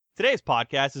Today's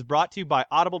podcast is brought to you by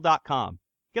Audible.com.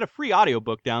 Get a free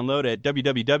audiobook download at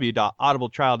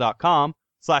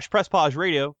www.audibletrial.com/presspause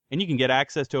radio, and you can get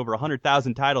access to over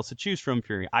 100,000 titles to choose from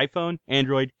for your iPhone,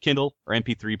 Android, Kindle, or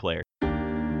MP3 player.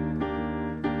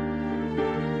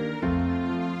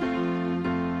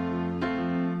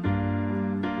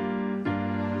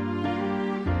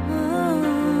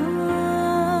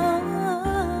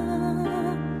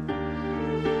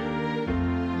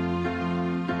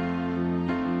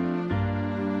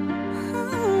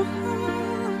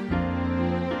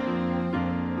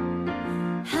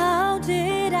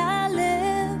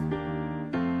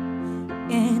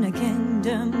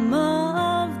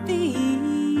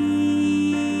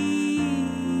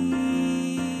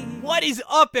 What is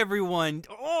up, everyone?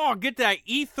 Oh, get that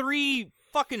E3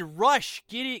 fucking rush.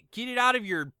 Get it out of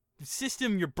your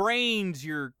system, your brains,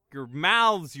 your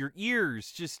mouths, your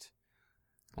ears. Just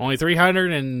only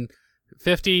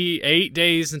 358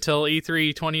 days until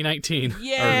E3 2019.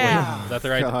 Yeah. Wait, is that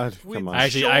the right? God, come on. I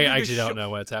actually don't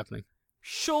know what's happening.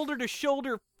 Shoulder to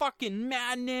shoulder fucking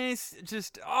madness.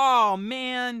 Just, oh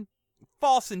man,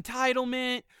 false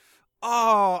entitlement.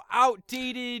 Oh,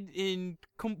 outdated and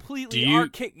completely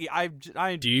archaic.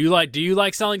 Do you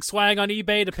like selling swag on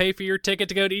eBay to pay for your ticket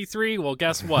to go to E3? Well,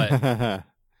 guess what?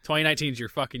 2019 is your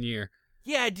fucking year.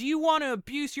 Yeah, do you want to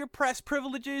abuse your press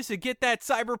privileges to get that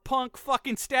cyberpunk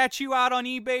fucking statue out on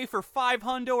eBay for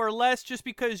 $500 or less just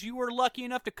because you were lucky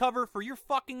enough to cover for your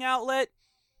fucking outlet?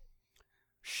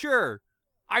 Sure.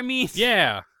 I mean,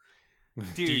 yeah.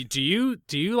 Dude. Do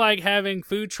you like having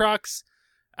food trucks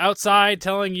outside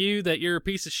telling you that you're a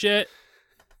piece of shit?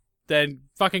 Then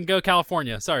fucking go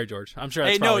California. Sorry, George. I'm sure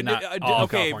that's probably not all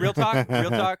okay, California. real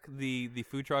talk. The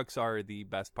food trucks are the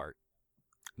best part.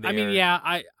 When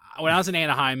I was in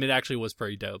Anaheim, it actually was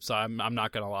pretty dope. So I'm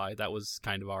not gonna lie, that was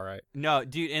kind of all right. No,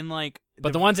 dude, and like,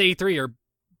 but the ones at E3 are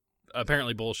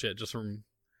apparently bullshit. Just from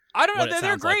I don't know, what it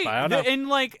they're sounds great. Like, I don't know. And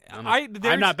like,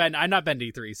 I'm not been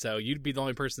to E3, so you'd be the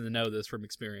only person to know this from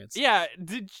experience. Yeah,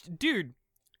 dude,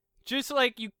 just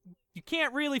like you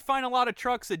can't really find a lot of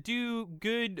trucks that do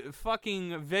good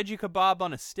fucking veggie kebab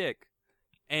on a stick.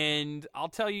 And I'll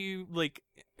tell you, like,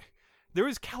 there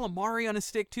was calamari on a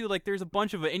stick too. Like, there's a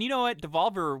bunch of it. And you know what?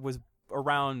 Devolver was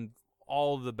around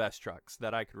all the best trucks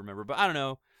that I could remember. But I don't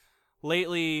know.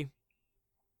 Lately,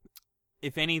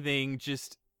 if anything,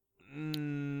 just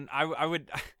I would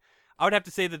have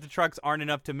to say that the trucks aren't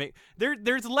enough to make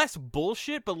there's less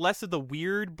bullshit, but less of the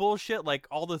weird bullshit, like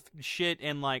all the shit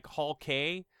in like Hall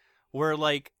K, where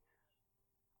like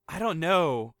I don't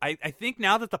know. I think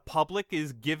now that the public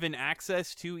is given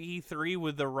access to E3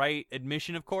 with the right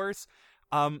admission, of course,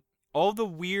 all the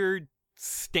weird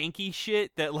stanky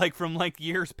shit that like from like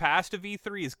years past of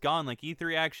E3 is gone. Like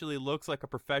E3 actually looks like a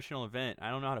professional event. I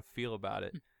don't know how to feel about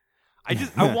it.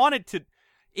 I want it to.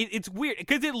 It's weird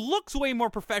because it looks way more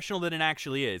professional than it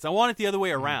actually is. I want it the other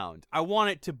way around. I want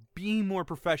it to be more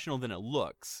professional than it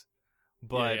looks.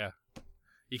 But yeah.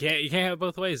 You can't have it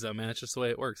both ways though, man. It's just the way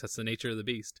it works. That's the nature of the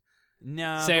beast.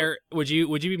 No. Sarah, would you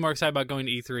be more excited about going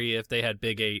to E3 if they had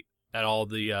Big 8 at all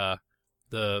the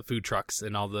food trucks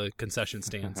and all the concession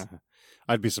stands?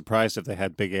 I'd be surprised if they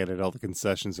had Big 8 at all the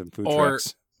concessions and food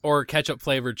trucks. Or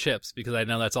ketchup-flavored chips, because I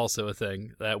know that's also a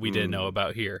thing that we didn't know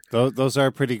about here. Those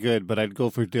are pretty good, but I'd go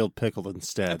for dill pickle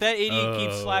instead. If that idiot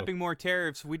keeps slapping more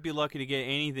tariffs, we'd be lucky to get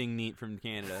anything neat from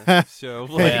Canada. So,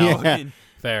 like,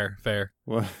 fair.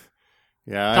 Well,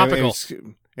 yeah, topical.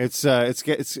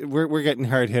 We're getting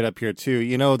hard hit up here too.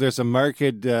 You know, there's a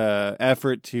marked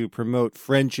effort to promote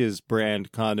French's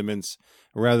brand condiments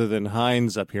rather than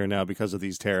Heinz up here now because of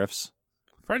these tariffs.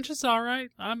 French is all right.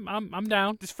 I'm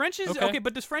down. Does French okay,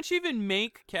 but does French even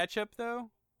make ketchup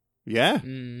though? Yeah.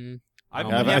 I've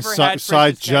I never saw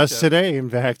had it just today. In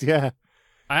fact, yeah.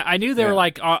 I knew they were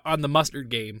like on the mustard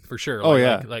game for sure.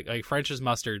 Like French's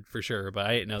mustard for sure, but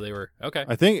I didn't know they were okay.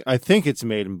 I think it's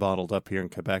made and bottled up here in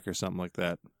Quebec or something like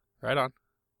that. Right on.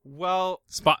 Well,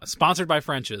 sponsored by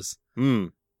French's.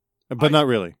 But not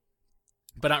really.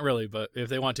 But not really. But if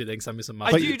they want to, they can send me some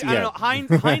mustard. I don't know. Heinz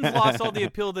lost all the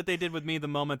appeal that they did with me the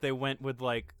moment they went with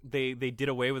like they did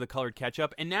away with the colored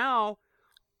ketchup, and now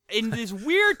in this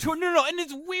weird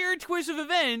twist of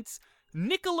events,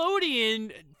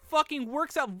 Nickelodeon fucking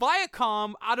works out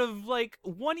Viacom out of like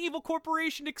one evil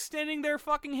corporation extending their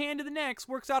fucking hand to the next,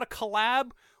 works out a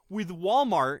collab with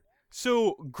Walmart.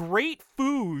 So Great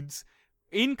Foods,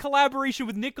 in collaboration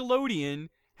with Nickelodeon,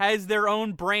 has their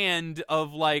own brand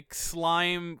of like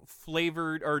slime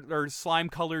flavored or slime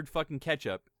colored fucking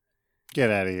ketchup.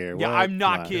 Get out of here. Yeah, what? I'm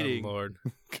not kidding. Oh, Lord.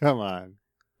 Come on.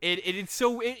 It's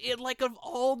so like of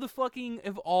all the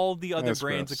other That's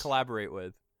brands gross. to collaborate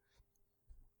with.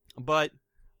 But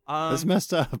That's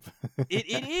messed up. it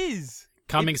is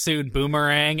Coming soon,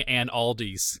 Boomerang and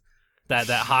Aldi's. That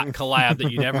hot collab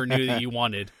that you never knew that you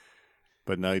wanted.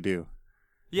 But now you do.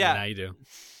 Yeah. Now you do.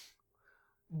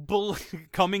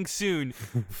 Coming soon,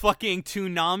 fucking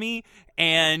Toonami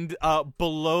and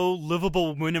below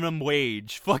livable minimum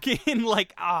wage. Fucking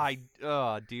like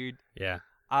dude. Yeah.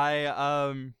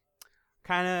 I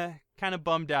kind of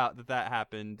bummed out that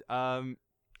happened. But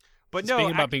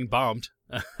Speaking about being bummed.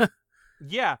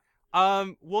 Yeah.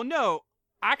 Well, no.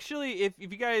 Actually, if you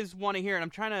guys want to hear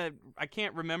it, I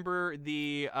can't remember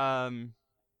the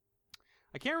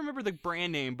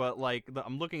brand name, but like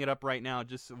I'm looking it up right now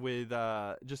just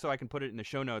so I can put it in the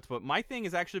show notes. But my thing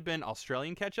has actually been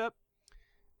Australian ketchup.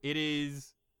 It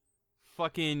is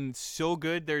fucking so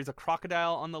good. There's a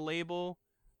crocodile on the label.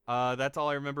 That's all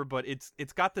I remember, but it's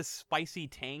got this spicy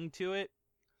tang to it.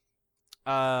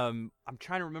 I'm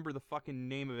trying to remember the fucking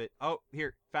name of it. Oh,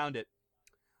 here, found it.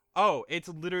 Oh, it's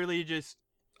literally just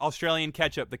Australian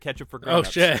ketchup, the ketchup for grown-ups.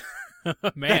 Oh shit.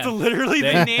 Man. That's literally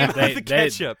the name of the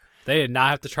ketchup. They did not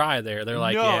have to try there. They're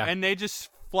like, no, yeah. And they just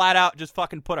flat out just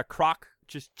fucking put a croc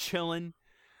just chilling.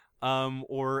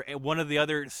 Or one of the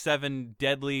other 7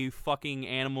 deadly fucking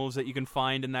animals that you can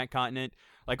find in that continent.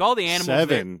 Like all the animals.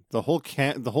 7. The whole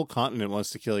continent wants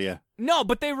to kill you. No,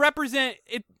 but they represent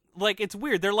it. Like it's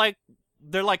weird. They're like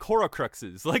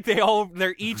Horcruxes. Like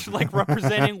they're each like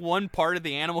representing one part of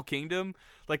the animal kingdom.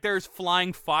 Like there's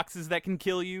flying foxes that can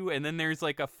kill you, and then there's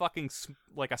like a fucking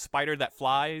like a spider that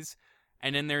flies,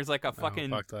 and then there's like a fucking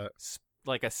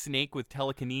like a snake with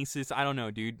telekinesis. I don't know,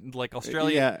 dude. Like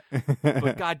Australia. Yeah.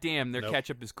 But goddamn, their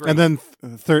ketchup is great. And then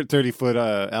 30-foot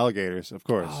alligators, of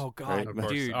course. Oh god, right? Of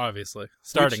course, dude. obviously.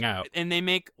 Starting out. And they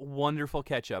make wonderful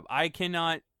ketchup. I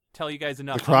cannot tell you guys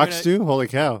enough. The Crocs do? Holy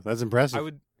cow, that's impressive. I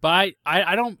would. But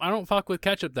I don't fuck with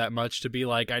ketchup that much to be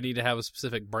like I need to have a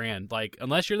specific brand. Like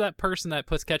unless you're that person that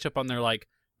puts ketchup on their like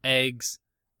eggs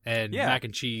and mac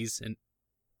and cheese and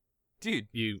dude,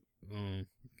 you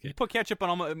put ketchup on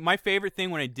all my favorite thing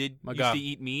when I did used to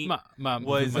eat meat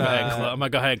was I'm gonna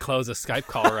go ahead and close a Skype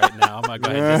call right now. I'm gonna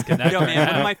go ahead and disconnect. Yo, man,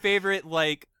 one of my favorite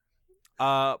like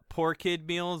poor kid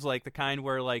meals, like the kind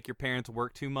where like your parents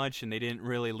worked too much and they didn't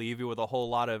really leave you with a whole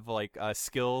lot of like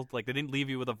skill, like they didn't leave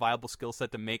you with a viable skill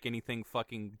set to make anything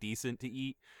fucking decent to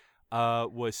eat,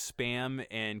 was Spam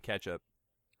and ketchup.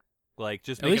 Like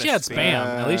just at least you had Spam.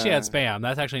 At least you had Spam.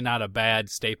 That's actually not a bad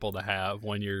staple to have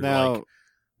when you're like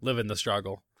living the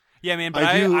struggle. Yeah, man, but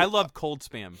I loved cold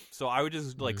Spam, so I would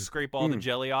just like scrape all the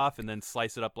jelly off and then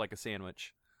slice it up like a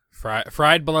sandwich.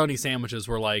 Fried bologna sandwiches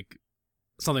were like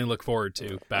something to look forward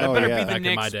to. That better be the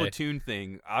next Splatoon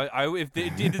thing. If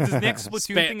this next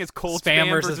Splatoon thing is cold Spam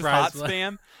versus hot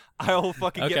Spam, I will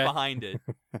fucking get behind it.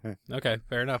 Okay,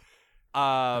 fair enough.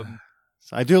 So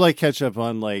I do like ketchup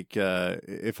on like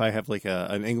if I have like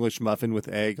an English muffin with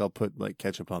egg, I'll put like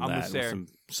ketchup on that with some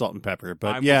salt and pepper.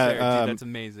 But dude, that's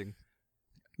amazing.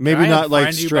 Maybe not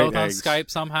like straight you both eggs. on Skype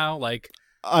somehow. Like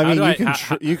I mean,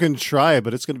 you can try,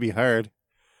 but it's going to be hard.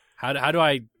 How do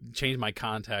I change my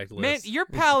contact list? Man, your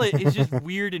palate is just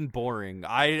weird and boring.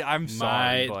 I'm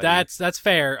sorry, buddy. That's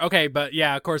fair. Okay, but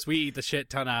yeah, of course we eat the shit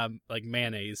ton of like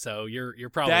mayonnaise, so you're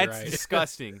probably right. That's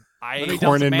disgusting.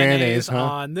 Corn and mayonnaise, huh?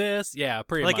 On this, yeah,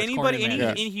 pretty like much. Anybody,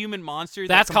 any inhuman monster.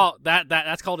 That's called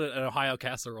that's called an Ohio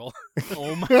casserole.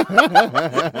 Oh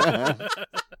my.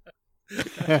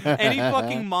 Any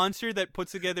fucking monster that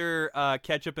puts together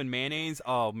ketchup and mayonnaise,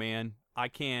 oh man, I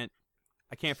can't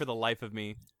for the life of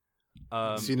me.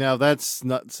 See, now that's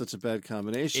not such a bad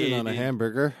combination on a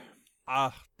hamburger.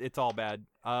 It's all bad.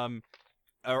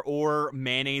 Or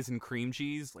mayonnaise and cream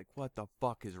cheese. Like, what the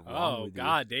fuck is wrong with you? Oh,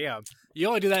 god damn. You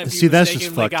only do that if you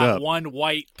mistakenly got one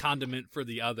white condiment for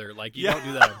the other. Like, you don't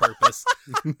do that on purpose.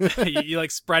 you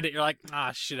like spread it. You're like,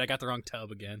 shit, I got the wrong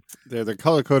tub again. They're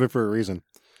color-coded for a reason.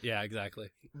 Yeah,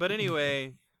 exactly. But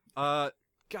anyway, God,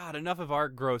 enough of our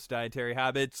gross dietary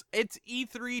habits. It's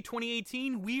E3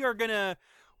 2018. We're gonna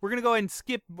go ahead and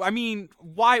skip. I mean,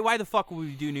 why the fuck would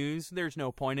we do news? There's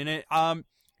no point in it.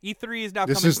 E3 is now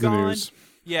coming. This is the news.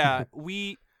 Yeah,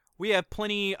 we have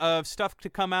plenty of stuff to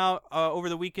come out over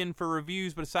the weekend for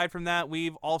reviews. But aside from that,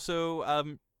 we've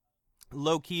also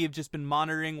low key have just been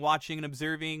monitoring, watching, and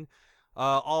observing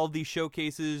all of these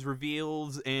showcases,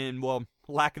 reveals, and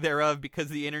lack thereof, because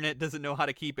the internet doesn't know how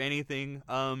to keep anything.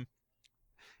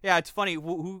 Yeah, it's funny.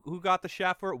 Who got the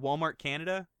shaft for it? Walmart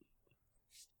Canada.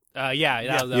 That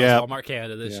was Walmart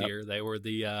Canada this year. They were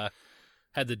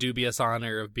had the dubious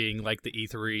honor of being like the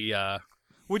E3,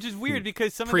 which is weird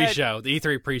because some pre-show, the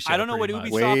E3 pre-show. I don't know what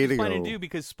Ubisoft is planning to do,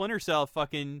 because Splinter Cell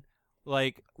fucking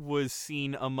like was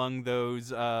seen among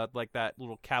those like that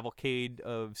little cavalcade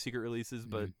of secret releases,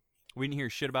 but we didn't hear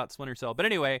shit about Splinter Cell. But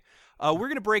anyway, we're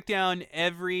going to break down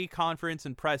every conference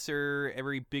and presser,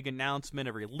 every big announcement,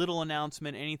 every little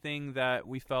announcement, anything that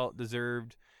we felt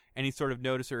deserved any sort of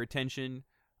notice or attention.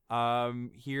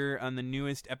 Here on the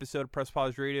newest episode of Press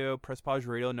Pause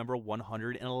Radio number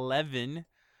 111.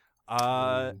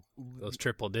 Those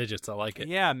triple digits, I like it.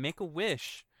 Yeah, make a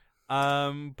wish.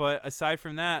 But aside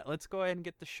from that, let's go ahead and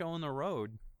get the show on the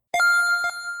road.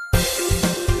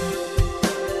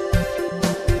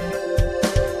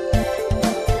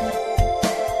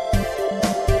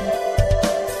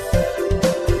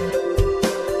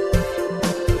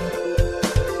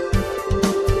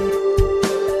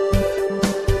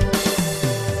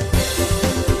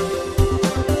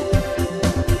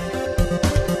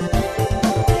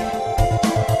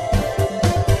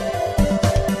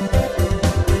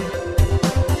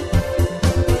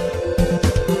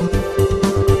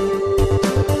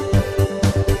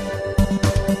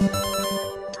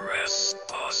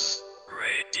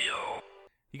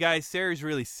 Guys, Sarah's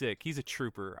really sick. He's a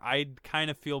trooper. I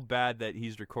kind of feel bad that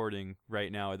he's recording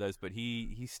right now with us, but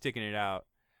he's sticking it out.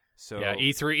 So yeah,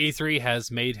 E3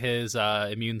 has made his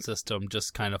immune system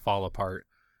just kind of fall apart.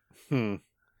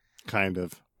 Kind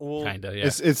of. Well, kind of, yeah.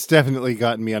 It's definitely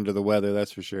gotten me under the weather,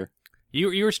 that's for sure.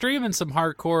 You were streaming some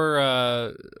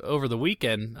hardcore over the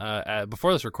weekend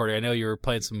before this recording. I know you were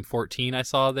playing some 14 I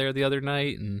saw there the other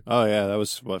night. And oh yeah, that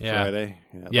was Friday.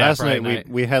 Yeah, last Friday night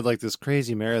we had like this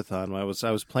crazy marathon. I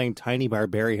was playing Tiny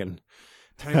Barbarian.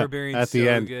 Tiny Barbarian's at the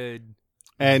so end. good.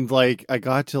 And like I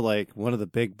got to like one of the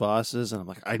big bosses, and I'm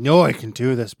like, I know I can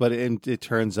do this, but it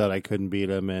turns out I couldn't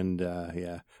beat him. And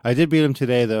yeah, I did beat him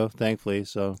today though, thankfully.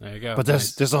 So there you go. But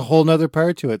there's a whole nother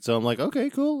part to it. So I'm like,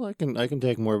 okay, cool. I can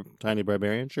take more Tiny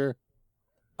Barbarian, sure.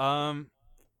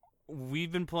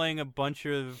 We've been playing a bunch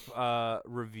of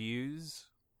reviews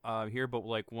here, but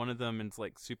like one of them is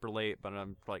like super late, but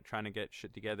I'm like trying to get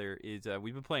shit together. Is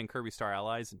we've been playing Kirby Star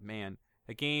Allies, and man,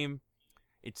 a game.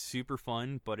 It's super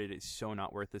fun, but it is so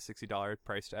not worth the $60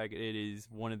 price tag. It is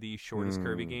one of the shortest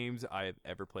Kirby games I've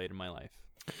ever played in my life.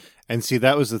 And see,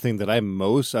 that was the thing that I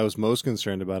was most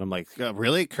concerned about. I'm like,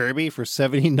 really, Kirby for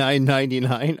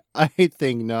 $79.99? I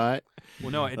think not. Well,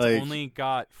 no, it's only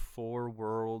got 4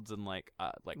 worlds and like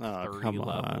 30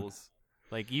 levels.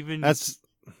 Like even that's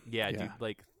dude,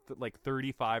 like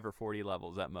 35 or 40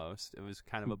 levels at most. It was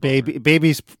kind of a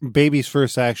baby's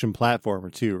first action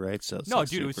platformer too, right? So no,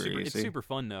 dude, it's super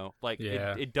fun though. Like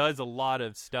it does a lot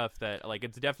of stuff that like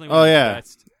it's definitely one of the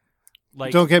best.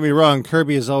 Like, don't get me wrong,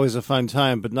 Kirby is always a fun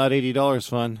time, but not $80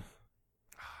 fun.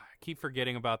 I keep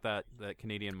forgetting about that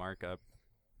Canadian markup.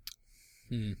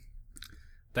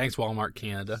 Thanks, Walmart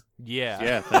Canada.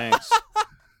 Yeah, thanks.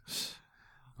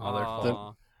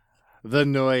 The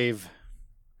Noive.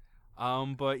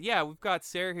 But yeah, we've got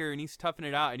Sarah here, and he's toughing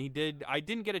it out, and I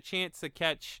didn't get a chance to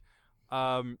catch,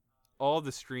 all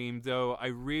the streams, though I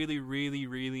really, really,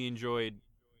 really enjoyed.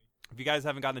 If you guys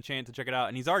haven't gotten the chance to check it out,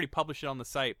 and he's already published it on the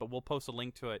site, but we'll post a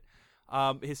link to it.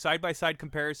 His side-by-side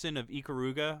comparison of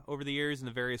Ikaruga over the years and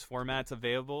the various formats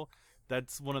available.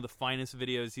 That's one of the finest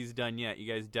videos he's done yet.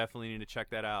 You guys definitely need to check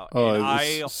that out.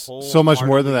 Oh, so much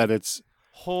more than that. It's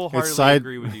wholeheartedly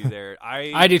agree with you there.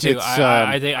 I do too.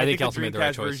 I think the also made the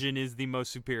right Dreamcast choice. version is the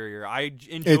most superior. I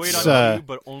enjoy it on YouTube,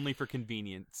 but only for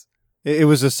convenience. It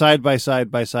was a side by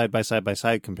side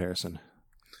comparison.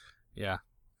 Yeah,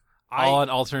 all in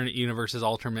alternate universes,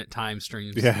 alternate time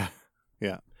streams. Yeah.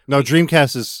 No,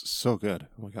 Dreamcast is so good.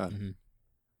 Oh my god. Mm-hmm.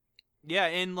 Yeah,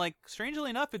 and like strangely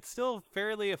enough, it's still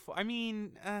fairly. I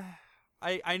mean.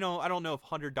 I know I don't know if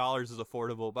 $100 is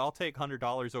affordable, but I'll take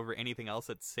 $100 over anything else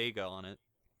that's Sega on it.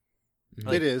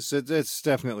 Like, it is. It's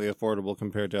definitely affordable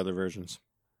compared to other versions.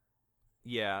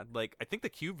 Yeah, like I think the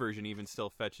Cube version even still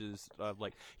fetches.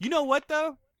 Like, you know what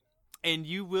though, and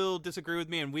you will disagree with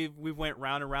me, and we've went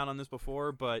round and round on this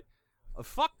before, but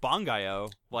fuck Bangai-O.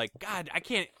 Like, God, I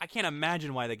can't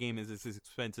imagine why the game is as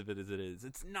expensive as it is.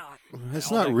 It's not.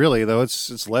 It's not really though.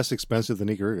 It's less expensive than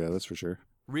Ikaruga, that's for sure.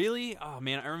 Really? Oh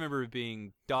man, I remember it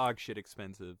being dog shit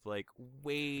expensive. Like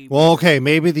way. Well, okay,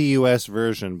 maybe the US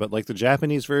version, but like the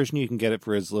Japanese version, you can get it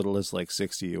for as little as like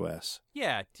 $60 US.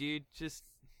 Yeah, dude, just.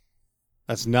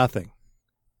 That's nothing.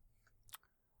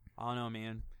 I don't know,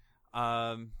 man.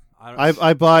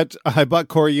 I bought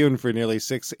Koryun for nearly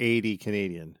 $680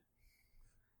 Canadian.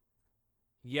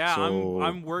 Yeah, so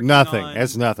I'm working nothing. on...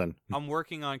 It's nothing. I'm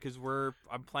working on, because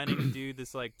I'm planning to do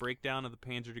this like breakdown of the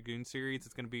Panzer Dragoon series.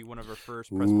 It's going to be one of our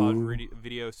first Press Pause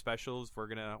video specials.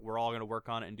 We're all going to work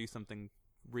on it and do something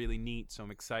really neat, so I'm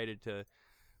excited to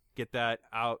get that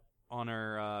out on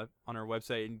our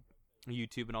website. And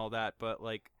YouTube and all that, but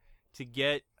like to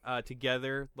get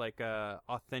together like a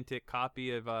authentic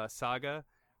copy of Saga,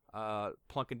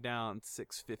 plunking down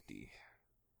 $650.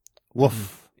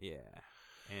 Woof. Yeah,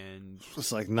 and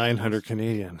It's like 900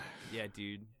 Canadian. yeah,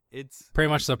 dude, it's Pretty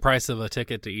much the price of a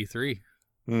ticket to E3.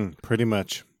 Pretty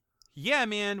much. yeah,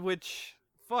 man. Which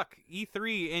fuck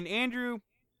E3 and Andrew.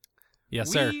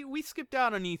 Yes, sir. We skipped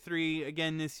out on E3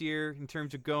 again this year in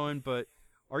terms of going, but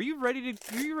are you ready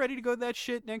to go to that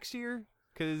shit next year?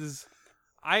 Because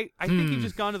I think you've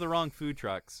just gone to the wrong food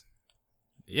trucks.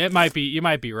 It might be. You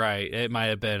might be right. It might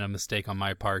have been a mistake on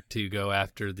my part to go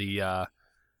after the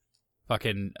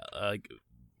fucking.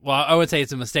 Well, I would say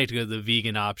it's a mistake to go to the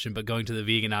vegan option, but going to the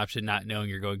vegan option, not knowing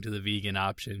you're going to the vegan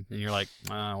option, and you're like,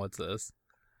 what's this?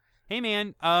 Hey,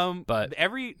 man. But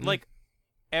every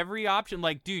option,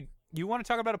 like, dude. You want to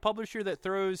talk about a publisher that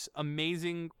throws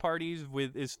amazing parties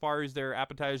with as far as their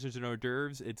appetizers and hors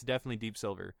d'oeuvres? It's definitely Deep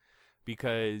Silver,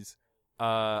 because,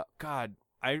 it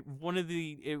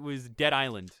was Dead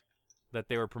Island that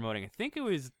they were promoting. I think it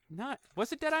was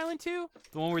was it Dead Island 2?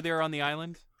 The one where they were on the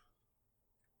island?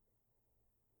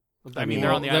 I mean,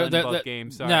 they're on the island in both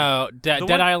games. Sorry. No, Dead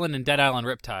Island and Dead Island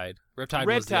Riptide. Riptide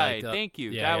was thank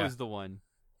you. That was the one.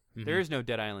 Mm-hmm. There is no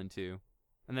Dead Island 2.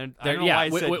 And then I don't know why I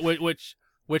said...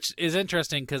 Which is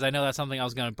interesting because I know that's something I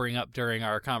was going to bring up during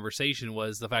our conversation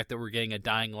was the fact that we're getting a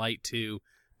Dying Light 2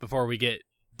 before we get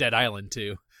Dead Island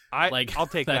 2. I'll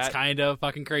take that. That's kind of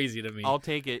fucking crazy to me. I'll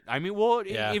take it. I mean, well,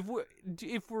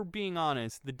 if we're being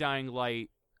honest, the Dying Light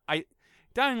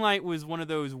was one of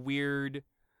those weird.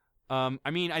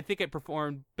 I mean, I think it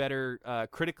performed better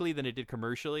critically than it did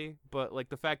commercially, but like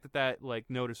the fact that like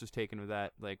notice was taken with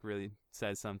that like really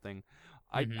says something.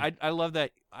 I love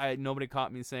that nobody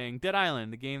caught me saying Dead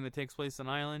Island, the game that takes place on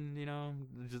an island. You know,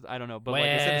 just I don't know, but like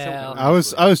I said,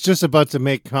 it's I was just about to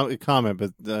make a comment,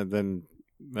 but then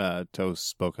Toast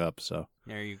spoke up. So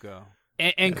there you go.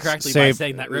 And correctly by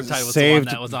saying that Riptide was the one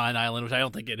that was on an island, which I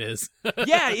don't think it is.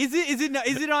 Yeah, is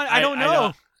it on? I don't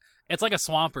know. It's like a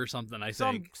swamp or something. I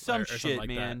think some or shit, like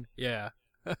man. That.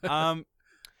 Yeah.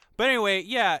 But anyway,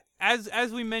 yeah,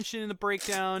 as we mentioned in the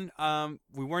breakdown,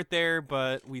 we weren't there,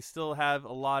 but we still have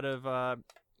a lot of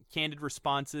candid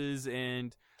responses,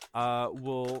 and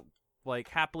we'll like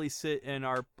happily sit in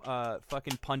our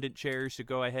fucking pundit chairs to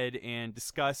go ahead and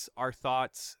discuss our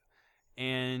thoughts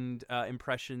and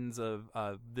impressions of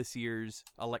this year's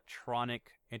Electronic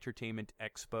Entertainment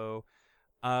Expo,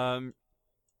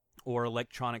 or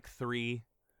Electronic 3,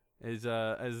 as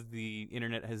the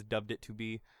internet has dubbed it to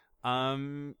be.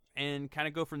 And kind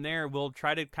of go from there. We'll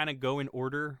try to kind of go in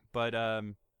order, but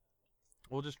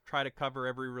we'll just try to cover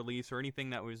every release or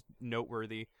anything that was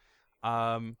noteworthy.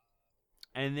 And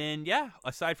then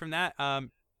aside from that,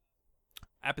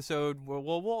 episode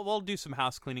we'll do some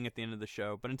house cleaning at the end of the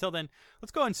show. But until then,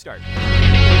 let's go and start.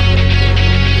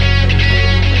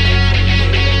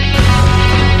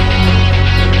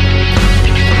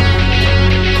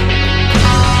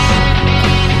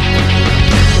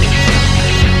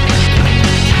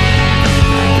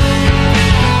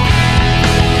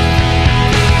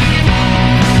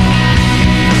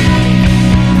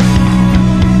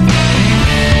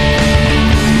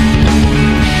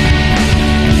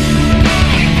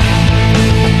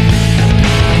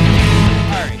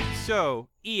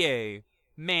 EA,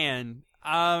 man.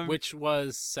 Which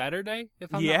was Saturday,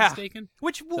 if I'm not mistaken?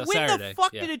 When Saturday, the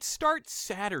fuck did it start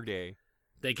Saturday?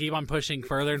 They keep on pushing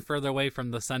further and further away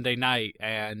from the Sunday night,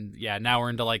 and now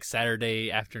we're into like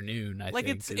Saturday afternoon. I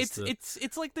think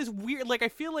it's like this weird. Like I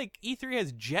feel like E3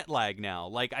 has jet lag now.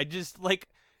 Like I just like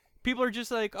people are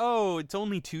just like, oh, it's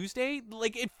only Tuesday.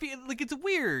 Like it feels like it's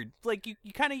weird. Like you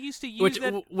kind of used to use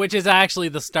which is actually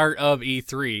the start of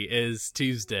E3 is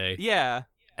Tuesday. Yeah.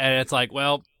 And it's like,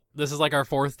 well, this is like our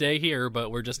 4th day here,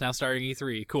 but we're just now starting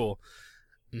E3. Cool.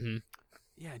 Mm-hmm.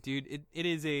 Yeah, dude, it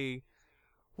is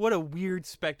what a weird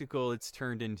spectacle it's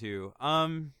turned into.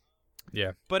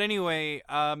 Yeah. But anyway,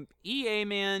 EA,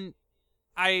 man,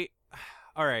 I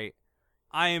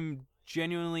am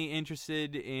genuinely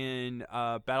interested in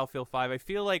Battlefield 5. I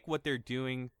feel like what they're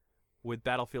doing with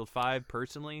Battlefield 5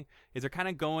 personally is they're kind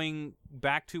of going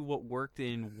back to what worked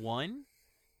in 1.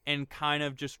 And kind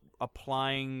of just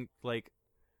applying like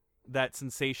that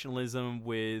sensationalism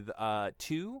with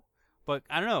 2, but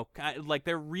I don't know, like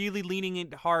they're really leaning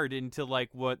in hard into like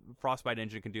what Frostbite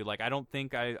Engine can do. Like I don't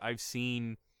think I've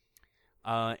seen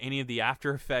any of the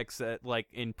after effects that like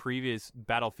in previous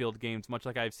Battlefield games, much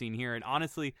like I've seen here. And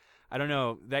honestly, I don't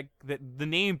know that the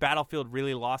name Battlefield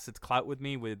really lost its clout with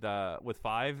me with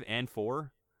 5 and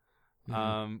 4.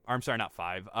 Mm-hmm. Or I'm sorry, not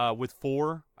 5. With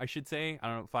 4, I should say. I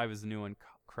don't know. 5 is the new one.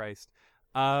 Christ.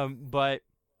 But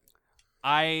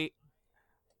I'm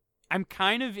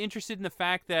kind of interested in the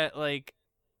fact that like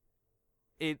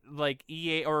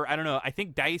EA, or I don't know, I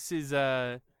think DICE is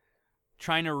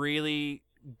trying to really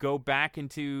go back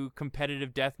into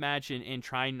competitive deathmatch and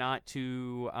try not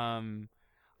to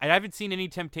I haven't seen any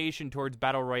temptation towards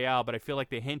Battle Royale, but I feel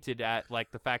like they hinted at like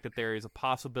the fact that there is a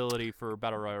possibility for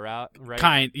Battle Royale,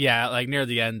 right? Yeah, like near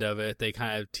the end of it, they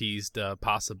kind of teased a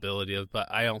possibility of, but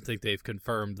I don't think they've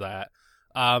confirmed that.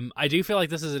 I do feel like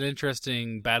this is an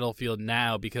interesting Battlefield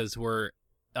now because we're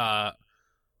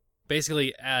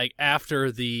basically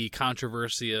after the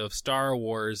controversy of Star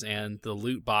Wars and the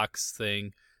loot box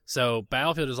thing. So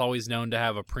Battlefield is always known to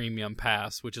have a premium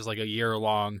pass, which is like a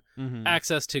year-long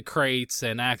access to crates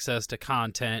and access to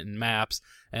content and maps.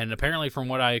 And apparently from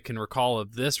what I can recall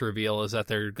of this reveal is that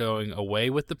they're going away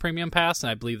with the premium pass, and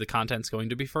I believe the content's going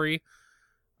to be free.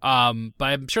 But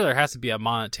I'm sure there has to be a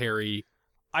monetary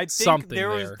I think something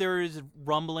there is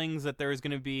rumblings that there is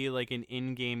going to be like an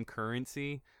in-game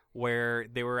currency where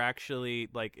they were actually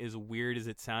like as weird as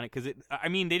it sounded, because I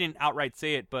mean they didn't outright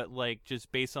say it, but like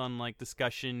just based on like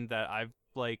discussion that I've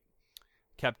like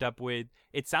kept up with,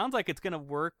 it sounds like it's going to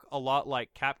work a lot like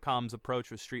Capcom's approach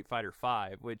with Street Fighter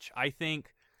V, which I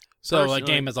think so like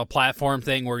game is a platform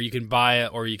thing where you can buy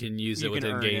it or you can use it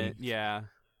within game. It, yeah.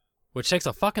 Which takes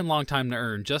a fucking long time to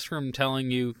earn, just from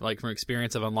telling you, like, from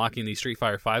experience of unlocking these Street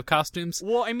Fighter V costumes.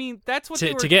 Well, I mean, that's what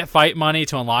to get fight money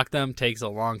to unlock them takes a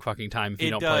long fucking time if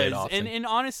you don't play it often. And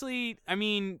honestly, I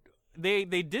mean, they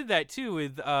did that too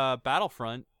with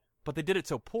Battlefront, but they did it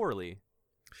so poorly.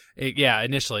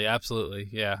 Initially, absolutely,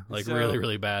 yeah, like really,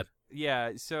 really bad.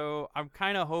 Yeah, so I'm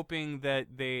kind of hoping that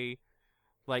they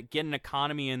like get an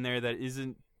economy in there that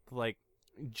isn't like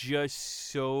just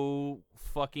so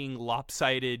fucking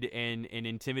lopsided and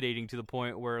intimidating to the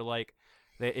point where like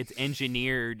that it's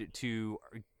engineered to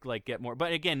like get more.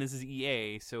 But again, this is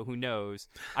EA, so who knows?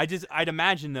 I'd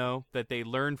imagine though that they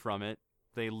learn from it.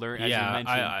 They learn, as you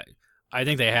mentioned. I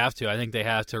think they have to. I think they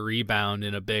have to rebound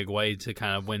in a big way to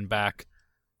kind of win back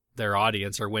their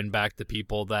audience or win back the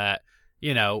people that,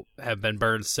 you know, have been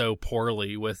burned so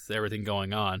poorly with everything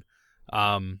going on.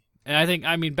 And I think,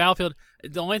 I mean, Battlefield,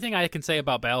 the only thing I can say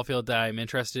about Battlefield that I'm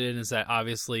interested in is that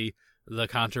obviously the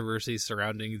controversy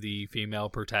surrounding the female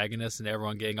protagonist and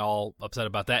everyone getting all upset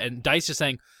about that. And DICE just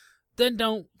saying, then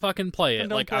don't fucking play it.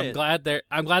 Like, I'm glad they're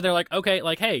like, okay,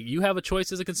 like, hey, you have a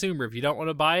choice as a consumer. If you don't want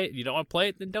to buy it, you don't want to play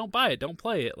it, then don't buy it. Don't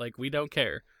play it. Like, we don't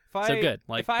care. So good.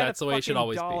 Like, that's the way it should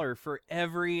always be. If I had a $1 for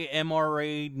every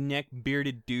MRA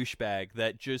neck-bearded douchebag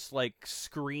that just, like,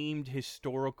 screamed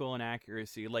historical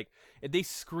inaccuracy, like, they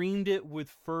screamed it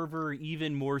with fervor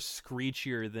even more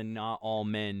screechier than Not All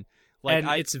Men. Like,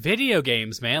 and it's video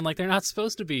games, man. Like, they're not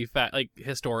supposed to be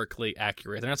historically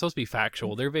accurate. They're not supposed to be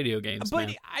factual. They're video games, but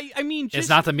man. I mean, it's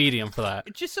not the medium for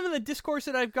that. Just some of the discourse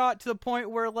that I've got to the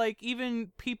point where, like, even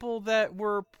people that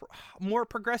were more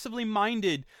progressively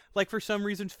minded, like, for some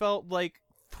reason felt, like,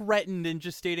 threatened and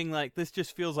just stating, like, this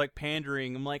just feels like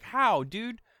pandering. I'm like, how,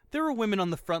 dude? There were women on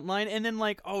the front line, and then,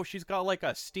 like, oh, she's got, like,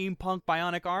 a steampunk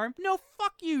bionic arm? No,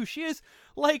 fuck you. She has,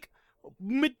 like,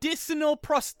 medicinal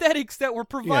prosthetics that were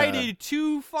provided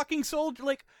to fucking soldiers.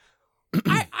 Like,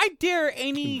 I dare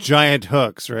any giant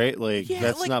hooks, right? Like,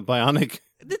 that's like, not bionic.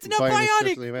 That's not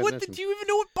bionic. What? Do you even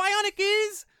know what bionic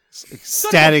is?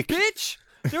 Static, bitch.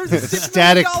 There was a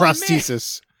static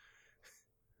prosthesis.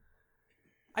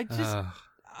 I just,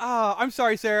 I'm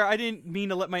sorry, Sarah. I didn't mean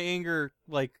to let my anger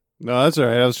like. No, that's all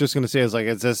right. I was just gonna say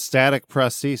it's a static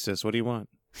prosthesis. What do you want?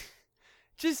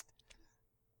 Just,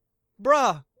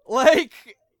 bruh.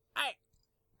 Like,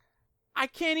 I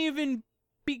can't even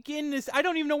begin this. I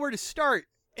don't even know where to start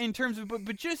in terms of,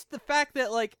 but just the fact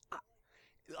that, like,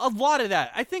 a lot of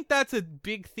that, I think that's a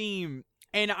big theme,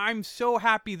 and I'm so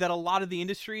happy that a lot of the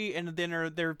industry, and then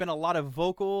there have been a lot of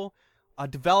vocal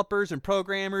developers and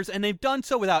programmers, and they've done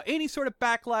so without any sort of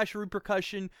backlash or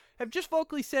repercussion, have just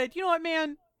vocally said, you know what,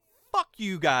 man, fuck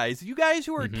you guys. You guys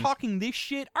who are talking this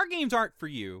shit, our games aren't for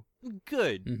you.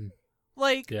 Good.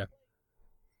 Like, yeah.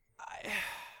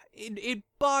 It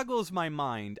boggles my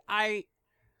mind. I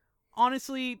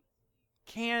honestly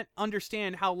can't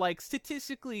understand how, like,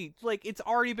 statistically, like, it's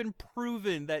already been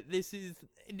proven that this is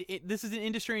an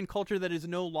industry and culture that is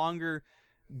no longer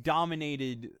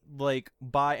dominated, like,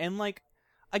 by, and, like,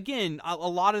 again, a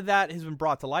lot of that has been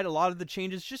brought to light. A lot of the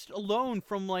changes just alone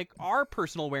from, like, our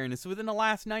personal awareness within the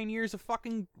last 9 years of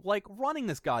fucking, like, running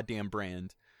this goddamn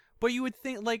brand. But you would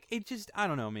think, like, it just, I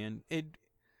don't know, man.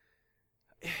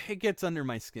 It gets under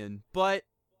my skin, but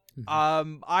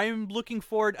I'm looking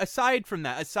forward, aside from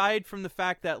the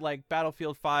fact that, like,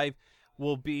 Battlefield 5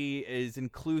 will be as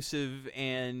inclusive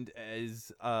and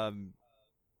as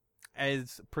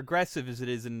as progressive as it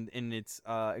is in its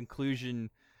inclusion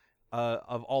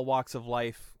of all walks of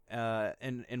life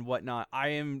and whatnot, I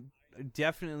am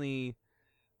definitely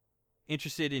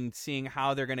interested in seeing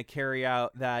how they're going to carry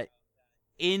out that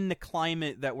in the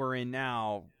climate that we're in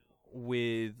now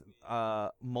with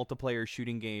multiplayer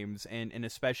shooting games, and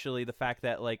especially the fact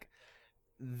that like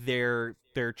they're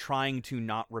trying to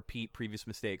not repeat previous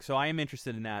mistakes. So I am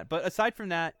interested in that. But aside from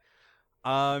that,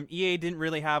 EA didn't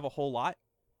really have a whole lot.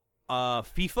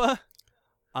 FIFA.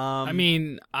 I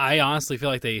mean, I honestly feel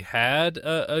like they had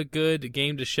a good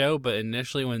game to show, but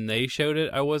initially when they showed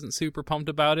it, I wasn't super pumped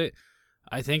about it.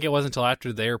 I think it wasn't until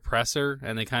after their presser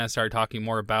and they kind of started talking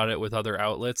more about it with other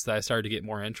outlets that I started to get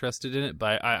more interested in it.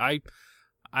 But I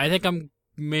think I'm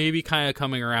maybe kind of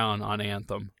coming around on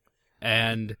Anthem.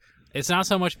 And it's not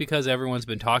so much because everyone's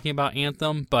been talking about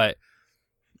Anthem, but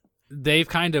they've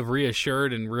kind of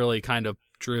reassured and really kind of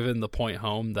driven the point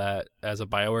home that as a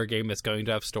BioWare game, it's going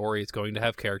to have story, it's going to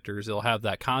have characters, it'll have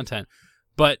that content.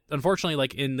 But unfortunately,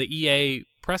 like in the EA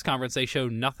press conference, they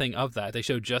showed nothing of that. They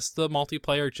showed just the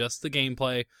multiplayer, just the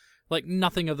gameplay, like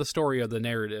nothing of the story of the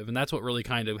narrative. And that's what really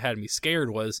kind of had me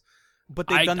scared was. But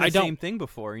they've done the same thing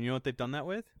before. You know what they've done that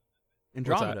with?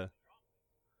 Andromeda.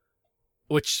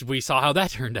 Which we saw how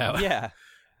that turned out. Yeah.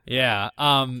 Yeah.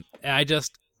 And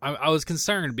I was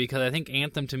concerned because I think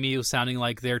Anthem to me was sounding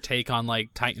like their take on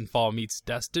like Titanfall meets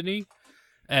Destiny.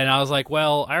 And I was like,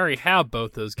 well, I already have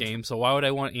both those games, so why would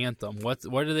I want Anthem? What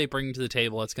do they bring to the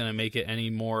table that's going to make it any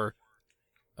more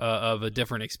of a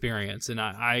different experience? And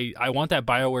I want that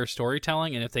BioWare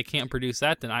storytelling, and if they can't produce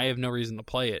that, then I have no reason to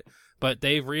play it. But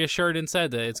they've reassured and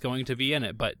said that it's going to be in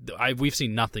it, but we've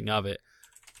seen nothing of it,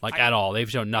 at all.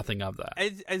 They've shown nothing of that.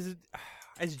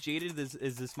 As jaded as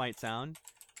this might sound,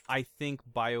 I think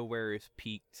BioWare is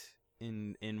peaked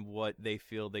in what they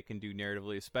feel they can do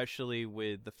narratively, especially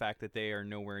with the fact that they are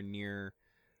nowhere near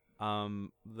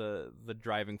the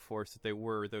driving force that they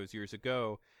were those years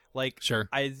ago. Like, sure,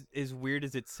 as weird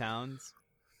as it sounds,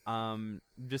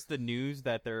 just the news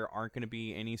that there aren't going to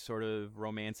be any sort of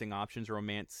romancing options,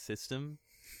 romance system.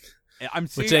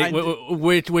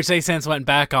 Which they since went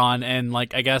back on, and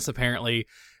like I guess apparently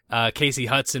Casey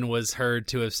Hudson was heard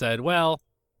to have said, well,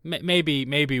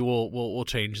 maybe we'll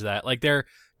change that. Like they're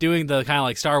doing the kind of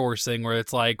like Star Wars thing where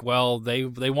it's like, well, they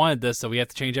wanted this, so we have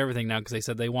to change everything now because they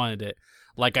said they wanted it.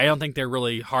 Like, I don't think they're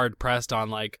really hard pressed on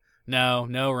like, no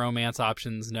romance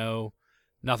options,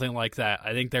 nothing like that.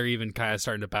 I think they're even kind of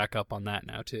starting to back up on that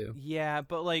now too. Yeah,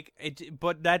 but like,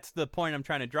 but that's the point I'm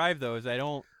trying to drive though. Is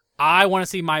I want to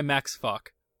see my mechs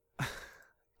fuck.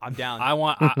 I'm down. I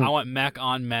want mech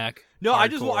on mech. No,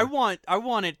 hardcore. I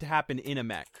want it to happen in a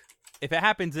mech. If it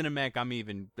happens in a mech,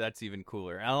 that's even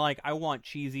cooler. I want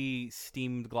cheesy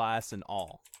steamed glass and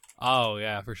all. Oh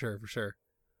yeah, for sure.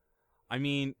 I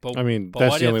mean,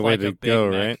 that's the only way to go,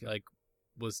 right? Like,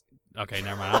 okay,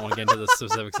 never mind. I don't want to get into the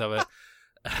specifics of it.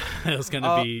 It was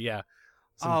gonna be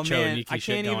some Choniki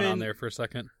shit going on there for a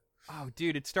second. Oh,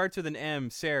 dude, it starts with an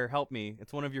M. Sarah, help me.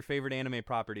 It's one of your favorite anime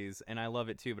properties, and I love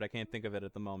it too, but I can't think of it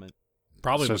at the moment.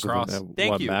 Probably Macross.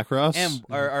 Thank you, Macross. M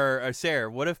or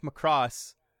Sarah. What if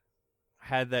Macross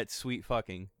had that sweet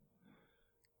fucking?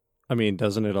 I mean,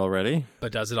 doesn't it already?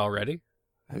 But does it already?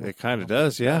 It kind of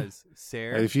does, yeah.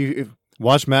 Sarah, if you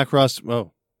watch Macross,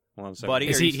 hold on a second.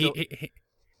 Buddy,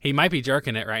 he might be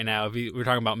jerking it right now. If we're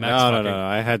talking about Max. No.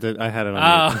 I had it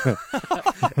on.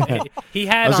 He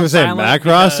had. I was going to say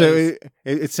Macross.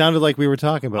 It sounded like we were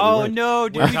talking about. Oh no!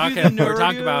 Did we do the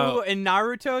Naruto and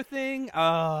Naruto thing?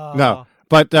 Oh no.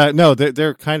 But no,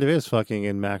 there kind of is fucking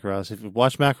in Macross. If you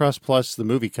watch Macross Plus, the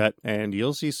movie cut, and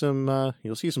you'll see some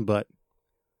butt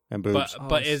and boobs.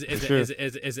 But is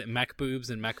it mech boobs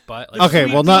and mech butt? Like, okay,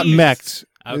 well, not mechs.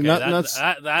 Okay,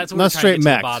 that's what not straight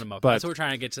mech. But that's what we're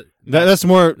trying to get to. That's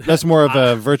more of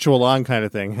a virtual on kind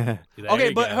of thing.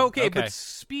 But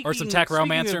speaking or some tech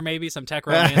romancer, maybe some tech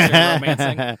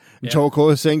romancing.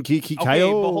 Joko Senki Kikayo.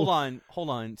 Okay, but hold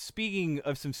on. Speaking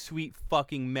of some sweet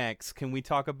fucking mechs, can we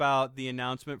talk about the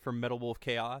announcement for Metal Wolf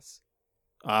Chaos?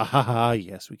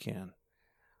 Yes, we can.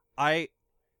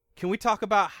 Can we talk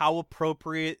about how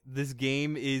appropriate this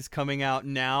game is coming out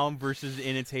now versus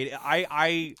in its heyday?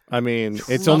 I mean,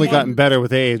 it's only gotten better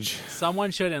with age.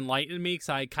 Someone should enlighten me because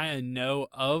I kind of know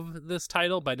of this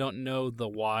title, but I don't know the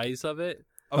whys of it.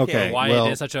 Okay, why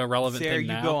it is such a relevant Sarah, thing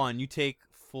now. You go on. You take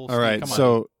full. All right,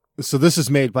 so this is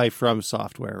made by From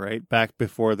Software, right? Back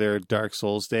before their Dark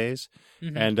Souls days,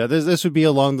 and this would be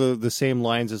along the same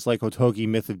lines as like Otogi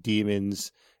Myth of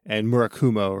Demons and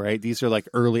Murakumo, right? These are like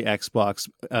early Xbox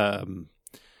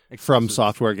from Exclusives.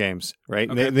 Software Games, right?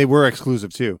 And Okay. they were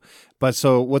exclusive too. But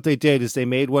so what they did is they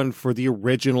made one for the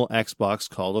original Xbox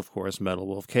called, of course, Metal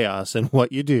Wolf Chaos. And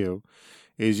what you do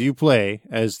is you play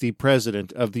as the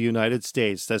president of the United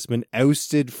States that's been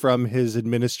ousted from his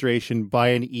administration by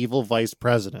an evil vice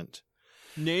president.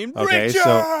 Named Okay, Richard!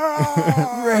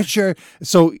 so Richard.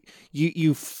 So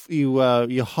you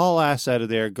haul ass out of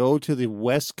there, go to the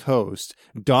West Coast,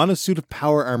 don a suit of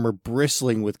power armor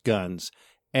bristling with guns,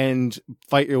 and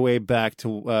fight your way back to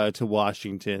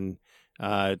Washington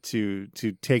to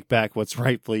take back what's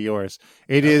rightfully yours.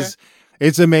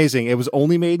 It's amazing. It was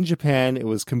only made in Japan. It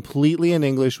was completely in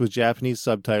English with Japanese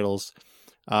subtitles.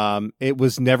 It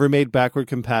was never made backward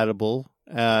compatible.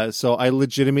 So I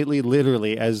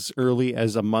literally, as early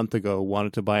as a month ago,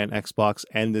 wanted to buy an Xbox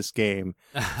and this game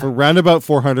for round about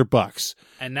 $400.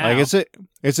 And now, Like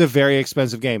it's a very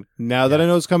expensive game. Now that I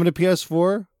know it's coming to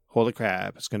PS4, holy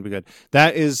crap, it's going to be good.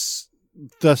 That is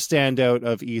the standout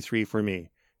of E3 for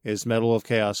me. Is Metal Wolf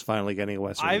Chaos finally getting a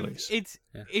Western release?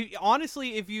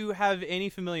 Honestly, if you have any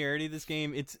familiarity with this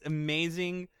game, it's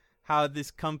amazing how this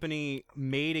company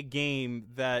made a game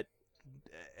that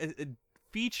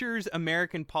features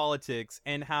American politics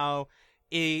and how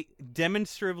it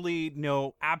demonstrably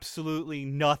know absolutely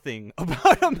nothing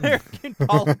about American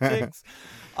politics.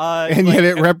 And yet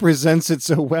it represents it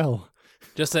so well.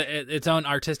 just its own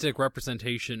artistic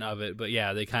representation of it. But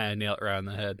yeah, they kind of nail it around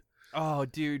the head. Oh,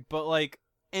 dude, but like,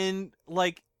 and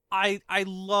like, I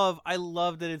love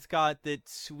that it's got that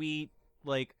sweet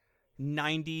like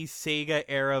 90s Sega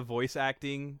era voice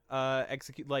acting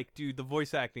execute. Like, dude, the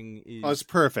voice acting is Oh, it's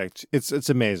perfect. It's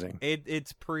amazing.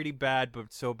 it's pretty bad,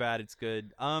 but so bad it's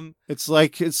good. It's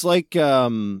like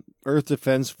Earth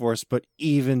Defense Force, but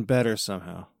even better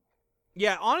somehow.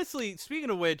 Yeah, honestly, speaking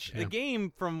of which, Yeah. the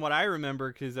game, from what I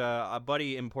remember, because a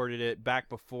buddy imported it back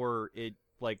before it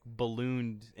like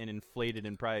ballooned and inflated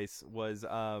in price, was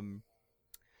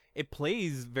it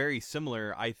plays very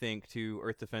similar, I think, to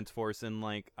Earth Defense Force in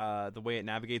like the way it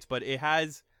navigates, but it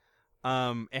has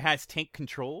tank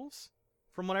controls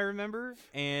from what I remember,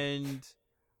 and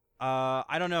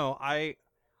I don't know, I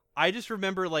just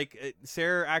remember like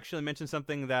Sarah actually mentioned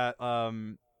something that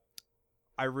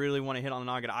I really want to hit on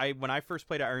the noggin. When I first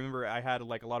played it, I remember I had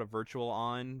like a lot of Virtual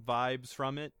On vibes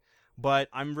from it. But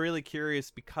I'm really curious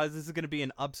because this is going to be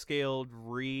an upscaled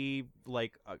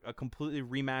a completely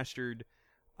remastered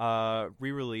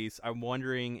re-release. I'm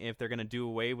wondering if they're going to do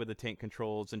away with the tank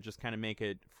controls and just kind of make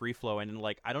it free flowing. And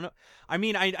like, I don't know. I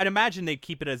mean, I'd imagine they'd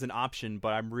keep it as an option,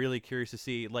 but I'm really curious to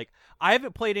see. Like, I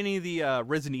haven't played any of the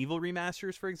Resident Evil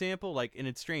remasters, for example. Like, and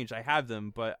it's strange, I have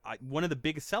them, but one of the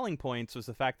biggest selling points was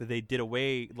the fact that they did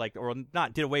away, like, or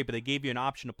not did away, but they gave you an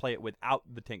option to play it without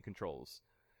the tank controls.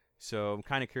 So I'm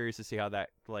kind of curious to see how that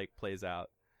like plays out.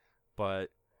 But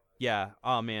yeah,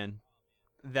 oh man,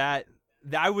 that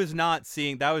I was not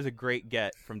seeing. That was a great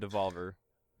get from Devolver.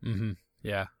 Mm-hmm.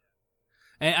 Yeah.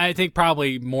 And I think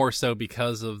probably more so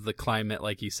because of the climate,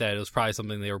 like you said. It was probably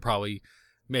something they were probably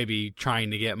maybe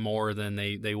trying to get more than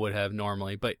they would have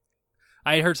normally. But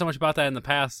I had heard so much about that in the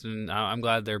past, and I'm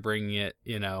glad they're bringing it,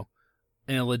 in a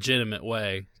legitimate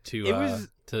way to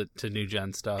new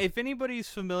gen stuff. If anybody's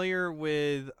familiar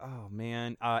with,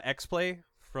 XPlay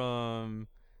from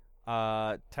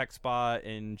TechSpot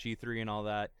and G3 and all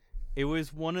that, it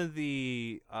was one of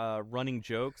the running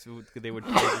jokes. They would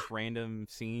play just random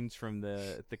scenes from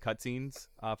the cutscenes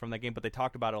from that game, but they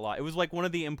talked about it a lot. It was like one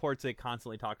of the imports they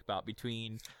constantly talked about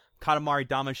between Katamari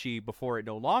Damacy before it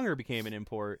no longer became an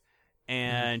import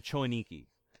and Choniki,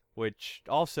 which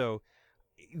also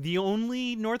the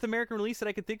only North American release that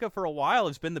I could think of for a while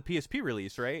has been the PSP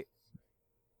release, right?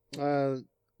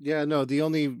 Yeah, no, the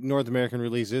only North American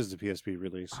release is the PSP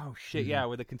release. Oh shit, yeah,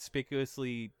 with a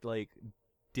conspicuously like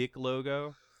dick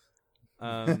logo.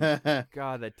 God,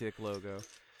 that dick logo.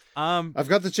 I've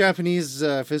got the Japanese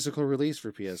physical release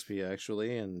for PSP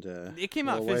actually, and it came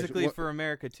out physically for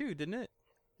America too, didn't it?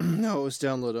 No, it was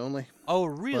download only. Oh,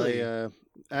 really? By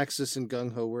Axis and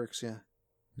Gung Ho Works, yeah.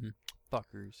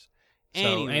 Fuckers. So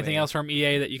Anyway, anything else from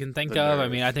EA that you can think The of? I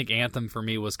nerve. mean, I think Anthem for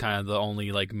me was kind of the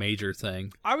only like major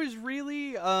thing. I was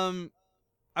really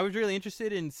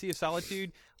interested in Sea of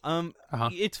Solitude.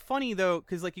 It's funny though,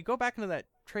 because like you go back into that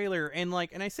trailer and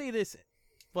I say this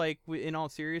like in all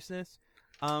seriousness,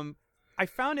 I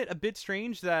found it a bit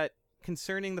strange that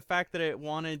concerning the fact that it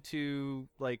wanted to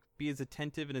like be as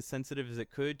attentive and as sensitive as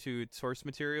it could to its source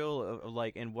material of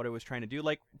like and what it was trying to do.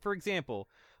 Like for example,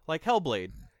 like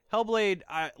Hellblade,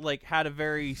 I like had a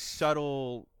very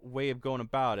subtle way of going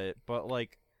about it, but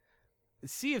like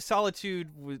Sea of Solitude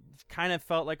kind of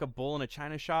felt like a bull in a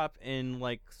china shop in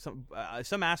like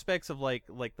some aspects of like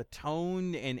the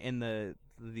tone and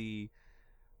the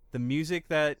music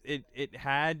that it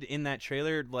had in that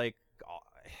trailer. Like,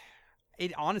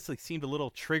 it honestly seemed a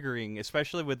little triggering,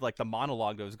 especially with like the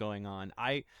monologue that was going on.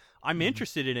 I'm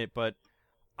interested in it, but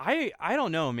I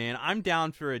don't know, man. I'm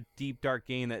down for a deep dark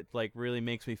game that like really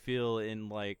makes me feel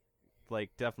and like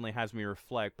definitely has me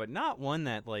reflect, but not one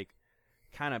that like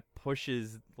kind of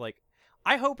pushes. Like,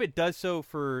 I hope it does so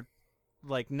for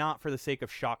like not for the sake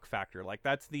of shock factor. Like,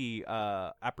 that's the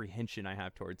apprehension I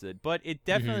have towards it, but it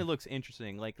definitely looks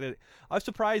interesting. Like, I was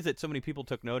surprised that so many people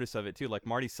took notice of it too. Like,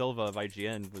 Marty Silva of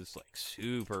IGN was like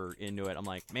super into it. I'm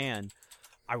like, man,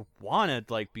 I want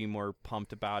to like be more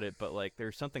pumped about it, but like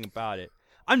there's something about it.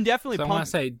 I'm definitely pumped. I want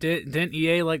to say, didn't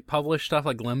EA like publish stuff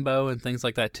like Limbo and things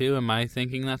like that too? Am I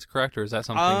thinking that's correct, or is that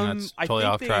something that's totally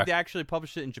off track? They actually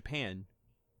published it in Japan.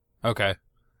 Okay.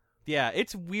 Yeah,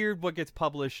 it's weird what gets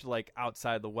published like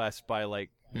outside the West by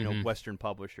like you know Western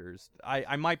publishers.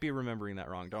 I might be remembering that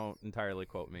wrong. Don't entirely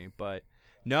quote me, but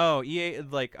no, EA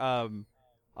like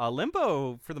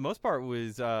Limbo for the most part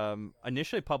was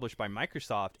initially published by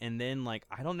Microsoft, and then like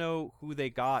I don't know who they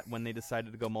got when they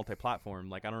decided to go multi-platform.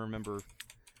 Like, I don't remember.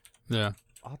 Yeah,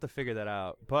 I'll have to figure that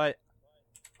out, but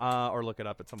or look it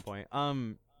up at some point.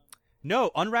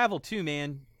 No, Unravel 2,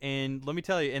 man, and let me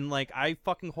tell you, and like I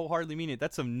fucking wholeheartedly mean it.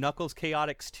 That's some Knuckles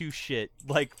Chaotix 2 shit,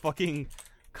 like fucking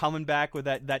coming back with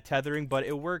that tethering, but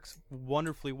it works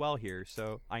wonderfully well here,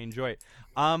 so I enjoy it.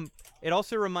 It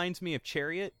also reminds me of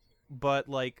Chariot, but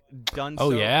like done.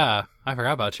 Oh yeah, I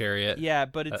forgot about Chariot. Yeah,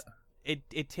 but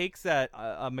it takes that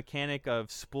a mechanic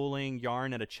of spooling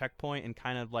yarn at a checkpoint and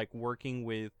kind of like working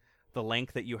with the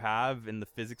length that you have in the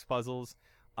physics puzzles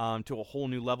to a whole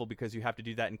new level, because you have to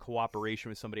do that in cooperation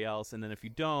with somebody else, and then if you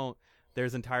don't,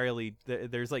 there's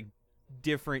like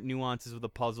different nuances of the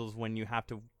puzzles when you have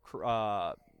to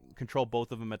control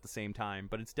both of them at the same time.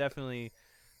 But it's definitely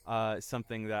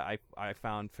something that I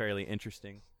found fairly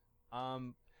interesting.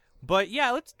 But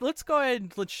yeah, let's go ahead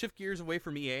and let's shift gears away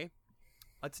from EA.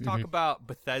 Let's talk about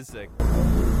Bethesda.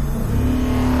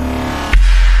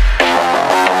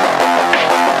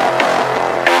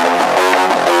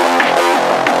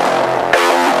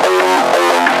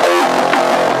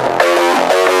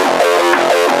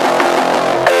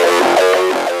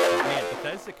 Man,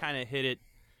 Bethesda kind of hit it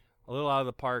a little out of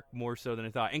the park, more so than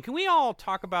I thought. And can we all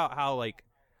talk about how like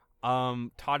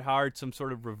Todd Howard's some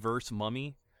sort of reverse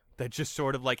Mummy? That just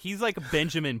sort of like, he's like a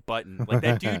Benjamin Button. Like,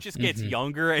 that dude just gets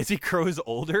younger as he grows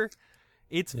older.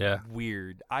 It's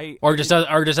weird. Or just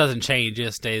doesn't change. He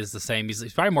just stays the same.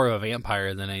 He's probably more of a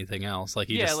vampire than anything else. Like,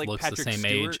 he just like looks Patrick the same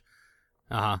Stewart. age.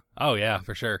 Oh yeah,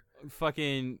 for sure.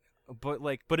 Fucking,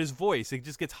 but his voice, it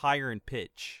just gets higher in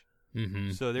pitch.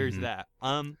 So there's that.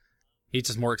 He's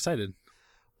just more excited.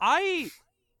 I'm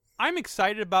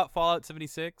excited about Fallout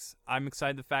 76. I'm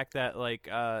excited the fact that like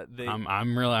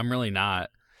I'm really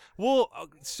not. Well,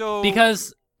 so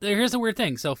because here's the weird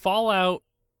thing. So Fallout,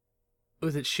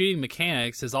 with its shooting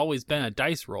mechanics, has always been a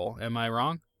dice roll. Am I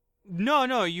wrong?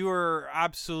 No, you are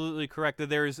absolutely correct that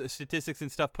there's statistics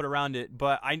and stuff put around it.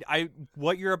 But I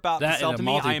what you're about to sell to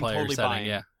me, I am totally buying.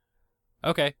 Yeah.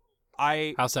 Okay.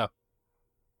 How so?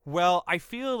 Well, I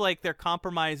feel like they're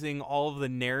compromising all of the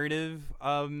narrative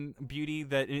beauty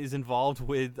that is involved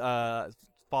with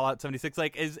Fallout 76.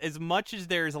 Like, as much as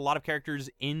there's a lot of characters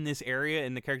in this area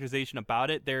and the characterization about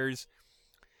it, there's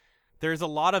a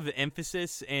lot of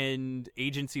emphasis and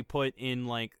agency put in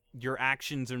like your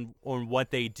actions and on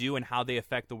what they do and how they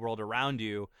affect the world around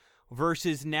you,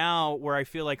 versus now where I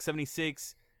feel like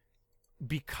 76,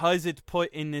 because it's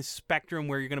put in this spectrum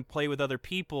where you're going to play with other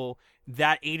people,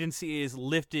 that agency is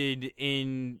lifted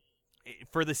in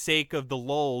for the sake of the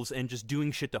lulz and just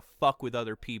doing shit to fuck with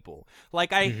other people.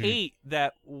 Like, I hate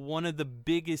that one of the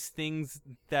biggest things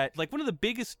that, like, one of the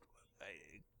biggest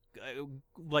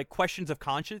like questions of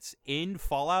conscience in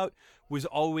Fallout was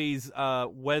always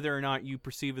whether or not you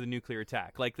perceive the nuclear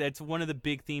attack. Like, that's one of the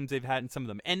big themes they've had in some of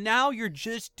them. And now you're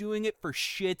just doing it for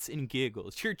shits and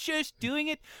giggles. You're just doing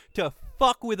it to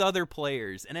fuck with other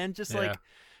players. And I'm just like,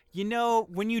 you know,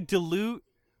 when you dilute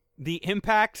the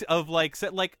impact of like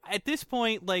at this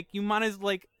point, like, you might as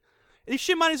like, this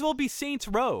shit might as well be Saints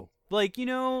Row. Like, you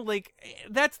know, like,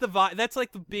 that's the vibe. That's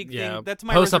like the big thing. That's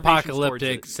my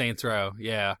post-apocalyptic Saints Row.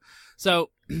 Yeah. So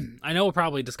I know we'll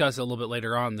probably discuss it a little bit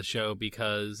later on in the show,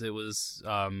 because it was,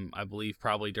 I believe,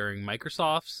 probably during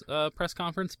Microsoft's press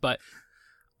conference. But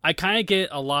I kind of get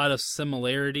a lot of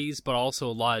similarities, but also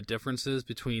a lot of differences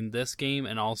between this game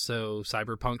and also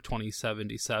Cyberpunk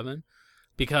 2077.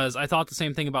 Because I thought the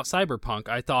same thing about Cyberpunk.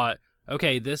 I thought,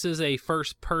 okay, this is a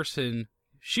first-person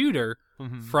shooter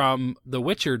Mhm. from the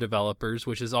Witcher developers,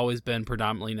 which has always been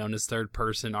predominantly known as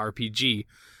third-person RPG.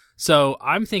 So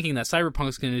I'm thinking that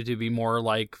Cyberpunk's going to be more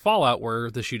like Fallout,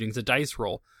 where the shooting's a dice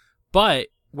roll. But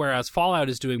whereas Fallout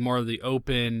is doing more of the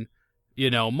open,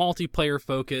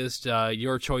 multiplayer-focused,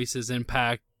 your choices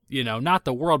impact, not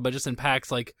the world, but just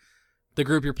impacts like the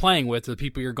group you're playing with, the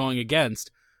people you're going against.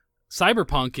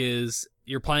 Cyberpunk is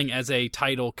you're playing as a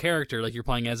title character, like you're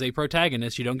playing as a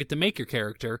protagonist. You don't get to make your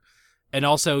character. And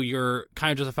also, you're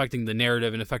kind of just affecting the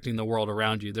narrative and affecting the world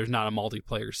around you. There's not a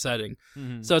multiplayer setting.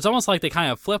 Mhm. So it's almost like they kind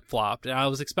of flip-flopped. And I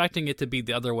was expecting it to be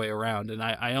the other way around. And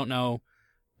I don't know.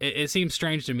 It seems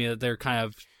strange to me that they're kind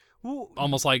of Well,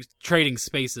 almost like trading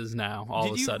spaces now all of a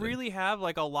did you sudden. really have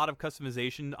like a lot of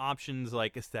customization options,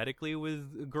 like aesthetically,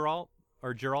 with Geralt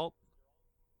or Geralt?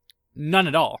 None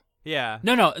at all. Yeah.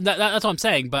 No, that's what I'm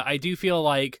saying. But I do feel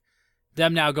like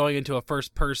them now going into a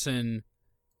first-person...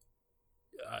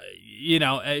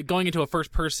 going into a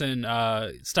first-person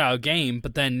style game,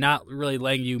 but then not really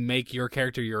letting you make your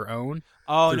character your own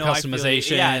Oh through no, I feel you.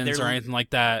 customizations Yeah, they're or anything like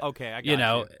that. Okay, I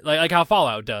got you. Like how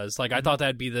Fallout does. Like I thought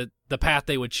that'd be the path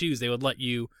they would choose. They would let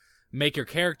you make your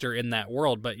character in that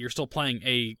world, but you're still playing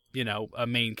a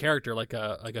main character like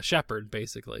a shepherd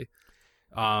basically.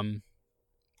 And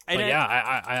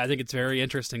I think it's very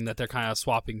interesting that they're kind of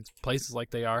swapping places like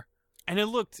they are. And it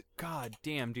looked, god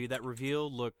damn, dude, that reveal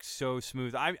looked so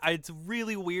smooth. It's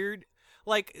really weird.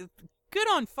 Like, good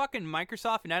on fucking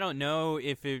Microsoft, and I don't know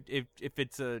if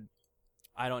it's a,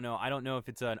 I don't know if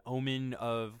it's an omen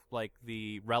of like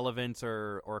the relevance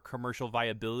or commercial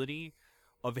viability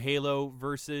of Halo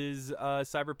versus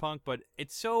Cyberpunk, but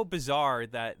it's so bizarre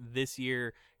that this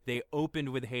year they opened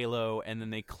with Halo and then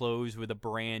they closed with a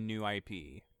brand new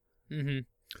IP. Mm-hmm.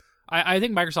 I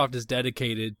think Microsoft is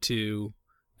dedicated to.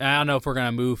 I don't know if we're going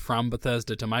to move from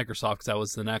Bethesda to Microsoft because that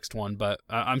was the next one, but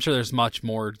I'm sure there's much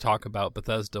more to talk about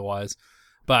Bethesda-wise.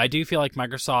 But I do feel like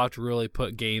Microsoft really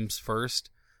put games first,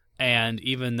 and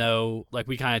even though, like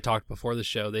we kind of talked before the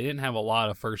show, they didn't have a lot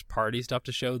of first-party stuff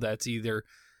to show that's either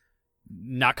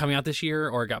not coming out this year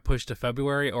or it got pushed to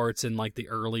February or it's in like the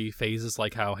early phases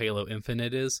like how Halo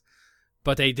Infinite is.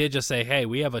 But they did just say, hey,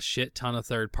 we have a shit ton of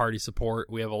third-party support.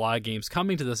 We have a lot of games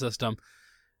coming to the system.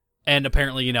 And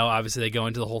apparently, obviously they go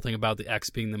into the whole thing about the X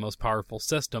being the most powerful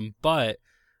system, but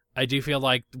I do feel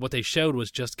like what they showed was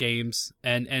just games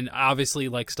and obviously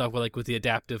like stuff with the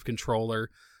adaptive controller.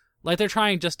 Like they're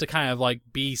trying just to kind of like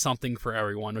be something for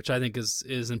everyone, which I think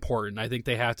is important. I think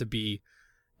they have to be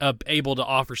able to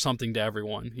offer something to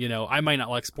everyone. I might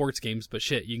not like sports games, but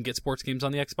shit, you can get sports games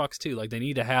on the Xbox too. Like they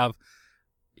need to have,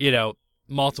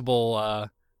 multiple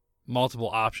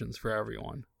options for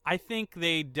everyone. I think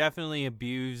they definitely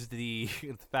abused the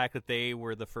fact that they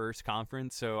were the first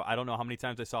conference. So I don't know how many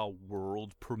times I saw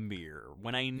world premiere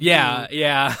when I knew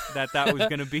Yeah. that was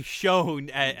going to be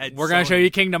shown at We're going to show you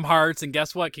Kingdom Hearts, and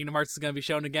guess what? Kingdom Hearts is going to be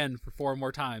shown again for 4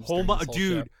 more times.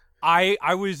 Dude,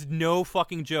 I was no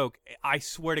fucking joke. I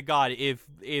swear to God, if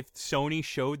Sony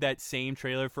showed that same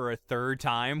trailer for a third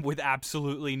time with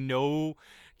absolutely no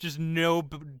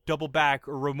double back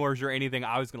or remorse or anything,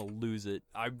 I was gonna lose it.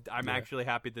 I'm actually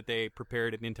happy that they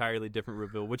prepared an entirely different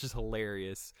reveal, which is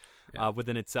hilarious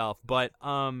within itself. But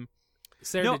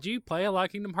Sarah, did you play a lot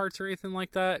of Kingdom Hearts or anything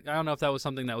like that? I don't know if that was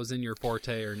something that was in your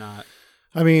forte or not.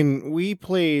 I mean, we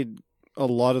played a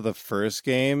lot of the first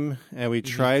game, and we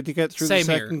tried to get through the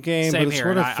second game, but it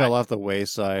sort of fell off the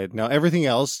wayside. Now everything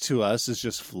else to us is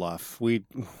just fluff. We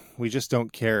just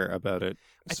don't care about it.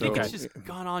 I think it's just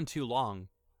gone on too long.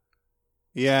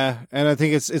 Yeah, and I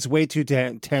think it's way too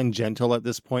tangential at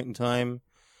this point in time.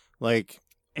 Like,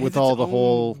 and with all the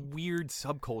whole weird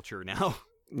subculture now.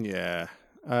 Yeah,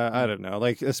 I don't know.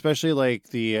 Like, especially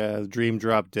like the Dream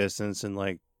Drop Distance and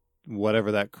like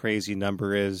whatever that crazy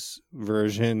number is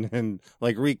version and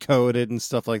like recoded and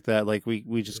stuff like that. Like,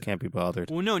 we just can't be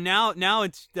bothered. Well, no, now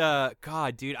it's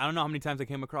God, dude. I don't know how many times I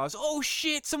came across. Oh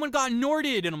shit, someone got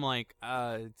Norded, and I'm like,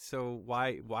 so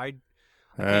why I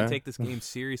can't take this game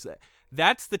seriously.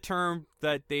 That's the term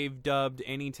that they've dubbed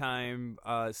anytime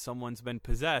someone's been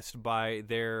possessed by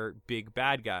their big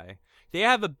bad guy. They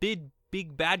have a big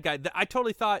bad guy. I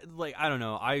totally thought, like, I don't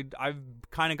know. I've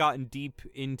kind of gotten deep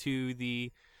into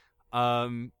the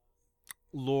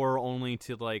lore only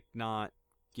to like not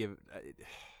give.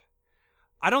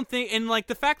 I don't think, and like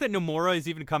the fact that Nomura has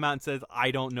even come out and says,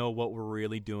 "I don't know what we're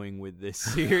really doing with this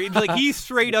series." Like he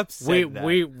straight up said that.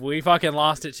 We fucking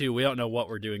lost it too. We don't know what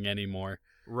we're doing anymore.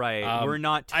 Right, we're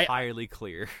not entirely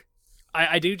clear.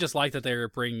 I do just like that they're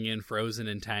bringing in Frozen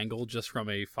and Tangled just from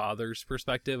a father's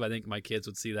perspective. I think my kids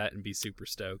would see that and be super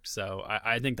stoked. So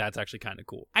I think that's actually kind of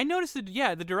cool. I noticed that,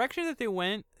 yeah, the direction that they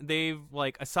went, they've,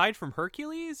 like, aside from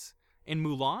Hercules and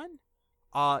Mulan,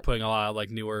 Putting a lot of like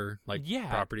newer Yeah.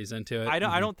 properties into it. I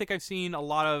don't think I've seen a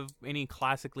lot of any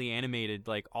classically animated.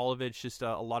 Like, all of it's just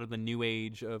a lot of the new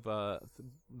age of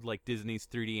like Disney's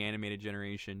 3D animated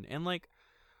generation. And like,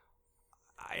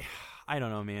 I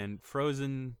don't know, man.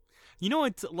 Frozen. You know,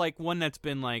 it's like one that's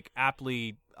been like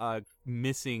aptly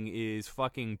missing is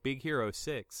fucking Big Hero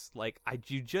 6. Like,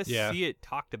 you just see it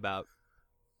talked about.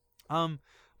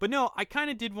 But no, I kind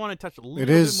of did want to touch a little bit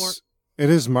more. It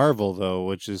is Marvel, though,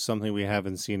 which is something we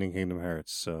haven't seen in Kingdom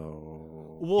Hearts.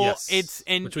 So, well, yes,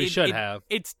 which we should have.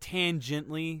 It's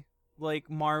tangentially like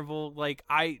Marvel. Like,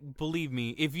 believe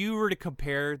me, if you were to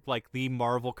compare like the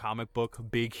Marvel comic book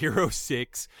Big Hero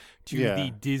 6 to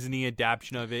the Disney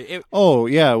adaptation of it,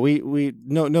 we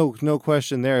no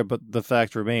question there. But the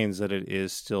fact remains that it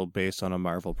is still based on a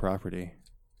Marvel property.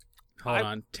 Hold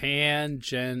on,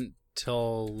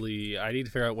 tangentially. I need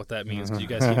to figure out what that means because you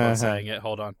guys keep on saying it.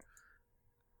 Hold on.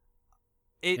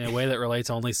 In a way that relates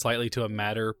only slightly to a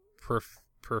matter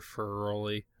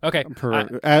peripherally. Okay.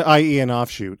 I.e. an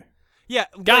offshoot. Yeah,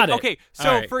 got it. Okay, so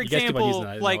right. For example,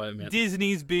 like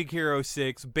Disney's Big Hero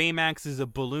 6, Baymax is a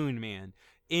balloon man.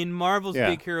 In Marvel's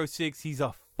Big Hero 6, he's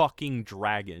a fucking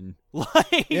dragon.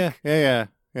 Like, yeah.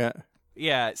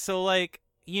 So like,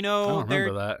 you know, I don't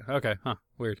remember that. Okay, huh?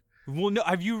 Weird. Well, no.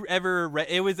 Have you ever read?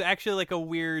 It was actually like a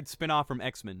weird spinoff from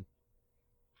X-Men.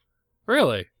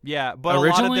 Really? Yeah, but a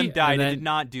originally, lot of them died. It did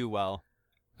not do well.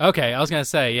 Okay, I was gonna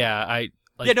say,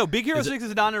 Big Hero 6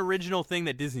 is not an original thing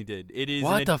that Disney did. It is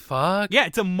what the fuck? Yeah,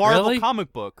 it's a Marvel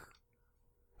comic book.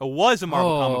 It was a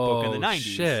Marvel comic book in the 90s.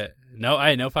 Shit. No, I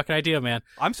had no fucking idea, man.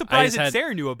 I'm surprised that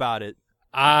Sarah knew about it.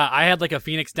 I had like a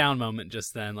Phoenix Down moment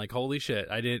just then. Like, holy shit.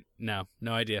 I didn't, no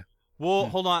idea. Well,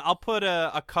 hold on. I'll put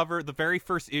a cover. The very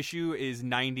first issue is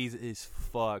 90s as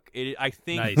fuck. I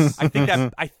think nice.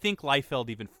 I think Liefeld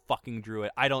even fucking drew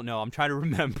it. I don't know. I'm trying to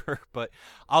remember, but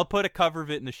I'll put a cover of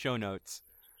it in the show notes.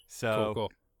 So,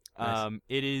 cool. Nice.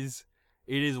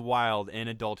 It is wild and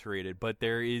adulterated, but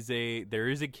there is a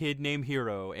kid named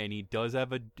Hero, and he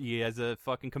has a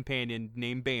fucking companion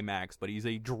named Baymax, but he's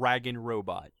a dragon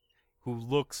robot who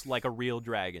looks like a real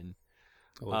dragon.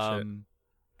 Holy shit.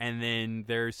 And then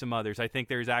there's some others. I think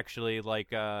there's actually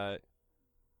like God.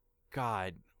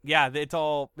 Yeah, it's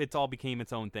all became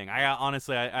its own thing. I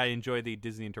honestly enjoy the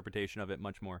Disney interpretation of it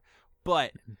much more.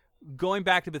 But going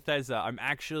back to Bethesda,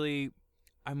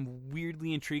 I'm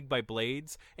weirdly intrigued by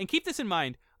Blades. And keep this in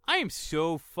mind, I am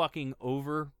so fucking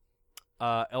over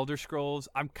Elder Scrolls.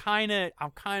 I'm kind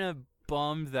of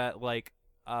bummed that like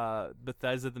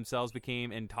Bethesda themselves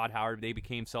and Todd Howard, they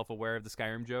became self-aware of the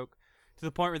Skyrim joke. To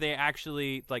the point where they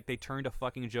actually, like, they turned a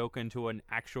fucking joke into an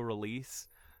actual release.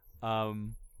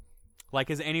 Like,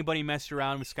 has anybody messed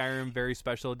around with Skyrim Very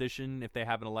Special Edition if they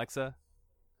have an Alexa?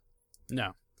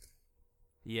 No.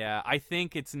 Yeah, I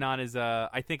think it's not as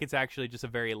I think it's actually just a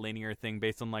very linear thing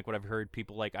based on, like, what I've heard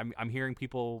people, like, I'm hearing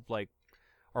people, like,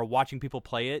 or watching people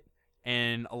play it,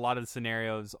 and a lot of the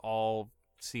scenarios all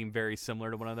seem very similar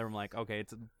to one another. I'm like, okay,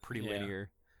 it's pretty linear.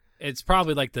 It's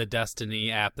probably like the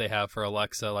Destiny app they have for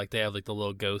Alexa. Like, they have like the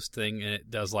little ghost thing, and it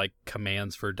does like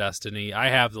commands for Destiny. I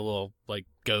have the little like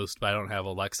ghost, but I don't have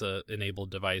Alexa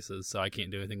enabled devices, so I can't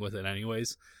do anything with it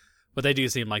anyways. But they do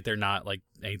seem like they're not like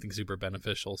anything super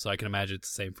beneficial, so I can imagine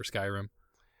it's the same for Skyrim.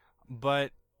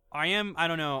 But I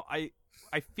don't know. I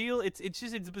feel it's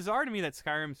bizarre to me that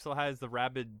Skyrim still has the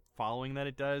rabid following that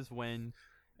it does when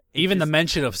even the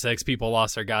mention of 6, people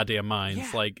lost their goddamn minds.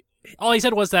 Yeah. Like, all he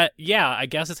said was that, yeah, I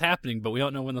guess it's happening, but we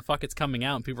don't know when the fuck it's coming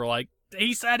out. And people are like,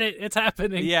 he said it, it's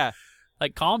happening. Yeah.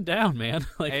 Like, calm down, man.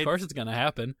 Like, of course it's going to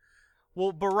happen.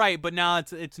 Well, but now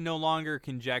it's no longer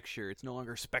conjecture. It's no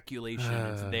longer speculation.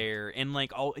 It's there. And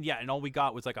like, all we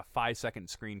got was like a 5-second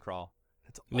screen crawl.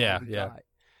 That's all we got.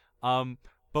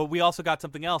 But we also got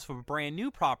something else from a brand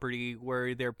new property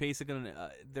where they're basically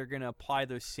they're gonna apply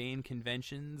those same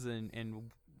conventions and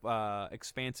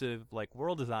expansive like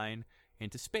world design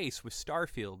into space with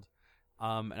Starfield,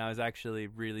 and I was actually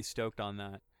really stoked on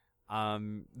that.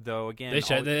 Though again,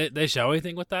 they show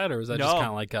anything with that, or was that just kind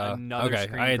of like okay?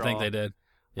 I didn't think they did.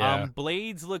 Yeah.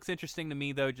 Blades looks interesting to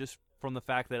me though, just from the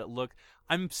fact that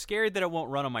I'm scared that it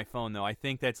won't run on my phone though. I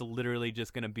think that's literally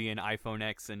just going to be an iPhone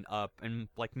X and up, and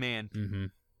like man,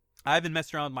 I've been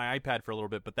messing around with my iPad for a little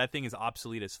bit, but that thing is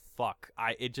obsolete as fuck.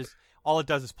 All it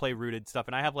does is play rooted stuff,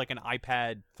 and I have like an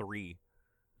iPad 3.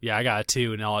 Yeah, I got it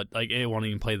too, and it won't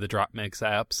even play the Drop Mix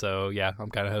app. So yeah, I'm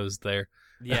kind of hosed there.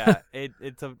 Yeah,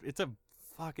 it's a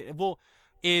fuck it. Well,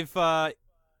 if I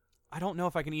don't know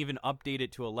if I can even update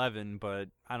it to 11, but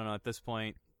I don't know at this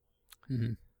point.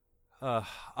 Mm-hmm.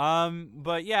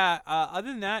 But yeah, other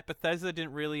than that, Bethesda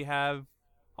didn't really have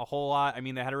a whole lot. I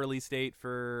mean, they had a release date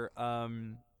for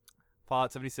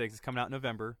Fallout 76. It's coming out in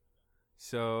November,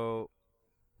 so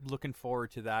looking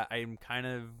forward to that. I'm kind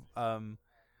of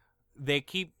they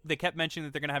kept mentioning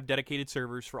that they're gonna have dedicated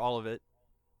servers for all of it,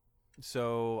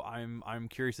 so I'm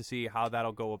curious to see how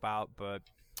that'll go about, but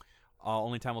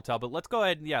only time will tell. But let's go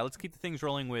ahead and let's keep the things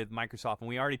rolling with Microsoft, and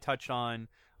we already touched on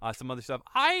some other stuff.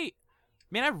 I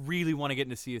really want to get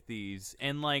into Sea of Thieves,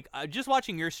 and like just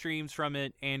watching your streams from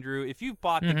it, Andrew. If you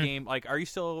bought the game, like, are you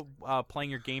still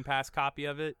playing your Game Pass copy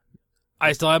of it?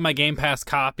 I still have my Game Pass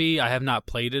copy. I have not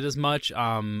played it as much.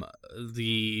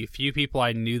 The few people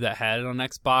I knew that had it on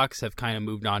Xbox have kind of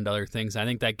moved on to other things. I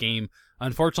think that game,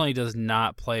 unfortunately, does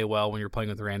not play well when you're playing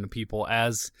with random people,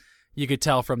 as you could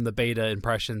tell from the beta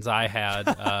impressions I had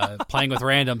playing with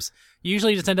randoms. You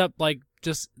usually just end up like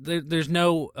there's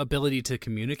no ability to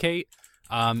communicate.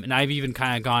 And I've even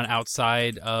kind of gone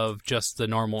outside of just the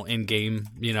normal in-game,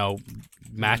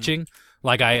 matching.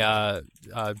 Like I,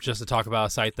 just to talk about a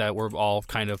site that we're all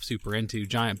kind of super into,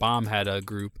 Giant Bomb had a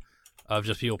group of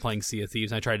just people playing Sea of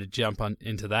Thieves, and I tried to jump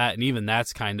into that, and even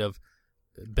that's kind of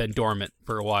been dormant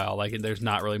for a while. Like, there's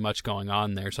not really much going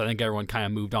on there. So I think everyone kind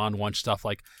of moved on once stuff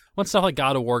like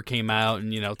God of War came out,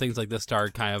 and things like this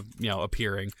started kind of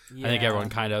appearing. Yeah. I think everyone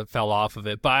kind of fell off of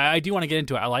it. But I do want to get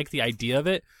into it. I like the idea of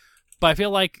it, but I feel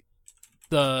like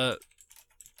the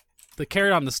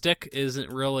carrot on the stick isn't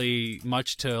really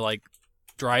much to like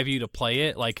drive you to play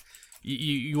it. Like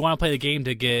you want to play the game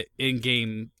to get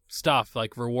in-game stuff,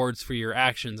 like rewards for your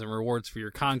actions and rewards for your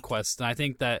conquests. And I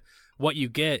think that what you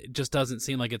get just doesn't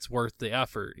seem like it's worth the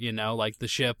effort, like the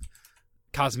ship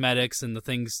cosmetics and the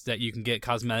things that you can get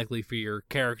cosmetically for your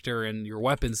character and your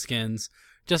weapon skins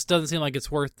just doesn't seem like it's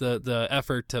worth the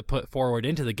effort to put forward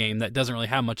into the game that doesn't really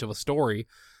have much of a story.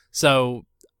 So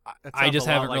I just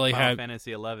haven't really Final had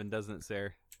Fantasy 11, doesn't it,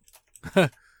 Sarah?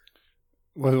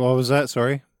 What was that?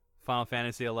 Sorry. Final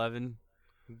Fantasy 11,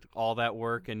 all that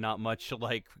work and not much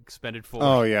like expended for.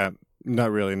 Oh yeah,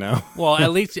 not really. No. Well,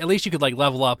 at least you could like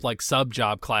level up like sub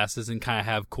job classes and kind of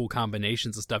have cool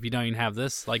combinations of stuff. You don't even have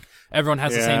this. Like everyone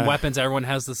has the same weapons. Everyone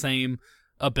has the same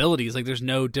abilities. Like there's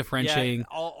no differentiating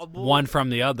one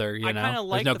from the other. I kind of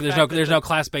like there's no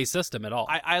class based system at all.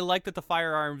 I like that the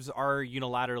firearms are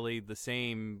unilaterally the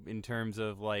same in terms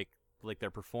of like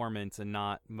their performance and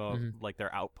not like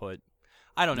their output.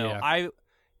 I don't know. Yeah.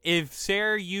 If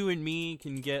Sarah, you and me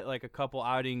can get like a couple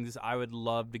outings, I would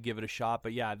love to give it a shot.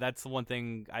 But yeah, that's the one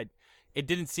thing. It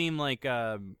didn't seem like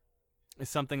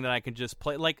something that I could just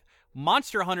play. Like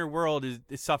Monster Hunter World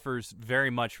it suffers very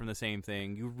much from the same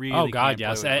thing. You really can't play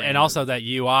with and also that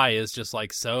UI is just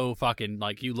like so fucking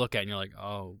like you look at it and you're like,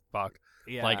 oh fuck.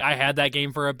 Yeah. Like I had that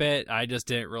game for a bit. I just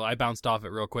didn't really. I bounced off it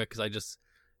real quick because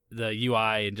the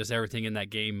UI and just everything in that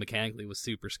game mechanically was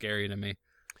super scary to me.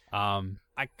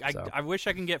 I wish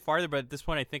I can get farther, but at this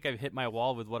point, I think I've hit my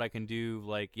wall with what I can do.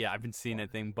 Like, I've been seeing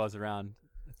that thing buzz around.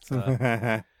 Kill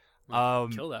that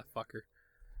fucker.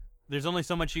 There's only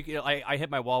so much you can. I hit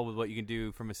my wall with what you can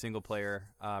do from a single player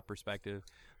perspective,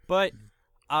 but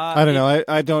I don't know.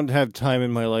 I don't have time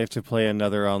in my life to play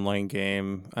another online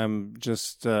game. I'm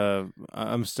just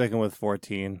I'm sticking with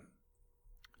 14.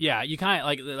 Yeah, you kind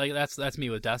of like that's me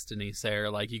with Destiny, Sarah.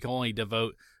 Like you can only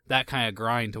devote that kind of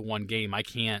grind to one game. I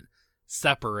can't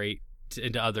separate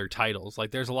into other titles.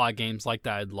 Like there's a lot of games like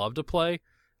that I'd love to play.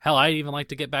 Hell, I'd even like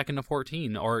to get back into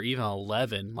 14 or even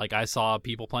 11. Like I saw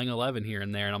people playing 11 here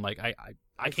and there, and I'm like, I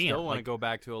can't. Still want to go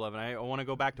back to 11. I want to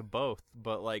go back to both,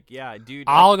 but like, yeah, dude.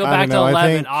 I'll go back to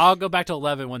 11. I'll go back to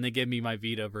 11 when they give me my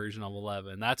Vita version of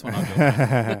 11. That's when I'll go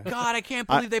back. God, I can't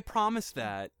believe they promised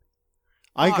that.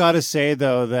 I gotta say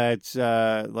though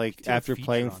that like after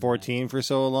playing 14 for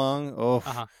so long,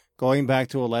 going back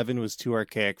to 11 was too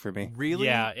archaic for me. Really?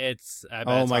 Yeah, it's.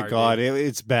 Oh my god,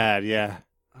 it's bad. Yeah.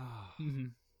 Mm-hmm.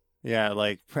 Yeah,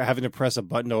 like having to press a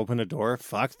button to open a door.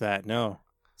 Fuck that. No.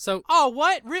 So. Oh,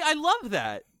 what? I love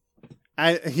that.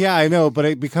 I know, but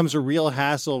it becomes a real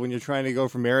hassle when you're trying to go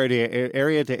from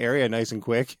area to area nice and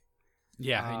quick.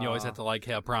 Yeah, and you always have to like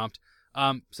hit a prompt.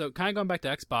 So kind of going back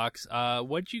to Xbox,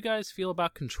 what did you guys feel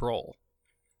about Control?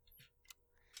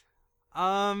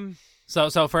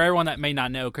 So for everyone that may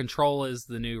not know, Control is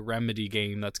the new Remedy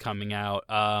game that's coming out.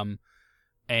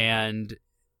 And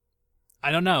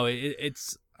I don't know,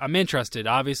 I'm interested.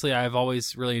 Obviously, I've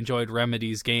always really enjoyed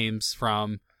Remedy's games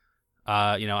from,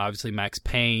 obviously Max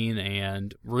Payne,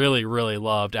 and really, really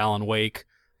loved Alan Wake.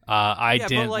 I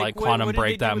didn't like Quantum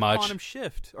Break that much. Quantum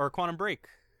Shift or Quantum Break.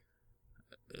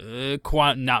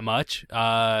 Not much.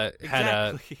 Had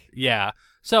a Exactly. yeah.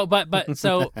 So,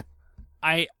 so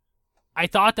I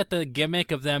thought that the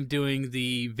gimmick of them doing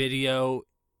the video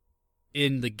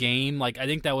in the game, like I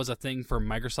think that was a thing for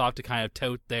Microsoft to kind of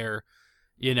tote their,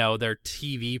 their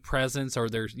TV presence or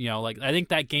their, like I think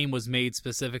that game was made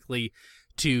specifically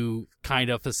to kind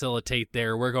of facilitate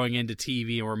we're going into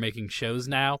TV and we're making shows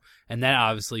now, and that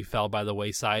obviously fell by the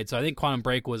wayside. So I think Quantum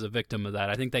Break was a victim of that.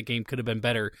 I think that game could have been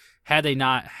better had they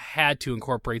not had to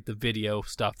incorporate the video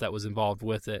stuff that was involved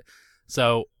with it.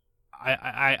 So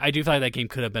I do feel like that game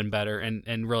could have been better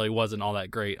and really wasn't all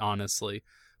that great, honestly.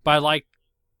 But I like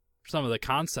some of the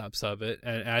concepts of it,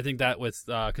 and I think that with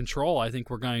Control, I think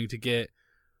we're going to get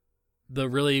the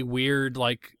really weird,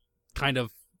 like, kind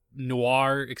of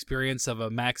noir experience of a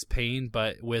Max Payne,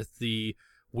 but with the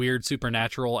weird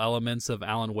supernatural elements of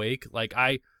Alan Wake. Like,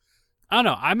 I don't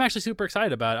know, I'm actually super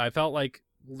excited about it. I felt like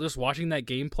just watching that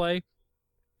gameplay,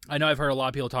 I know I've heard a lot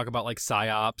of people talk about like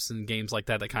PsyOps and games like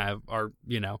that kind of are,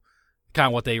 kind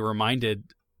of what they reminded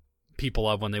people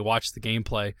of when they watched the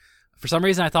gameplay. For some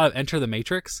reason, I thought of Enter the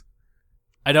Matrix.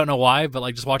 I don't know why, but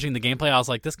like just watching the gameplay, I was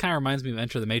like, this kind of reminds me of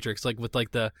Enter the Matrix, like with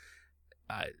like the,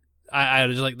 I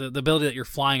just like the ability that you're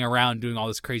flying around doing all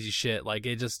this crazy shit. Like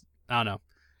it just, I don't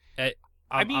know.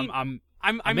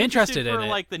 I'm interested in for it.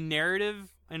 Like the narrative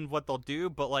and what they'll do,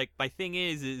 but like my thing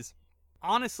is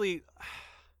honestly,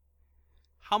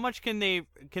 how much can they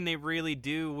really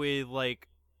do with like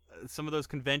some of those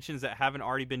conventions that haven't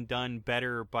already been done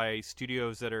better by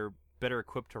studios that are better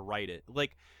equipped to write it?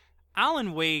 Like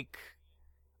Alan Wake,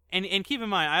 and keep in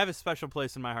mind, I have a special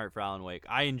place in my heart for Alan Wake.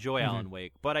 I enjoy Alan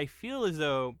Wake, but I feel as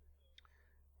though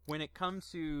when it comes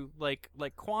to like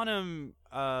Quantum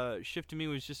Shift to me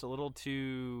was just a little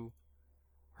too,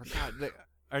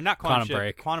 or not Quantum Shift,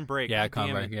 Break. Quantum Break. Yeah, God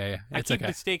Quantum damn Break. it. Yeah. I keep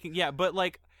mistaking. Yeah, but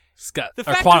like Scott the or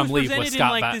fact Quantum it was Leap with presented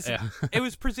Scott. in like this, Yeah. it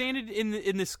was presented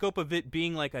in the scope of it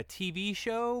being like a TV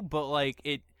show, but like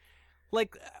it.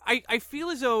 Like I feel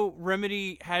as though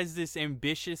Remedy has this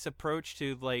ambitious approach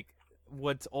to like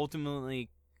what's ultimately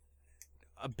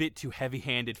a bit too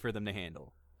heavy-handed for them to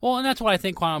handle. Well, and that's what I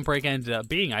think Quantum Break ended up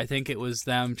being. I think it was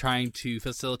them trying to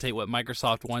facilitate what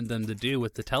Microsoft wanted them to do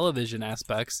with the television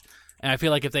aspects. And I feel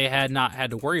like if they had not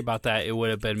had to worry about that, it would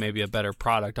have been maybe a better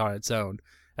product on its own.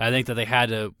 And I think that they had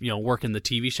to, work in the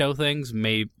TV show things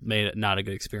made it not a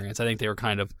good experience. I think they were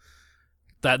kind of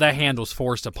that hand was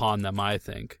forced upon them, I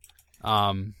think.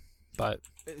 But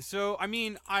So I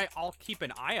mean, I'll keep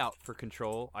an eye out for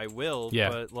Control. I will. Yeah.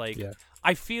 But like, Yeah.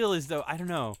 I feel as though I don't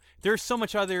know. There's so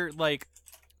much other like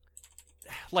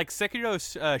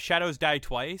Sekiro Shadows Die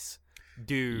Twice,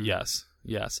 dude. yes.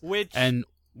 Which And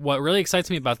what really excites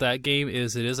me about that game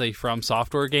is it is a From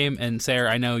Software game. And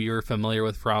Sarah, I know you're familiar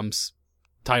with From's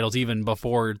titles even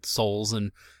before Souls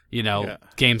and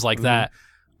games like that.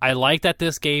 I like that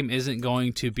this game isn't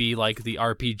going to be like the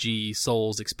RPG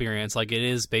Souls experience. Like it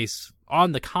is based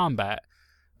on the combat.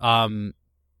 Like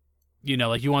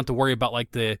you want to worry about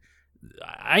like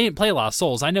I didn't play a lot of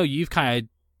Souls. I know you've kind of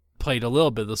played a little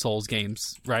bit of the Souls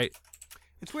games, right?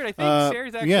 it's weird. I think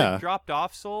Sarah's actually dropped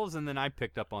off Souls, and then I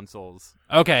picked up on Souls.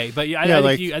 Okay, but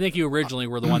I think you originally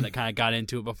were the one that kind of got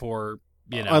into it before.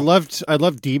 I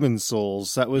loved Demon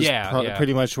Souls. That was Yeah.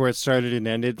 pretty much where it started and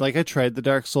ended. Like I tried the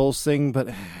Dark Souls thing, but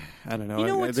I don't know. You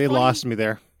know what's They funny? lost me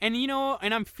there. And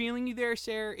and I'm feeling you there,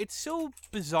 Sarah. It's so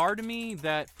bizarre to me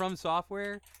that From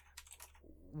Software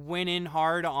went in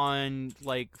hard on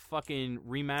like fucking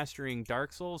remastering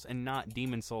Dark Souls and not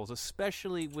Demon Souls,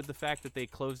 especially with the fact that they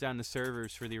closed down the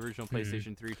servers for the original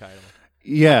PlayStation 3 title.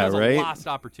 Yeah, That was right. a lost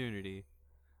opportunity.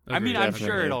 I mean,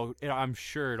 Agreed. I'm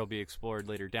sure it'll be explored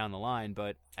later down the line,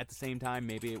 but at the same time,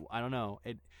 maybe I don't know.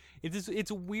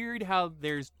 It's weird how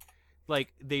there's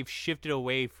like they've shifted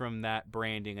away from that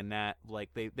branding and that like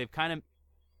they've kind of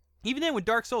even then with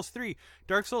Dark Souls 3,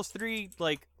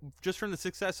 like just from the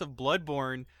success of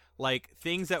Bloodborne, like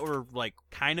things that were like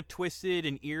kind of twisted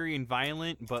and eerie and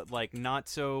violent, but like not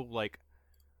so like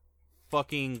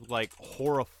fucking like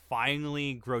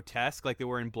horrifyingly grotesque like they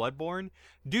were in Bloodborne.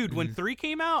 Dude, when 3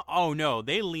 came out, oh no,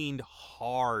 they leaned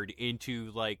hard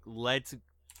into like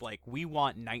we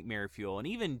want nightmare fuel, and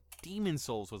even Demon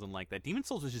Souls wasn't like that. Demon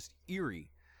Souls was just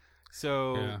eerie.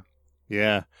 So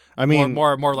Yeah. I mean,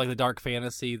 more like the dark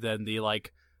fantasy than the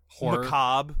like horror.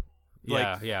 macabre.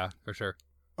 Yeah, for sure.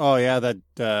 oh yeah,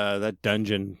 that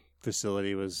dungeon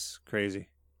facility was crazy.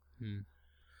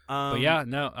 But yeah,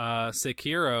 no,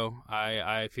 Sekiro,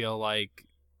 I feel like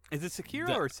is it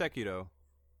Sekiro or Sekiro?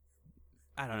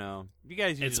 I don't know. You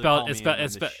guys usually it's spelled Sekiro.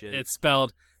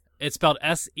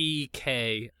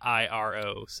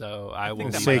 So I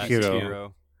will think that Sekiro. might be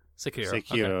Sekiro. Sekiro.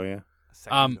 Sekiro, Okay. yeah.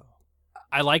 Sekiro.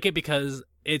 I like it because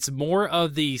it's more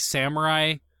of the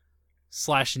samurai /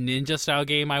 ninja style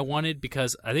game I wanted,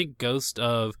 because I think Ghost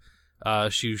of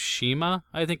Tsushima,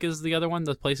 I think, is the other one,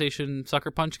 the PlayStation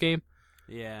Sucker Punch game.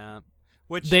 Yeah.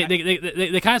 Which they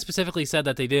kind of specifically said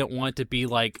that they didn't want it to be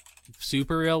like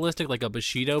super realistic, like a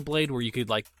Bushido blade where you could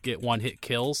like get one hit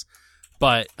kills.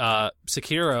 But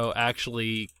Sekiro,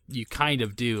 actually, you kind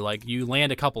of do. Like, you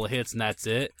land a couple of hits and that's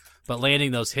it. But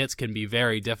landing those hits can be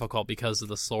very difficult because of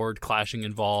the sword clashing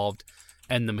involved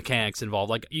and the mechanics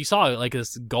involved. Like, you saw like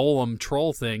this golem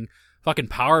troll thing fucking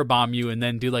powerbomb you and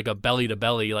then do like a belly to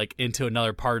belly like into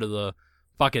another part of the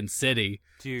fucking city.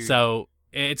 Dude. So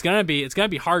it's gonna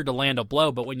be hard to land a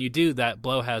blow, but when you do, that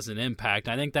blow has an impact.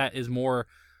 I think that is more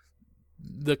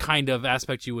the kind of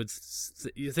aspect you would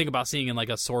you think about seeing in like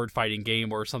a sword fighting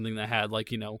game or something that had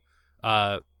like, you know,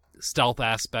 stealth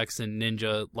aspects and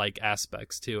ninja like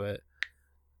aspects to it.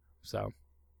 So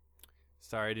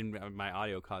sorry, I didn't. My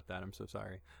audio caught that. I'm so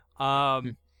sorry.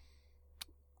 I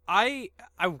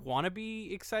want to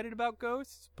be excited about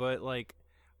Ghosts, but like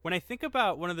when I think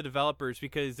about one of the developers,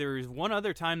 because there was one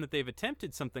other time that they've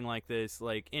attempted something like this,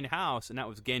 like in house, and that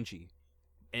was Genji.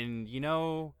 And you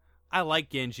know, I like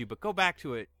Genji, but go back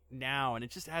to it now, and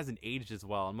it just hasn't aged as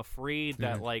well. I'm afraid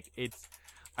that like it's.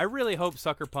 I really hope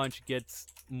Sucker Punch gets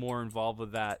more involved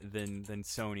with that than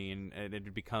Sony, and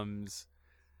it becomes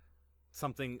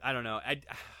something. I don't know.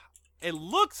 It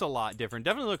looks a lot different.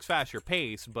 Definitely looks faster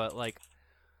paced, but like.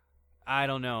 I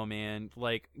don't know, man.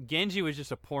 Like, Genji was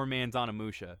just a poor man's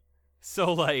Onimusha.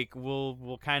 So, like,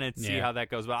 we'll kind of see how that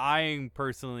goes. But I'm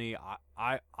personally,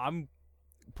 I'm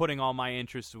putting all my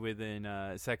interest within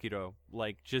Sekiro.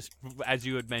 Like, just as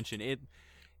you had mentioned,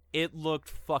 it looked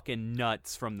fucking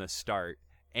nuts from the start.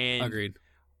 And, agreed.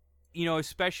 You know,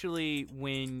 especially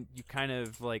when you kind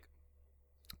of, like,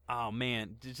 oh,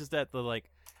 man, it's just that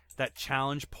that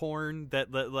challenge porn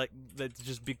that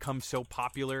just becomes so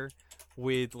popular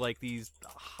with like these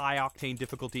high octane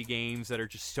difficulty games that are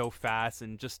just so fast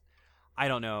and just I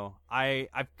don't know. I've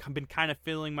been kind of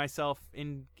feeling myself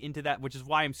into that, which is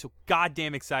why I'm so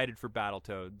goddamn excited for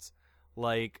Battletoads.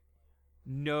 Like,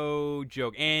 no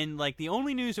joke. And like the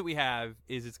only news that we have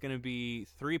is it's going to be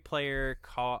 3-player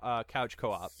couch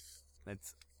co-op.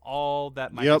 That's all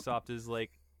that Microsoft has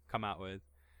like come out with.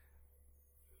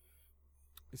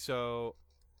 So,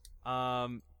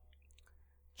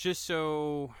 just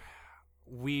so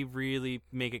we really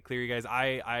make it clear, you guys,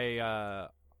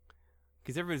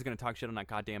 because everybody's gonna talk shit on that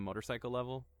goddamn motorcycle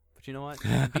level, but you know what?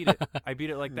 I beat it. I beat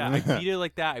it like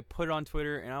that. I put it on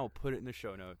Twitter, and I will put it in the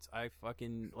show notes. I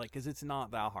fucking like, because it's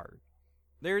not that hard.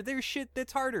 There's shit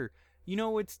that's harder. You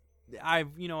know,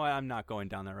 I'm not going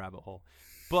down that rabbit hole,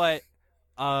 but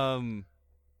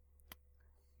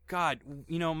God,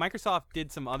 you know, Microsoft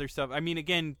did some other stuff. I mean,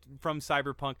 again, from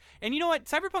Cyberpunk, and you know what?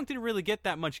 Cyberpunk didn't really get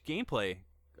that much gameplay.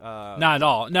 Not at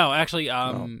all. No, actually,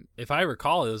 if I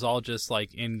recall, it was all just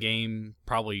like in-game,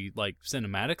 probably like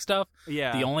cinematic stuff.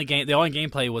 Yeah. The only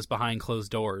gameplay was behind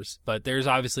closed doors, but there's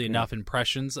obviously enough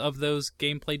impressions of those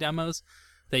gameplay demos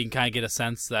that you can kind of get a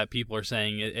sense that people are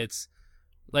saying it's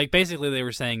like, basically they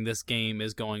were saying this game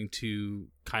is going to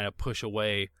kind of push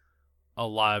away a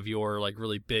lot of your like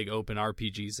really big open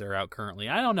RPGs that are out currently.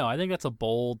 I don't know. I think that's a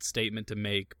bold statement to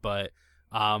make, but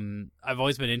I've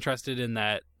always been interested in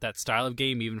that style of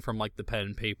game, even from like the pen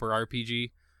and paper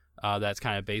RPG that's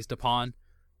kind of based upon.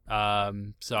 So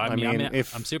I'm super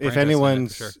if interested anyone's in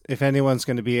that, for sure. if anyone's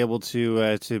going to be able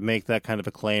to make that kind of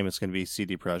a claim, it's going to be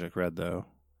CD Projekt Red, though.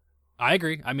 I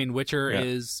agree. I mean, Witcher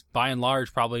is by and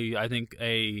large probably, I think,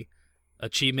 a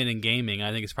achievement in gaming.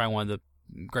 I think it's probably one of the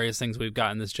greatest things we've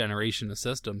got in this generation of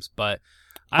systems, but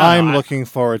I'm looking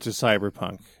forward to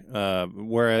Cyberpunk.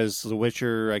 Whereas The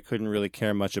Witcher, I couldn't really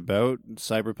care much about.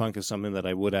 Cyberpunk is something that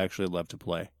I would actually love to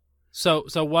play. So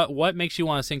what makes you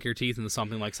want to sink your teeth into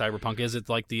something like Cyberpunk? Is it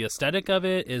like the aesthetic of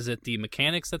it? Is it the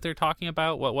mechanics that they're talking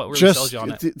about? What really sells you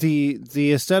on it?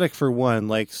 The aesthetic, for one.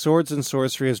 Like, swords and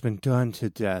sorcery has been done to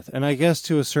death, and I guess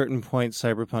to a certain point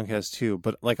Cyberpunk has too.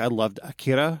 But like, I loved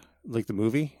Akira, like the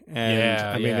movie,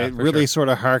 and it really sort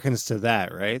of harkens to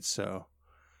that, right? So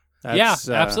that's,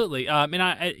 absolutely. I mean,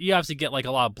 you obviously get like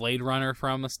a lot of Blade Runner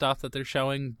from the stuff that they're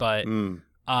showing, but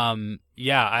I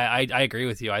agree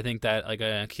with you. I think that like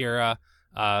an Akira,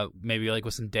 maybe like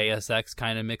with some Deus Ex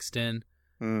kind of mixed in,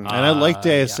 and I like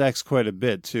Deus Ex quite a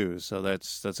bit too. So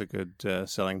that's a good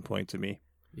selling point to me.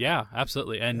 Yeah,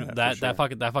 absolutely. And that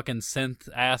fucking synth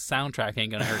ass soundtrack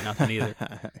ain't gonna hurt nothing either.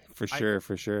 For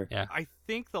sure. Yeah. I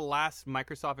think the last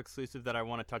Microsoft exclusive that I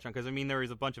want to touch on, because I mean there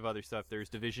is a bunch of other stuff. There's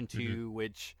Division 2,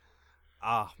 which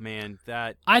Ah, man,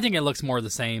 that I think it looks more the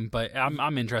same, but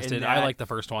I'm interested. And I that like the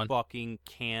first one. fucking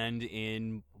canned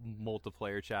in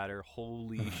multiplayer chatter.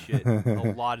 Holy shit!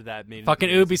 A lot of that made Fucking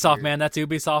it Ubisoft, weird. man. That's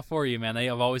Ubisoft for you, man. They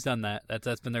have always done that.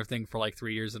 That's been their thing for like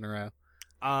 3 years in a row.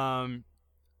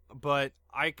 But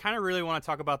I kind of really want to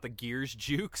talk about the Gears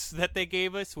jukes that they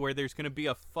gave us, where there's going to be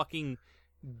a fucking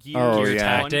Gears Gear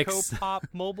Tactics. Funko Pop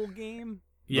mobile game,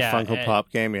 Yeah, the Funko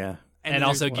Pop game, yeah. and there's-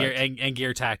 also what? Gear and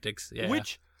Gear Tactics. Yeah,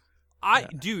 which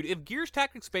dude, if Gears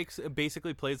Tactics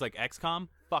basically plays like XCOM,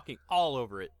 fucking all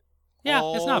over it. yeah,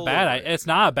 it's not bad. All over it. It's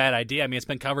not a bad idea. I mean, it's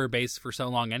been cover based for so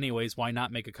long, anyways. Why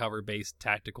not make a cover based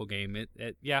tactical game?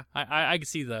 Yeah, I can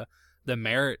see the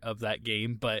merit of that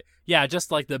game, but yeah,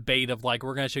 just like the bait of like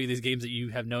we're gonna show you these games that you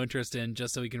have no interest in,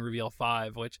 just so we can reveal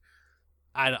 5, which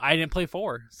I didn't play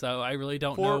 4, so I really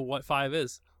don't know what 5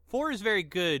 is. 4 is very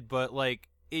good, but like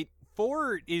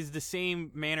 4 is the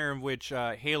same manner in which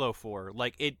Halo 4,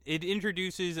 like it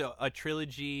introduces a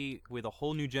trilogy with a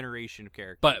whole new generation of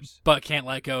characters. But can't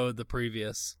let go of the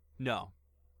previous. No,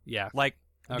 Yeah, like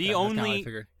okay, the that's kinda what I only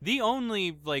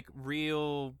figured. like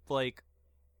real like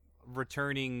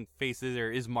returning face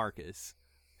there is Marcus.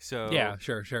 So Yeah,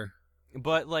 sure.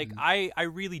 but like Mhm. I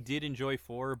really did enjoy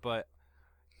 4, but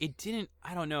it didn't.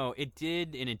 I don't know. It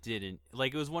did and it didn't.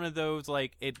 Like it was one of those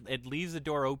like it leaves the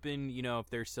door open, you know, if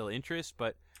there's still interest.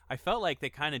 But I felt like they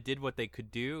kind of did what they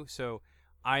could do. So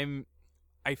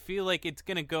I feel like it's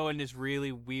gonna go in this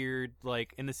really weird,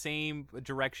 like in the same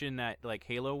direction that like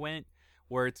Halo went,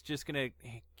 where it's just gonna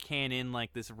can in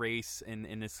like this race and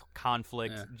this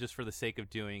conflict Yeah. just for the sake of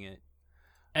doing it.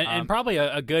 And probably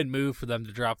a good move for them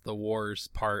to drop the wars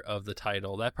part of the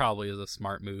title. That probably is a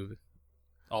smart move.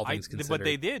 All things considered. What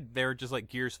they did, they were just like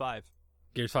Gears 5.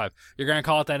 Gears 5. You're going to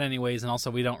call it that anyways, and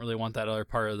also we don't really want that other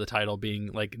part of the title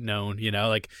being, like, known, you know?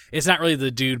 Like, it's not really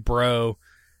the dude bro,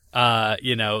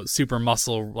 you know, super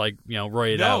muscle, like, you know,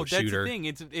 roided out that's shooter. the thing.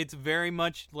 It's very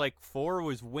much like 4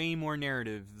 was way more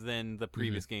narrative than the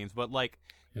previous games, but like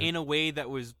Yeah. in a way that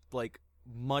was like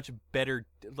much better,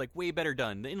 like way better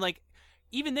done. And like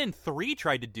even then 3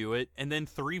 tried to do it, and then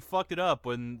 3 fucked it up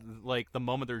when like the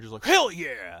moment they were just like hell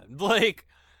yeah, like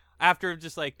after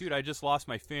just like dude, I just lost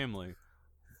my family.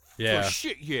 Yeah. For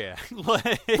shit, yeah.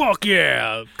 Like, Fuck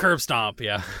yeah! Curb stomp,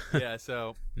 yeah. yeah.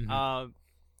 So, Mhm.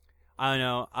 I don't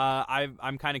know.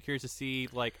 I'm kind of curious to see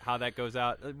like how that goes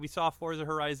out. We saw Forza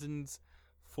Horizons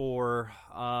 4,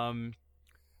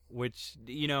 which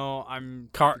you know I'm.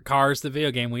 Cars, the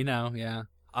video game, we know, yeah.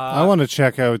 I want to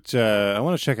check out.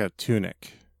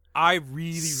 Tunic. I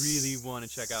really want to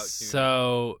check out. Tunic.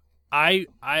 So I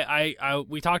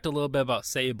we talked a little bit about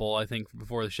Sable, I think,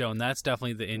 before the show, and that's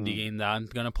definitely the indie game that I'm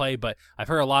gonna play. But I've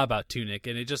heard a lot about Tunic,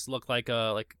 and it just looked like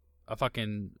a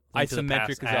fucking Link to the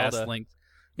Isometric Past ass Zelda. Link.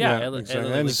 Yeah, it exactly.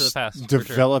 Link And to the it's Past. for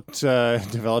sure.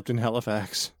 developed in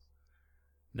Halifax.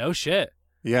 No shit.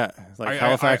 Yeah, like Are-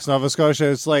 Halifax, Nova Scotia.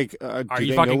 It's like, do you they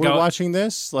know fucking we're go- watching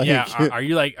this? Like, Yeah, are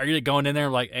you like going in there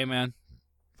like, hey man,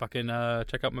 fucking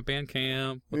check out my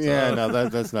Bandcamp? What's yeah, up? no,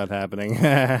 that's not happening.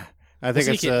 I think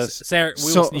Sneak it's it. Sarah, we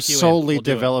will sneak you in. solely We'll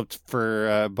do it. developed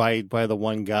for by the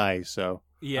one guy. So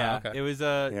yeah, okay. it was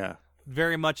yeah,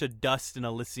 very much a Dust and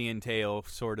Elysian Tale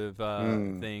sort of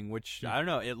thing, which I don't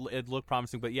know. It looked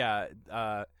promising, but yeah,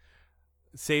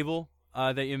 Sable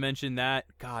that you mentioned, that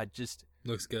God, just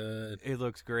Looks good. it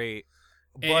looks great.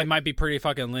 It might be pretty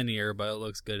fucking linear, but it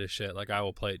looks good as shit. Like I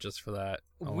will play it just for that.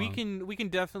 we alone. can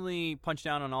definitely punch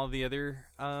down on all the other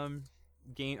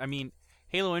game. I mean,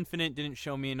 Halo Infinite didn't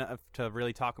show me enough to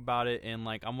really talk about it, and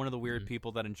like I'm one of the weird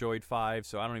people that enjoyed 5,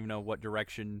 so I don't even know what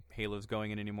direction Halo's going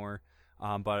in anymore.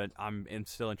 But I'm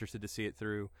still interested to see it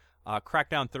through.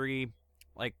 Crackdown 3,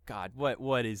 like God,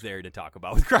 what is there to talk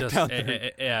about with Crackdown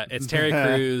 3? Yeah, it's Terry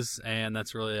Crews, and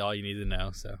that's really all you need to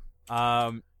know. So,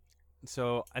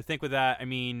 So I think with that, I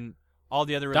mean, all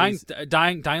the other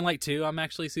Dying Light 2, I'm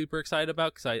actually super excited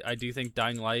about because I do think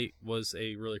Dying Light was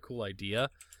a really cool idea.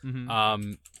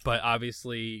 Mhm. But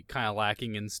obviously kind of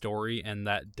lacking in story and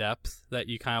that depth that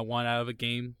you kind of want out of a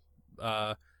game.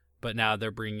 But now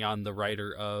they're bringing on the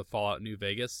writer of Fallout New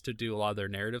Vegas to do a lot of their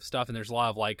narrative stuff, and there's a lot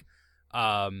of like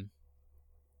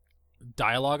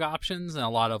dialogue options and a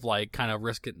lot of like kind of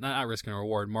not risk and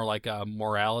reward, more like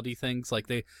morality things. Like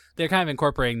they're kind of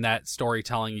incorporating that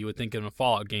storytelling you would think in a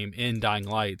Fallout game in Dying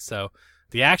Light. So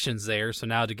the action's there. So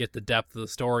now to get the depth of the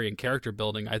story and character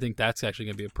building, I think that's actually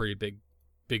going to be a pretty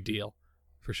big deal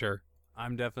for sure.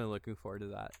 I'm definitely looking forward to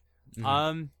that.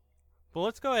 Mhm. But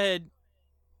let's go ahead.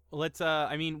 Let's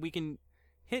I mean, we can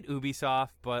hit Ubisoft,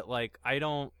 but like I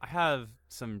have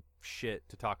some shit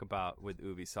to talk about with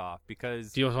Ubisoft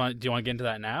because Do you want to get into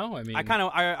that now? I mean,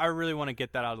 I really want to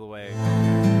get that out of the way.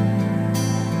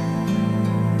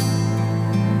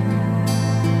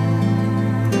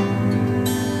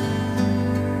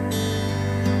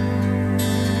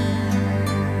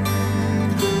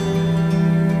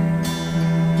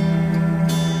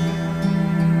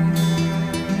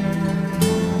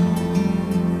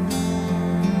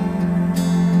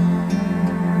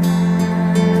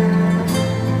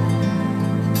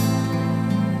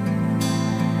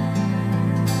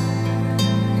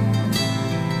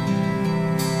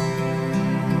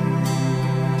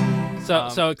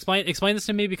 So explain this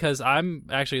to me, because I'm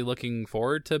actually looking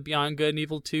forward to Beyond Good and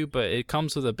Evil 2, but it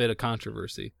comes with a bit of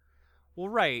controversy. Well,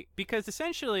 right, because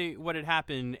essentially what had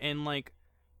happened, and like,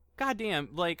 goddamn,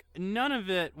 like none of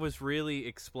it was really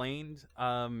explained.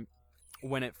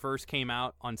 When it first came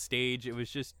out on stage, it was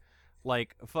just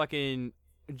like fucking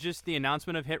just the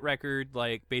announcement of Hit Record,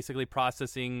 like basically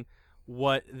processing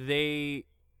what they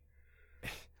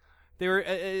were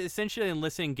essentially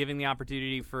enlisting, giving the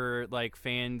opportunity for like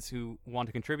fans who want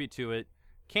to contribute to it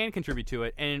can contribute to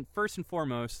it, and first and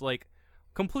foremost, like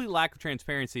complete lack of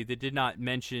transparency. They did not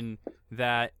mention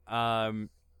that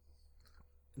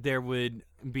there would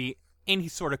be any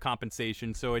sort of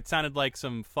compensation, so it sounded like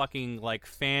some fucking like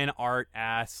fan art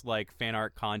contest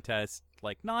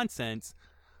like nonsense.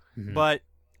 Mm-hmm. But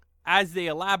as they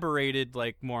elaborated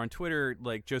like more on Twitter,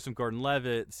 like Joseph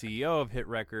Gordon-Levitt, CEO of Hit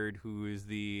Record, who is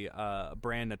the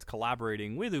brand that's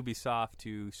collaborating with Ubisoft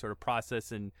to sort of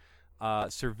process and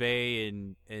survey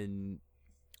and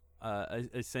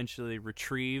essentially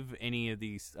retrieve any of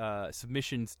these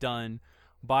submissions done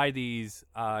by these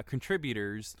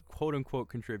contributors, quote-unquote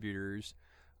contributors,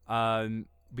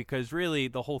 because really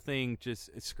the whole thing just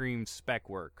screams spec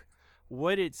work.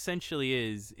 What it essentially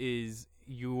is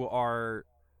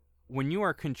when you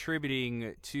are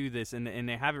contributing to this, and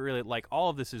they haven't really, like,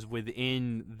 all of this is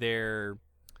within their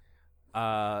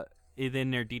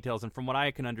details, and from what I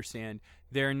can understand,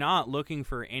 they're not looking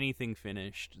for anything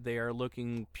finished. They are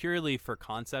looking purely for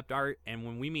concept art, and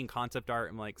when we mean concept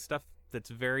art, I'm like stuff that's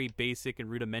very basic and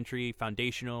rudimentary,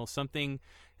 foundational, something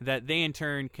that they in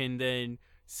turn can then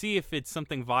see if it's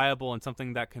something viable and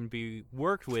something that can be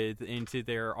worked with into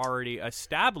their already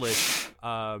established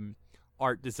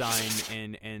art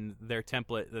design and their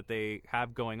template that they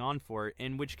have going on for it,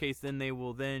 in which case then they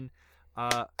will then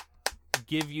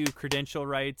give you credential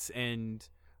rights and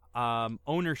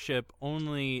ownership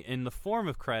only in the form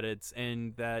of credits,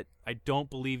 and that I don't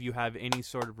believe you have any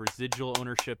sort of residual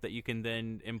ownership that you can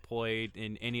then employ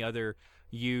in any other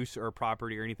use or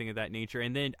property or anything of that nature.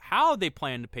 And then how they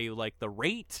plan to pay you, like the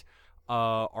rate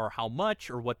or how much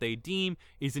or what they deem,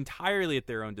 is entirely at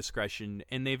their own discretion,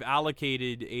 and they've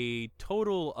allocated a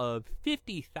total of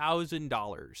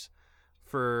 $50,000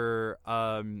 for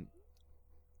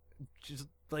just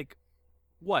like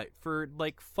what, for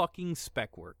like fucking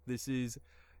spec work. This is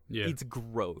it's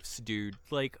gross, dude.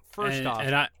 Like, first off,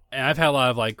 and I've had a lot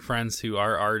of like friends who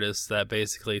are artists that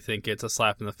basically think it's a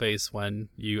slap in the face when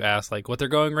you ask like what their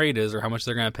going rate is or how much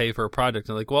they're going to pay for a project.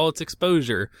 And like, well, it's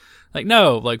exposure. Like,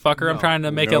 no, like fucker, I'm trying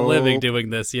to make a living doing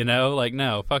this, you know? Like,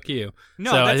 no, fuck you.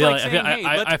 No, so that's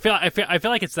I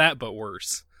feel like it's that, but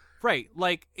worse. Right,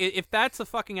 like if that's the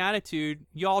fucking attitude,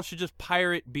 y'all should just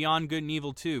pirate Beyond Good and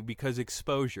Evil 2 because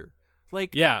exposure.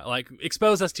 Like, yeah, like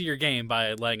expose us to your game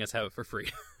by letting us have it for free.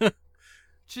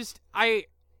 Just I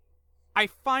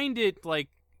find it like,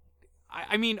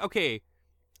 I mean, okay,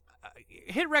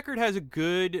 Hit Record has a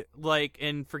good, like,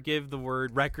 and forgive the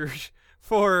word record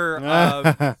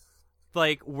for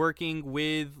like working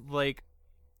with like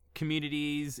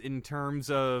communities in terms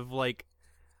of like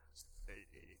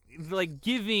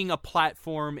giving a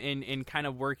platform and kind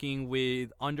of working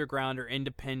with underground or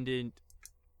independent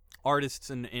artists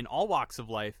in all walks of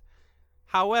life.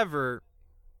 However,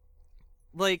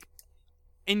 like,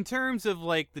 in terms of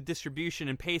like the distribution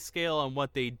and pay scale and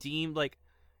what they deem, like,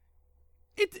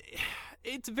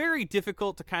 it's very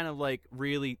difficult to kind of like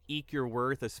really eke your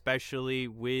worth, especially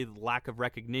with lack of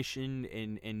recognition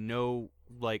and know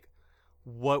like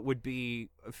what would be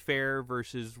fair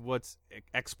versus what's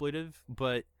exploitive.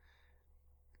 But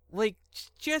like,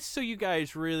 just so you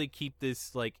guys really keep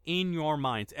this like in your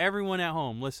minds, everyone at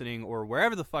home listening or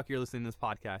wherever the fuck you're listening to this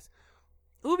podcast,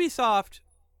 Ubisoft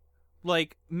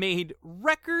like made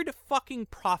record fucking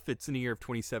profits in the year of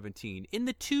 2017 in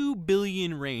the 2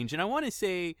 billion range. And I want to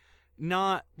say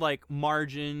not like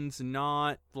margins,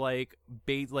 not like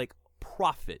like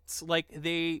profits. Like,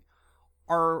 they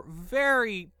are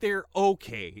they're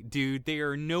okay, dude. They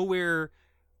are nowhere.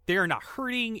 They are not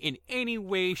hurting in any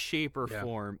way, shape, or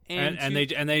form. And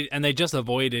they just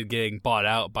avoided getting bought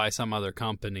out by some other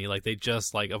company. Like, they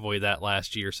just like avoided that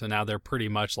last year, so now they're pretty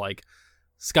much like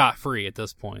scot-free at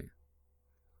this point.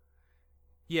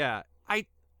 Yeah, I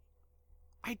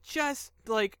just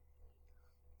like,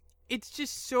 it's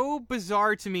just so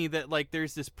bizarre to me that like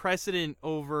there's this precedent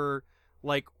over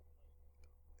like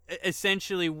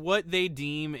essentially what they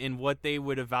deem and what they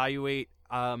would evaluate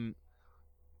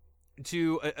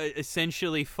to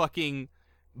essentially fucking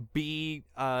be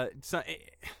and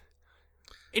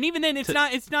even then it's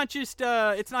not just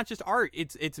art,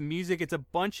 it's music, it's a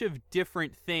bunch of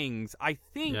different things. I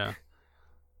think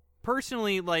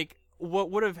personally, like,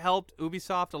 what would have helped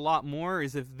Ubisoft a lot more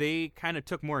is if they kind of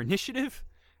took more initiative.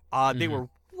 They were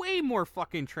way more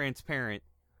fucking transparent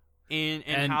in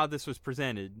how this was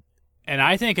presented. And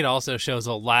I think it also shows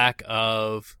a lack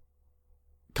of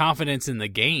confidence in the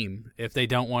game if they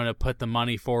don't want to put the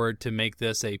money forward to make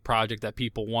this a project that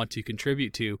people want to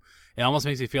contribute to. It almost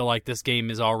makes me feel like this game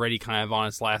is already kind of on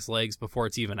its last legs before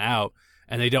it's even out,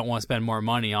 and they don't want to spend more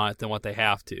money on it than what they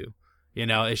have to. You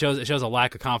know, it shows a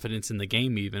lack of confidence in the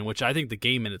game even, which I think the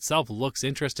game in itself looks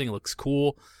interesting, looks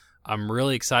cool. I'm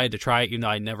really excited to try it, even though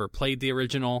I never played the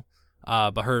original,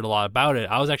 but heard a lot about it.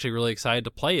 I was actually really excited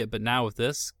to play it, but now with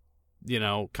this, you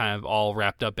know, kind of all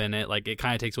wrapped up in it, like it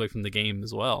kind of takes away from the game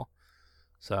as well.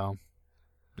 So,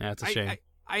 yeah, it's a shame.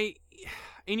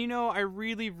 And you know, I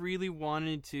really, really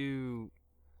wanted to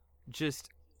just,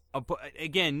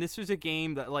 again, this was a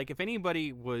game that, like, if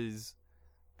anybody was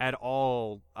at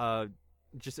all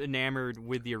just enamored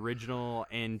with the original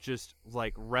and just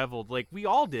like reveled, like we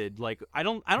all did. Like I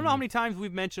don't know how many times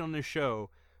we've mentioned on this show,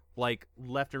 like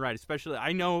left and right, especially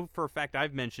I know for a fact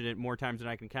I've mentioned it more times than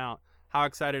I can count, how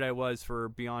excited I was for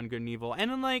Beyond Good and Evil.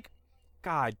 And then, like,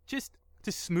 God, just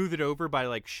to smooth it over by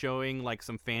like showing like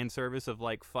some fan service of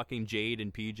like fucking Jade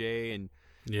and PJ and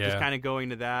just kind of going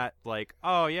to that, like,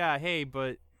 oh yeah, hey,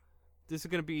 but this is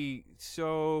gonna be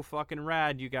so fucking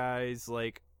rad, you guys.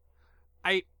 Like,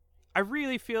 I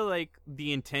really feel like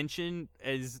the intention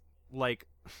is, like,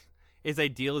 as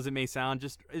ideal as it may sound,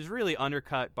 just is really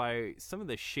undercut by some of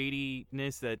the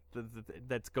shadiness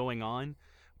that's going on.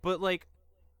 But, like,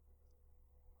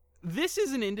 this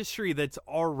is an industry that's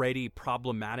already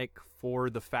problematic for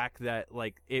the fact that,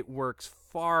 like, it works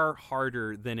far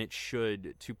harder than it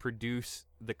should to produce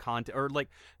the content. Or, like,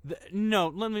 no,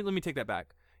 let me take that back.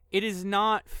 It is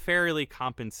not fairly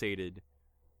compensated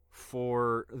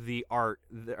for the art,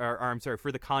 or I'm sorry, for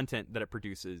the content that it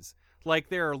produces. Like,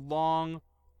 there are long,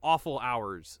 awful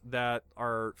hours that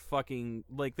are fucking,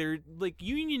 like, they're, like,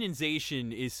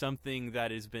 unionization is something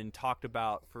that has been talked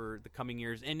about for the coming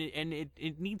years, and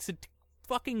it needs to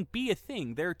fucking be a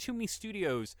thing. There are too many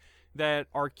studios that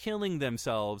are killing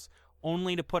themselves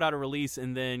only to put out a release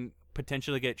and then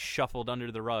potentially get shuffled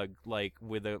under the rug, like,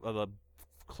 with a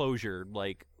closure,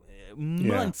 like,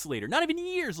 months later, not even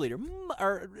years later,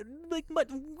 or like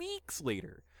weeks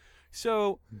later.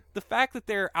 So the fact that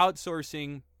they're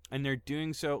outsourcing and they're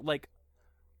doing so, like,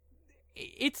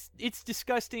 it's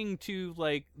disgusting to,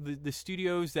 like, the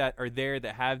studios that are there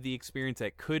that have the experience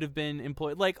that could have been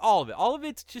employed, like, all of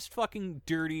it's just fucking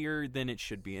dirtier than it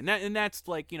should be. And that's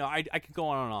like, you know, I could go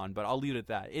on and on, but I'll leave it at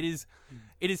that. It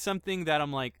is something that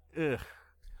I'm like, ugh.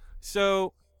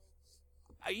 So,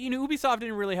 you know, Ubisoft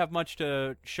didn't really have much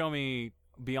to show me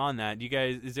beyond that. You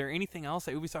guys, is there anything else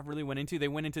that Ubisoft really went into? They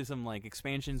went into some, like,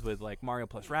 expansions with, like, Mario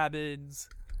plus Rabbids.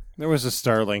 There was a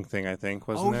Starlink thing, I think,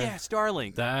 wasn't there? Oh yeah,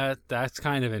 Starlink. That's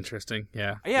kind of interesting.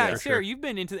 Yeah. Yeah, Sarah, sure. You've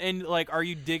been into, and, like, are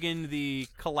you digging the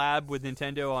collab with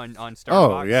Nintendo on Starfox?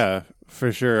 Oh yeah,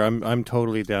 for sure. I'm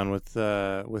totally down with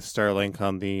Starlink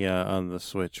on the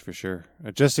Switch for sure.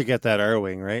 Just to get that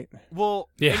Arwing, right? Well,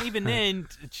 yeah. And even then,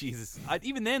 Jesus,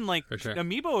 even then, like, sure.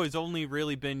 Amiibo has only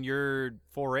really been your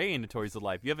foray into Toys of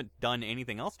Life. You haven't done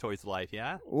anything else Toys of Life,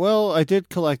 yeah? Well, I did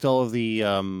collect all of the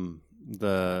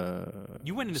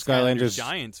you went into Skylanders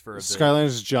Giants for a bit.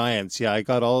 Skylanders Giants, yeah, I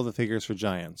got all of the figures for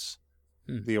Giants.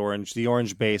 The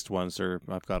orange based ones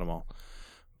I've got them all.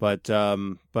 But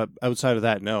outside of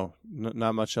that, no,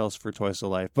 not much else for Toys of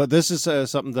Life. But this is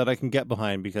something that I can get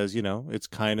behind because, you know, it's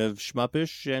kind of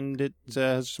shmuppish and it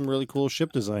has some really cool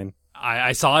ship design.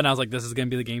 I saw it and I was like, this is going to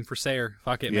be the game for Sayer.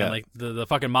 Fuck it, man. Like, the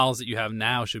fucking models that you have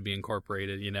now should be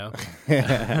incorporated, you know?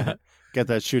 Get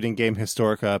that shooting game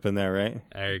Historica up in there, right?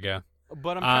 There you go.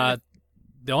 But I'm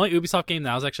the only Ubisoft game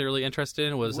that I was actually really interested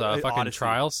in was fucking Odyssey.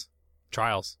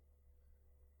 Trials.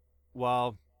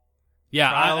 Well, yeah,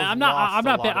 Trials I'm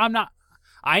not.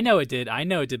 I know it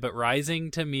did, but Rising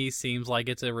to me seems like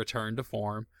it's a return to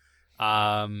form.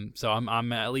 So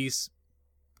I'm at least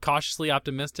cautiously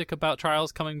optimistic about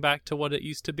Trials coming back to what it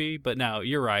used to be. But no,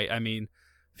 you're right. I mean,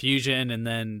 Fusion and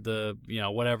then the, you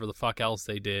know, whatever the fuck else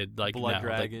they did, like Blood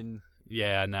Dragon.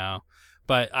 Yeah, no.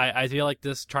 But I feel like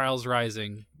this Trials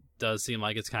Rising does seem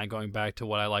like it's kind of going back to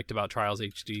what I liked about Trials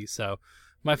HD. So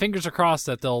my fingers are crossed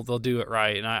that they'll do it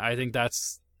right, and I think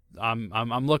that's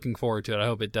I'm looking forward to it. I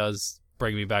hope it does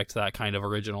bring me back to that kind of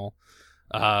original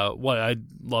what I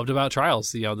loved about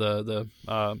Trials, you know, the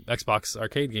Xbox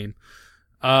arcade game.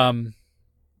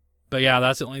 But yeah,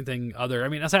 that's the only thing other. I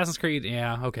mean, Assassin's Creed,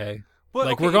 yeah, okay. But,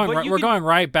 like, okay, we're going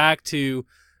right back to.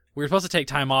 We were supposed to take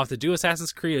time off to do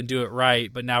Assassin's Creed and do it right,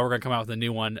 but now we're going to come out with a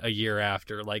new one a year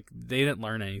after. Like, they didn't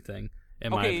learn anything,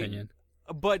 in my opinion.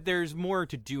 but there's more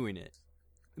to doing it.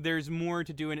 There's more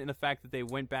to doing it in the fact that they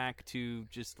went back to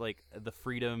just like the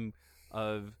freedom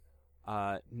of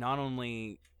not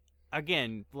only,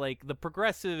 again, like the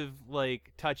progressive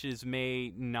like touches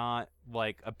may not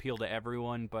like appeal to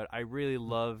everyone, but I really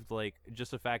loved like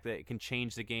just the fact that it can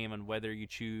change the game on whether you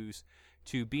choose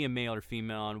to be a male or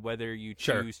female, and whether you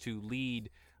choose to lead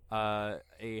a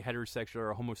heterosexual or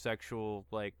a homosexual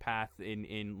like path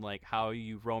in like how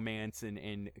you romance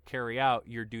and carry out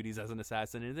your duties as an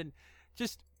assassin. And then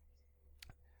just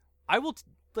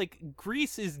like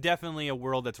Greece is definitely a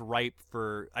world that's ripe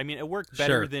for, I mean, it worked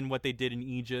better than what they did in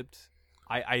Egypt.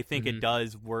 I think it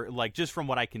does work, like just from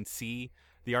what I can see,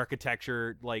 the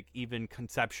architecture like even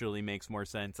conceptually makes more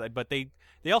sense. But they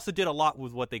also did a lot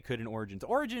with what they could in Origins.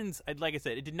 Origins, like I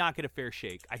said, it did not get a fair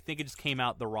shake. I think it just came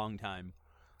out the wrong time.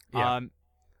 Yeah.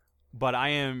 But I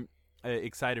am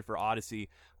excited for Odyssey.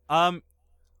 Sony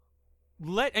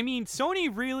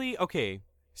really, okay.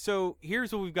 So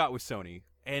here's what we've got with Sony,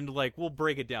 and like we'll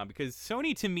break it down, because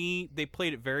Sony, to me, they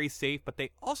played it very safe, but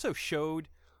they also showed,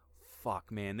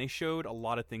 they showed a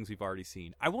lot of things we've already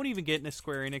seen. I won't even get into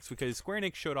Square Enix, because Square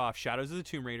Enix showed off Shadows of the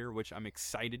Tomb Raider, which I'm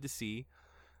excited to see.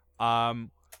 And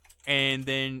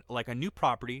then like a new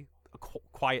property,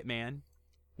 Quiet Man,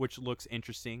 which looks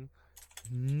interesting.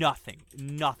 Nothing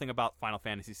about Final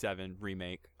Fantasy VII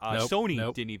Remake.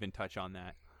 Sony didn't even touch on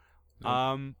that.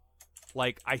 Nope.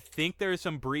 Like I think there's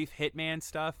some brief Hitman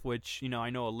stuff, which I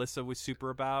know Alyssa was super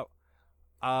about.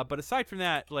 But aside from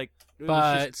that, like,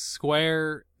 but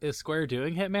Square is Square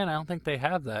doing Hitman? I don't think they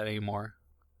have that anymore.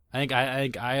 I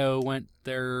think IO went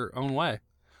their own way.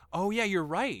 Oh yeah, you're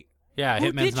right. Yeah,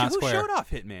 Hitman's not Square. Who showed off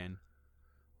Hitman?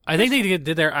 I think they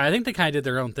did their. I think they kind of did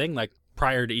their own thing, like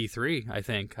prior to E3. I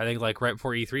think like right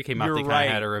before E3 came out, they kind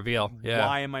of had a reveal. Yeah.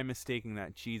 Why am I mistaking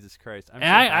that? Jesus Christ!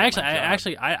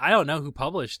 I don't know who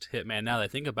published Hitman. Now that I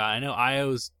think about it, I know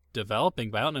IO's developing,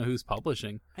 but I don't know who's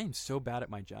publishing. I am so bad at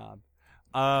my job.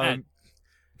 I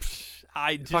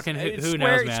just fucking who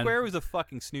knows, man. Square was a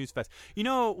fucking snooze fest. You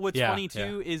know what's funny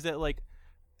too is that like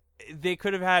they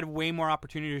could have had way more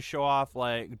opportunity to show off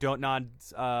like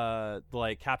Dontnod's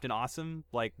like Captain Awesome,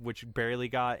 like which barely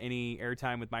got any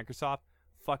airtime with Microsoft.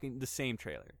 Fucking the same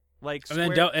trailer. Like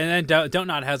Square... and then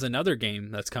Dontnod has another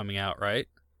game that's coming out, right?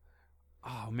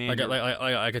 Oh man,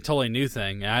 like a totally new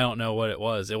thing. I don't know what it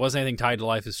was. It wasn't anything tied to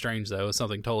Life is Strange though. It was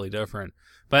something totally different.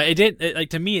 But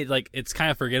to me, it's kind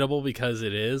of forgettable because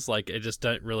it is like it just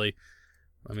doesn't really.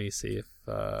 Let me see if.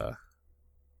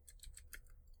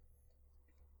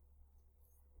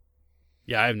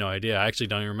 Yeah, I have no idea. I actually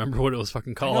don't even remember what it was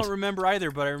fucking called. I don't remember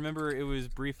either, but I remember it was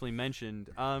briefly mentioned.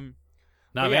 Not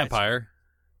Vampire.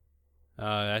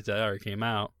 That already came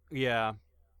out. Yeah.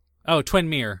 Oh, Twin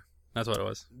Mirror. That's what it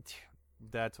was.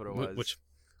 That's what it was.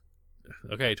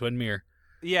 Okay, Twin Mirror.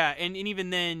 Yeah, and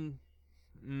even then.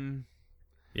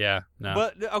 Yeah, no.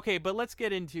 But let's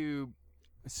get into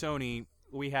Sony.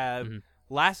 We have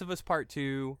Last of Us Part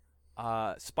 2,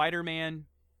 Spider-Man,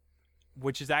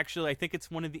 which is actually, I think it's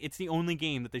the only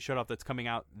game that they showed off that's coming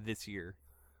out this year.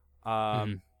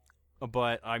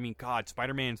 But I mean, God,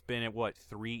 Spider-Man's been at what,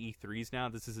 3 E3s now?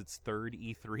 This is its third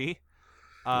E3.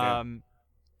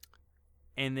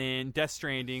 And then Death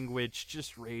Stranding, which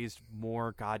just raised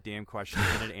more goddamn questions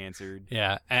than it answered.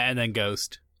 Yeah, and then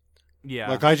Ghost. Yeah.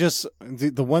 Like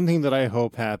the one thing that I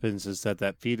hope happens is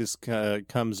that fetus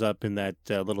comes up in that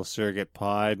little surrogate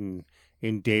pod, and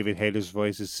in David Hayter's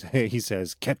voice he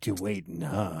says, "Kept you waiting,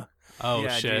 huh?" Oh yeah,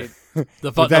 shit!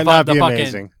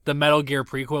 The Metal Gear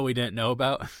prequel we didn't know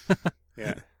about.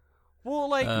 Yeah. Well,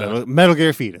 like Metal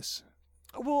Gear fetus.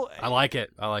 Well, I like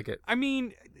it. I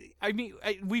mean,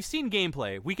 we've seen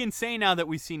gameplay. We can say now that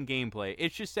we've seen gameplay.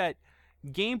 It's just that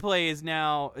gameplay is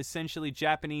now essentially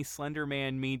Japanese Slender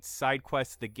Man meets Side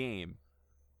Quest the game.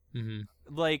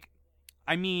 Like,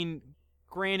 I mean,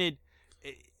 granted,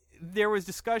 there was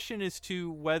discussion as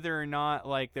to whether or not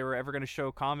like they were ever going to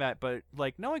show combat, but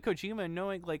like knowing Kojima and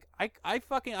knowing like I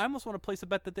almost want to place a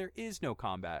bet that there is no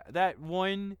combat. That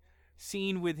one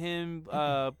scene with him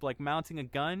like mounting a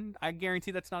gun, I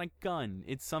guarantee that's not a gun.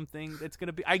 It's something that's going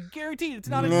to be, I guarantee it's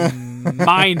not a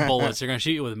mine bullets. They're going to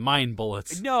shoot you with mine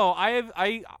bullets. No,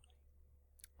 I'm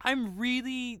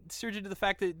really surging to the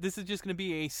fact that this is just going to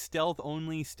be a stealth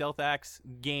axe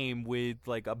game with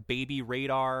like a baby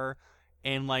radar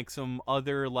and like some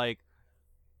other like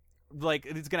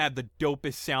it's gonna have the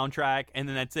dopest soundtrack, and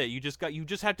then that's it. You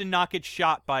just have to not get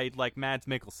shot by like Mads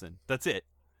Mikkelsen. That's it.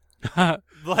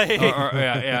 Like or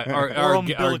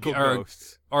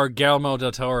Guillermo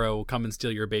del Toro will come and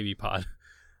steal your baby pod.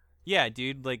 Yeah,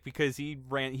 dude, like because he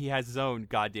has his own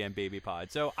goddamn baby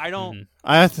pod. So I don't.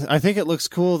 I think it looks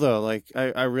cool though. Like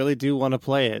I really do want to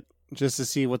play it just to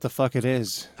see what the fuck it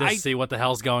is. Just to see what the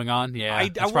hell's going on. Yeah, I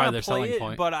that's want probably to their play selling it,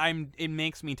 point. but it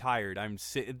makes me tired.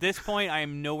 At this point, I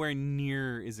am nowhere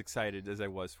near as excited as I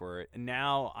was for it, and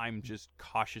now I'm just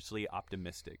cautiously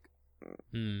optimistic.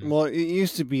 Well, it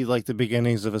used to be like the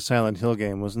beginnings of a Silent Hill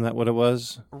game, wasn't that what it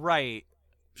was? Right.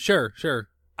 Sure.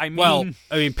 I mean, Well,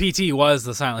 I mean, PT was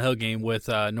the Silent Hill game with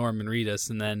Norman Reedus,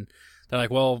 and then they're like,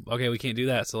 well, okay, we can't do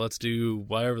that, so let's do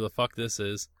whatever the fuck this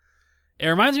is. It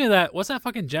reminds me of that, what's that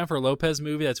fucking Jennifer Lopez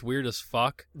movie that's weird as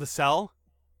fuck? The Cell?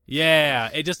 Yeah,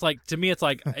 it just like, to me, it's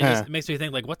like, it makes me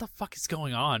think, like, what the fuck is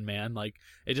going on, man? Like,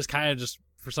 it just kind of just,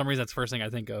 for some reason, that's the first thing I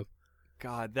think of.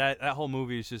 God, that whole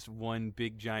movie is just one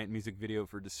big giant music video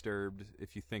for Disturbed,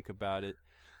 if you think about it.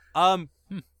 Be all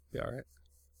right.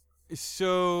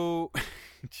 So,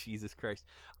 Jesus Christ.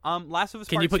 Last of Us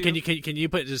Can Part you put 2? can you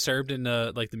put Disturbed in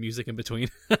like the music in between?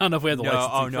 I don't know if we have the No,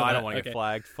 licensing oh no, for I that. don't want to get Okay.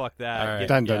 flagged. Fuck that. All right. Get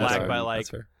Done, done, flagged done. by That's like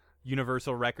fair.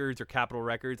 Universal Records or Capitol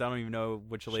Records. I don't even know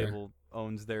which Sure. label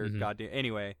owns their Mhm. goddamn.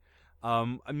 Anyway,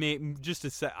 I mean, just to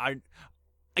say,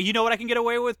 you know what I can get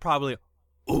away with? Probably.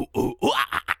 Ooh,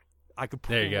 I could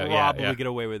There you go. probably Yeah. get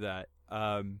away with that.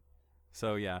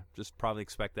 So yeah, just probably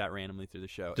expect that randomly through the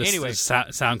show. Just, Anyway, just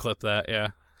sound clip that. Yeah.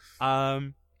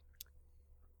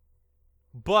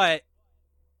 But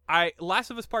Last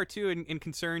of Us Part 2 in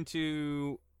concern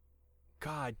to,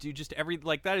 God, dude, just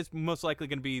that is most likely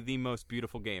going to be the most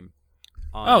beautiful game.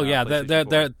 On, Yeah, PlayStation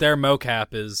 4. their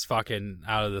mocap is fucking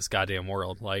out of this goddamn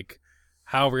world. Like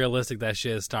how realistic that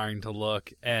shit is starting to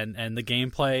look, and the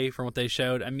gameplay from what they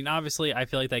showed. I mean, obviously, I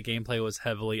feel like that gameplay was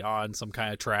heavily on some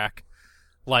kind of track.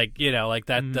 Like, you know, like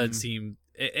that doesn't seem.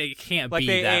 It can't like be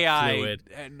the that AI, fluid.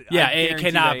 and Yeah, I it guarantee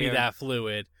cannot they be are- that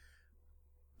fluid.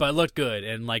 But it looked good,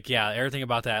 and like, yeah, everything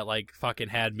about that like fucking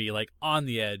had me like on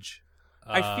the edge.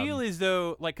 I feel as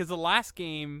though, like, because the last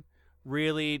game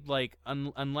really, like,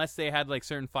 unless they had like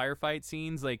certain firefight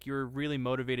scenes, like you're really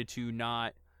motivated to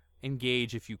not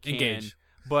engage if you can. Engage.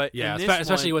 But Yeah, in this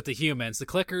especially one, with the humans, the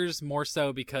clickers more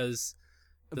so because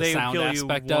the they sound kill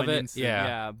aspect you of one it. instant,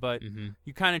 Yeah. But hmm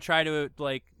you kind of try to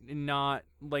like not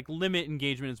like limit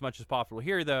engagement as much as possible.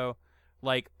 Here though,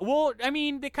 like, well, I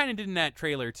mean, they kind of did in that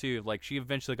trailer too. Like, she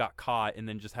eventually got caught and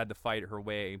then just had to fight her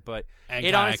way. But And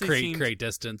it kind honestly of seems create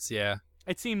distance. Yeah.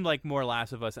 it seemed like more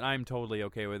Last of Us, and I'm totally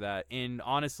okay with that. And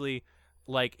honestly,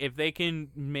 like, if they can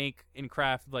make and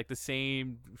craft like the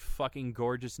same fucking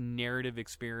gorgeous narrative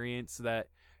experience that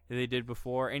they did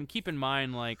before, and keep in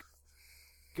mind, like,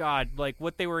 God, like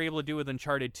what they were able to do with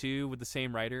Uncharted 2 with the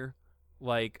same writer,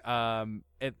 like,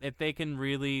 if they can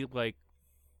really like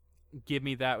give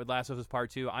me that with Last of Us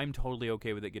Part 2, I'm totally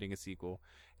okay with it getting a sequel.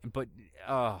 But,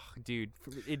 dude,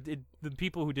 the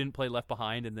people who didn't play Left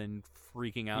Behind and then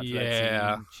freaking out to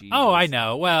that scene. Oh, I Jesus.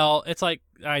 know. Well, it's like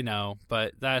I know,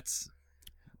 but that's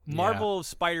Marvel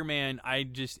Spider-Man,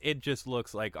 it just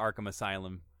looks like Arkham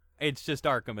Asylum. It's just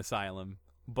Arkham Asylum.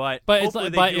 But But it's hopefully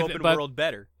like- they but do if- open but- world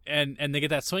better. and they get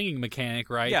that swinging mechanic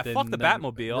right. Yeah, then, fuck the then-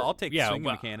 Batmobile. I'll take the swinging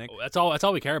well, mechanic. That's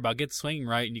all we care about. Get the swinging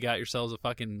right, and you got yourselves a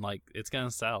fucking like it's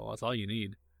gonna sell. That's all you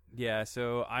need. Yeah,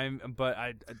 so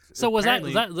So was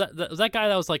apparently- that guy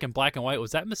that was like in black and white?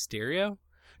 Was that Mysterio?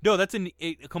 No, that's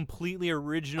a completely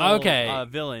original Okay.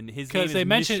 villain. His 'Cause name is they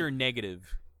mentioned- Mr.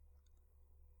 Negative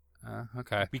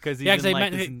Okay. because he's Yeah, 'cause in they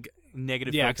like meant- this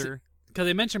negative yeah, 'cause- filter. Because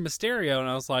they mentioned Mysterio, and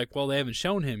I was like, well, they haven't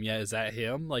shown him yet. Is that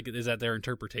him? Like, is that their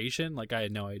interpretation? Like, I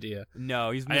had no idea.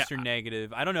 No, he's Mr.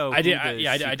 Negative. I don't know. I who did. the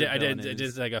I secret did. villain It is.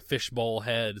 is like a fishbowl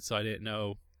head, so I didn't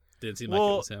know. Didn't seem like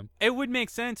Well, it was him. It would make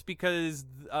sense because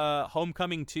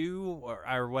Homecoming 2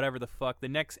 or whatever the fuck, the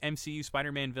next MCU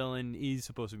Spider-Man villain is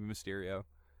supposed to be Mysterio.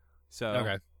 So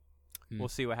Okay. we'll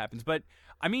see what happens. But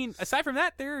I mean, aside from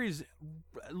that, there is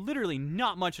literally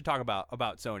not much to talk about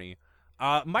Sony.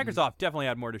 Microsoft definitely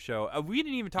had more to show. We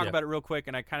didn't even talk Yeah. about it real quick,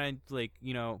 and I kind of like,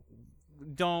 don't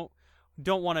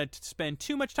want to spend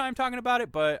too much time talking about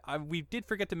it, but we did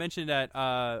forget to mention that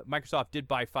Microsoft did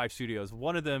buy 5 studios,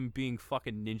 one of them being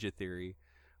fucking Ninja Theory.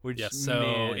 Which, Yes. So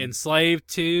man, Enslaved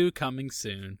 2 coming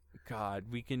soon. God,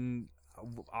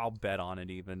 I'll bet on it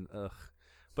even. Ugh.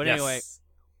 But Yes.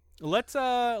 anyway,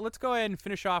 let's go ahead and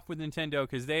finish off with Nintendo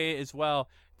because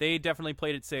they definitely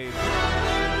played it safe.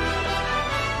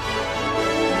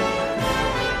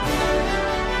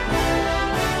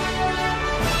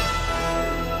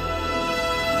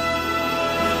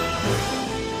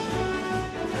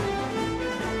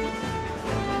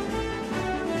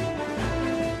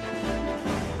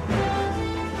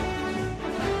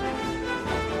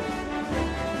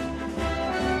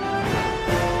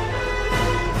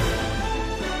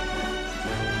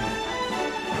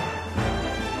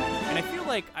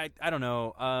 like I don't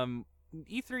know.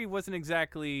 E3 wasn't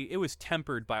exactly. It was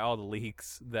tempered by all the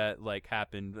leaks that like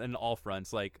happened in all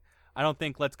fronts. Like I don't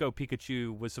think Let's Go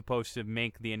Pikachu was supposed to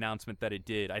make the announcement that it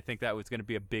did. I think that was going to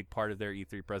be a big part of their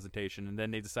E3 presentation, and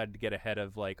then they decided to get ahead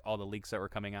of like all the leaks that were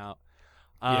coming out.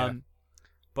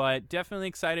 But definitely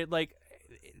excited. Like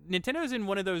Nintendo's in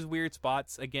one of those weird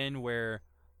spots again where.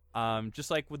 Just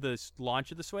like with the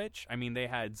launch of the Switch, I mean, they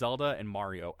had Zelda and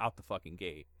Mario out the fucking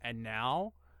gate. And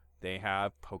now they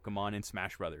have Pokemon and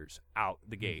Smash Brothers out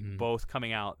the gate, both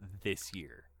coming out this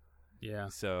year. Yeah.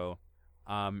 So,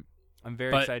 I'm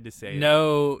very But excited to say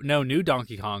no new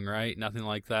Donkey Kong, right? Nothing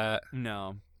like that.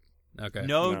 no. Okay.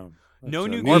 No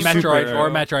new Or game.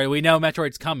 Metroid. We know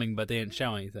Metroid's coming, but they didn't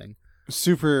show anything.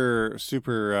 Super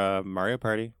Mario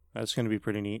Party. That's going to be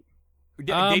pretty neat.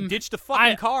 They ditched the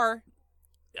fucking car.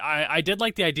 I did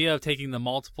like the idea of taking the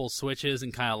multiple Switches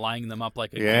and kind of lining them up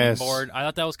like a Yes. game board. I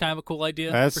thought that was kind of a cool idea.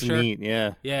 That's for sure. neat,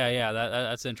 yeah. Yeah,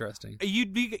 that's interesting.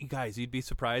 You'd be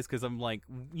surprised because I'm like,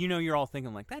 you're all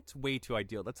thinking like that's way too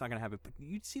ideal. That's not gonna happen. But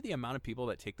you'd see the amount of people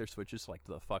that take their Switches like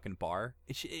to the fucking bar.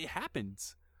 It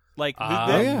happens. Like,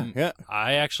 Yeah.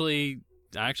 I actually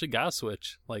got a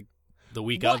Switch like the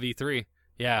week of E3.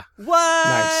 Yeah. What?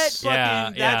 Nice.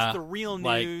 Fucking, Yeah, that's the real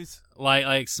news.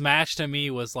 Like Smash to me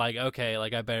was like, okay,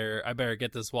 like I better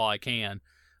get this while I can.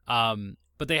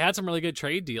 But they had some really good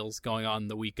trade deals going on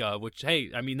the week of, which,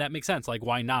 hey, I mean, that makes sense. Like,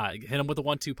 why not? Hit them with a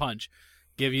 1-2 punch.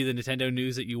 Give you the Nintendo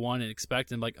news that you want and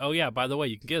expect, and like, oh yeah, by the way,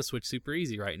 you can get a Switch super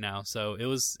easy right now. So it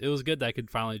was good that I could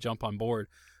finally jump on board.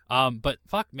 But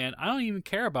fuck, man, I don't even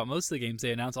care about most of the games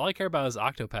they announced. All I care about is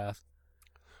Octopath.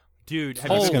 Dude, have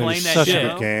That's you been going to be playing that such shit? a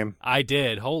good game. I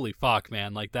did. Holy fuck,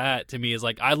 man! Like that to me is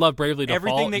like I love Bravely Default.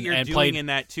 Everything that you're and doing played, in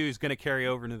that too is going to carry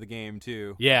over into the game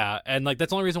too. yeah, and like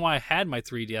that's the only reason why I had my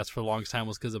 3DS for the longest time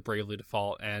was because of Bravely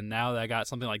Default. And now that I got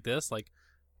something like this, like,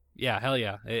 yeah, hell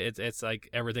yeah, it's like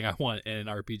everything I want in an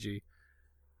RPG.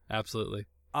 Absolutely.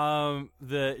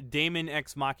 The Daemon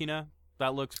Ex Machina,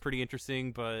 that looks pretty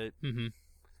interesting, but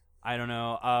I don't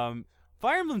know.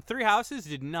 Fire Emblem Three Houses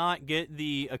did not get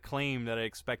the acclaim that I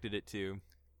expected it to.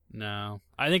 No,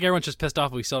 I think everyone's just pissed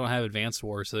off we still don't have Advanced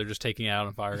Wars, so they're just taking it out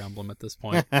on Fire Emblem at this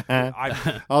point.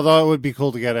 Although it would be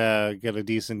cool to get a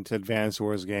decent Advance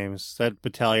Wars games. That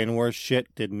Battalion Wars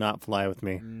shit did not fly with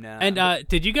me. Nah. And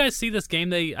did you guys see this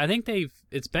game?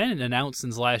 It's been announced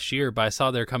since last year, but I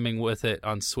saw they're coming with it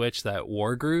on Switch. That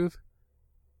Wargroove.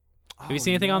 Have you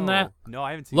seen anything on that? No, I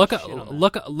haven't seen. Look shit on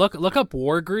that. look up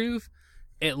Wargroove.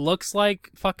 It looks like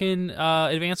fucking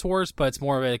Advance Wars, but it's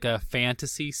more of like a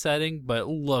fantasy setting. But it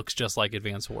looks just like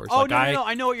Advance Wars. Oh like no,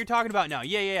 I know what you're talking about now.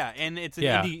 Yeah. And it's an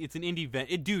indie. It's an indie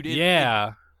event.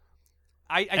 Yeah.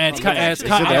 I And think it's actually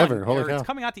coming- out- ever. Holy or it's cow.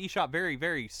 coming out to eShop very,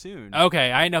 very soon.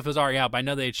 Okay, I didn't know if it was already out, but I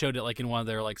know they showed it like in one of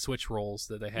their like Switch rolls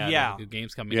that they had. Yeah. Like,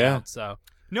 games coming Yeah. out. So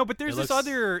No, but there's It this looks-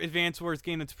 other Advance Wars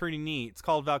game that's pretty neat. It's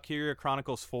called Valkyria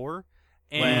Chronicles 4.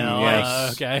 And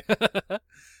Yes. okay.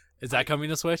 Is that coming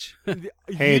to Switch?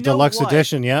 Hey, you know deluxe what?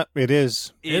 edition. Yep, it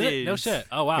is. It is it? No is. shit.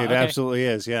 Oh wow. It okay. absolutely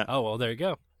is. Yeah. Oh well, there you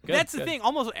go. Good, That's the good. thing.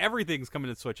 Almost everything's coming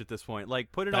to Switch at this point.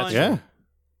 Like, put it That's on. Yeah.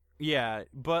 Yeah,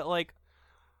 but like,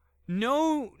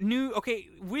 no new. Okay,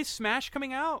 with Smash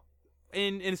coming out,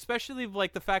 and especially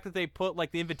like the fact that they put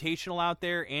like the Invitational out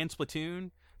there and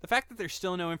Splatoon. The fact that there's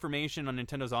still no information on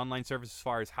Nintendo's online service as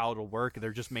far as how it'll work, they're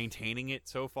just maintaining it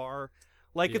so far.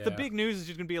 Like, if the Yeah. big news is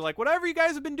just gonna be like, whatever you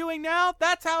guys have been doing now,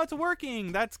 that's how it's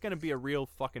working. That's gonna be a real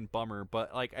fucking bummer.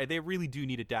 But like, they really do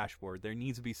need a dashboard. There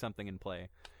needs to be something in play.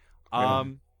 Yeah.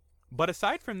 But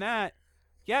aside from that,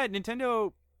 yeah,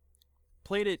 Nintendo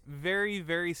played it very,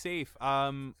 very safe.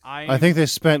 I think they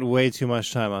spent way too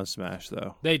much time on Smash,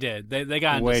 though. They did. They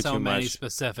got into Way so too many much.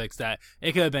 specifics that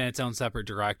it could have been its own separate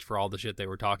direct for all the shit they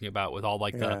were talking about with all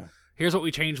like the here's what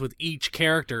we changed with each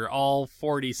character, all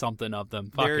 40 something of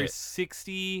them. Fuck there's it.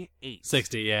 68.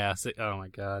 60, yeah. Oh my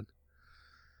god.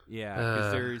 Yeah,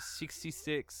 because there's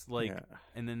 66, like, Yeah.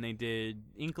 and then they did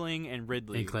Inkling and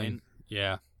Ridley. Inkling. And,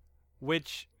 Yeah.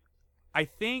 which I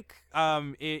think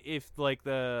if like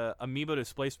the Amiibo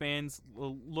display spans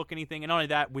look anything, and not only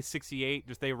that, with 68,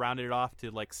 just they rounded it off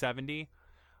to like 70.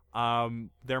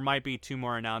 There might be 2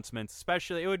 more announcements.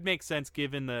 Especially, it would make sense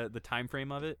given the time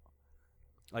frame of it.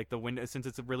 Like the window, since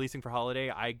it's releasing for holiday,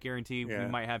 I guarantee we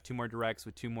might have 2 more directs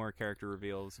with 2 more character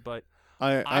reveals. But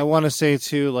I want to say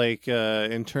too, like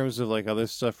in terms of like other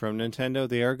stuff from Nintendo,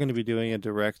 they are going to be doing a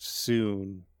direct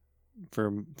soon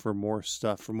for more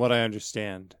stuff, from what I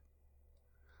understand.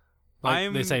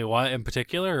 Like, they say what in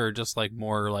particular, or just like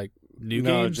more like new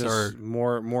No, games, just or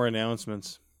more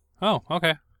announcements. oh,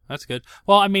 okay, that's good.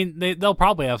 Well, I mean, they'll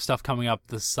probably have stuff coming up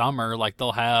this summer. Like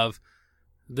they'll have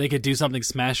They could do something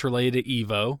Smash related to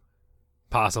Evo.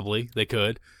 Possibly. They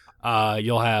could.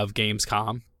 You'll have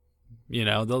Gamescom. You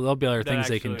know, there'll be other things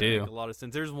they can do. Make a lot of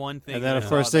sense. There's one thing. And then of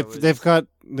course they've got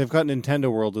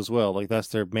Nintendo World as well. Like that's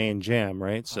their main jam,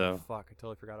 right? So fuck, I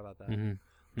totally forgot about that.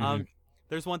 Mm-hmm.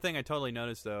 There's one thing I totally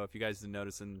noticed though. If you guys didn't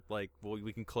notice, and like, well,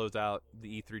 we can close out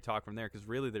the E3 talk from there because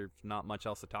really there's not much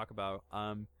else to talk about.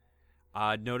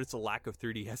 I noticed a lack of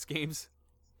 3DS games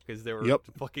because there were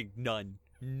fucking none.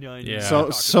 Yeah.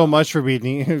 So much for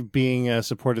being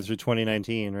supported through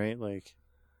 2019, right? Like.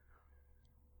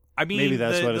 I mean, maybe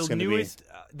that's what it's going to be.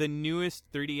 The newest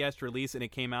 3DS release, and it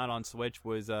came out on Switch,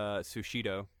 was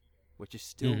Sushido, which is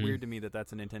still weird to me that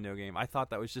that's a Nintendo game. I thought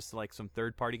that was just like some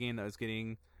third-party game that was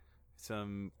getting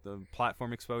the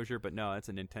platform exposure, but no, it's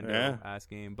a Nintendo ass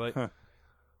game. But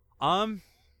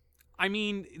I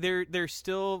mean, there's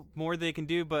still more they can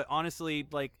do, but honestly,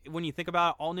 like when you think about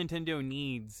it, all Nintendo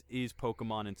needs is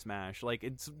Pokemon and Smash. Like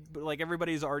it's like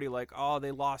everybody's already like, oh, they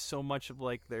lost so much of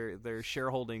like their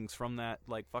shareholdings from that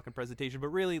like fucking presentation, but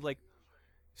really like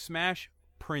Smash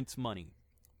prints money.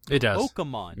 It does.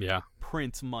 Pokemon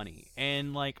prints money,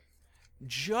 and like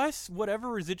just whatever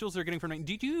residuals they're getting from it.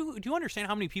 Do you understand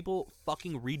how many people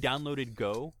fucking re-downloaded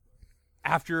Go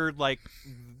after like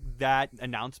that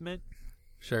announcement?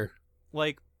 Sure.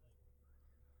 Like,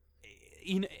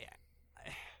 you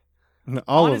know,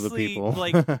 all honestly, of the people.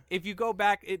 like, if you go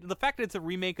back, the fact that it's a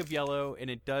remake of Yellow and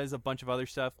it does a bunch of other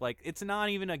stuff, like, it's not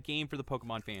even a game for the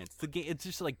Pokemon fans. It's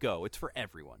just like Go. It's for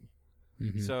everyone.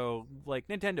 Mm-hmm. So, like,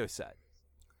 Nintendo said,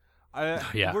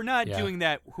 we're not doing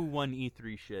that who won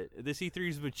E3 shit. This E3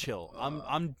 is a chill.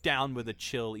 I'm down with a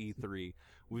chill E3.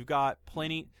 We've got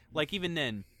plenty. Like, even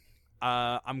then,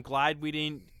 I'm glad we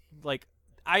didn't like.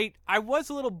 I was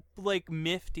a little like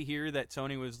miffed to hear that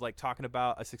Sony was like talking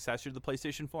about a successor to the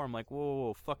PlayStation 4. I'm like,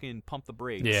 whoa, fucking pump the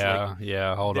brakes. Yeah,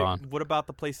 like, hold on. What about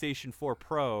the PlayStation 4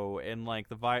 Pro and like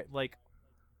like?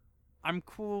 I'm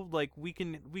cool. Like we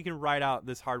can ride out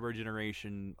this hardware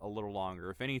generation a little longer.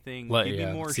 If anything, give me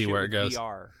more see shit where with it goes.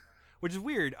 VR, which is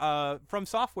weird. From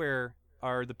Software.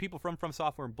 Are the people from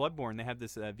Software and Bloodborne? They have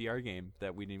this VR game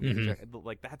that we didn't even check.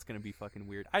 Like that's gonna be fucking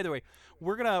weird. Either way,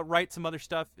 we're gonna write some other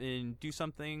stuff and do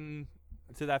something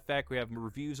to that effect. We have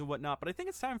reviews and whatnot, but I think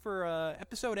it's time for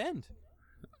episode end.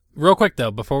 Real quick though,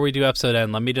 before we do episode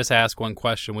end, let me just ask one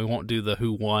question. We won't do the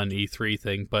who won E3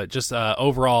 thing, but just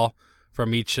overall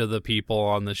from each of the people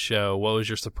on the show, what was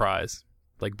your surprise?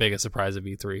 Like biggest surprise of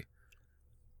E3?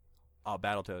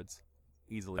 Battletoads,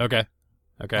 easily. Okay.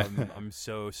 I'm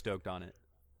so stoked on it.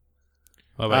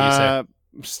 What about you,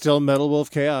 Sir? Still Metal Wolf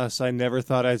Chaos. I never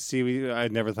thought I'd see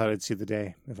the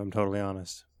day, if I'm totally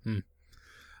honest.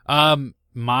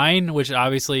 Mine, which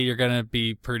obviously you're going to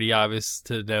be pretty obvious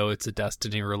to know it's a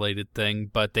Destiny related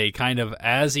thing, but they kind of,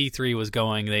 as E3 was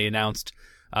going, they announced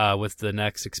with the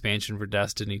next expansion for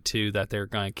Destiny 2 that they're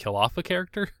going to kill off a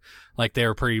character. Like they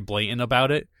were pretty blatant about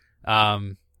it.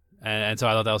 And so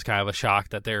I thought that was kind of a shock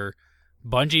that they're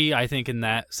Bungie, I think in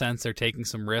that sense, they're taking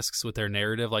some risks with their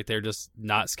narrative. Like they're just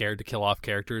not scared to kill off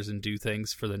characters and do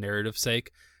things for the narrative's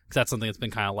sake. Because that's something that's been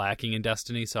kind of lacking in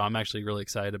Destiny. So I'm actually really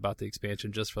excited about the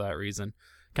expansion just for that reason.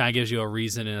 Kind of gives you a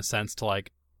reason in a sense to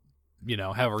like, you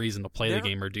know, have a reason to play the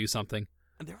game or do something.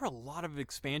 There were a lot of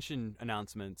expansion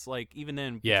announcements. Like even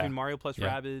then between Mario plus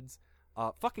Rabbids,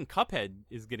 fucking Cuphead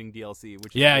is getting DLC.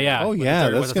 Which Oh yeah,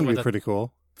 that's gonna be pretty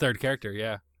cool. Third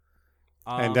character,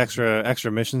 and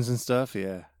extra missions and stuff,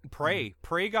 Prey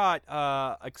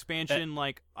got expansion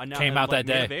came out that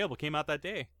day. Available came out that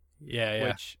day.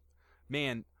 Which,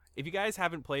 man, if you guys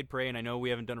haven't played Prey, and I know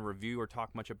we haven't done a review or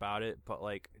talked much about it, but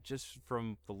like just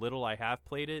from the little I have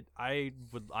played it,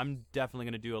 I'm definitely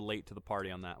gonna do a late to the party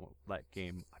on that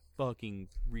game. I fucking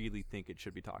really think it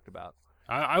should be talked about.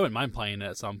 I wouldn't mind playing it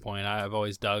at some point. I've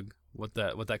always dug what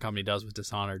that company does with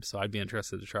Dishonored, so I'd be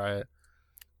interested to try it.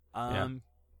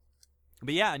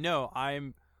 But yeah, no,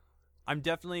 I'm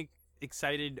definitely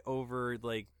excited over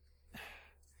like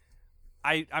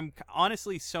I'm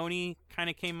honestly Sony kind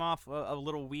of came off a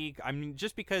little weak. I mean,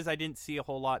 just because I didn't see a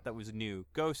whole lot that was new.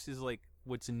 Ghost is like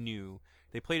what's new.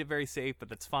 They played it very safe, but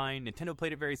that's fine. Nintendo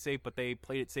played it very safe, but they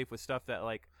played it safe with stuff that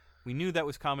like we knew that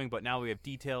was coming, but now we have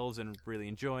details and really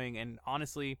enjoying. And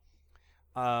honestly,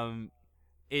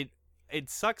 it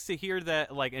sucks to hear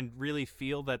that, like, and really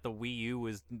feel that the Wii U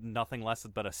was nothing less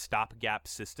but a stopgap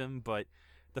system. But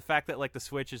the fact that, like, the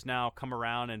Switch has now come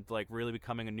around and, like, really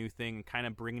becoming a new thing and kind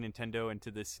of bringing Nintendo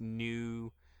into this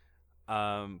new,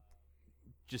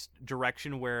 just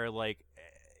direction where, like,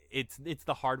 it's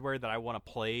the hardware that I want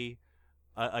to play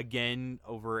again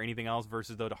over anything else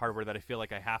versus the hardware that I feel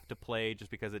like I have to play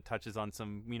just because it touches on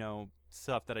some, you know,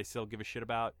 stuff that I still give a shit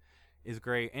about. is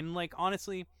great. And like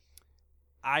honestly,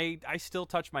 I still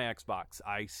touch my Xbox.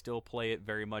 I still play it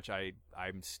very much.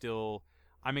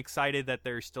 I'm excited that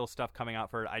there's still stuff coming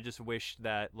out for it. I just wish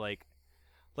that like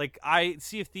I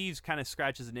Sea of Thieves kind of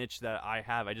scratches an itch that I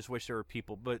have. I just wish there were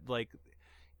people, but like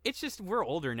it's just we're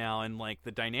older now, and like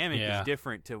the dynamic is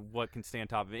different to what can stay on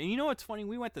top of it. And you know what's funny?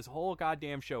 We went this whole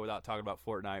goddamn show without talking about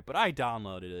Fortnite, but I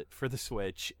downloaded it for the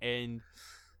Switch, and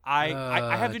I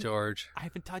haven't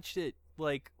touched it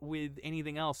like with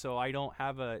anything else, so I don't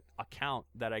have a account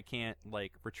that I can't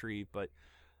like retrieve. But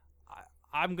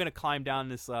I'm gonna climb down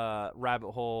this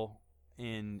rabbit hole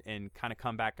and kind of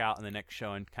come back out in the next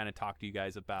show and kind of talk to you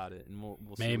guys about it, and we'll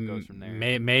see what goes from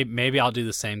there. Maybe I'll do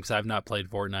the same because I've not played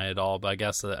Fortnite at all. But I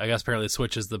guess apparently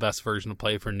Switch is the best version to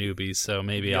play for newbies. So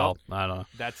maybe I don't know.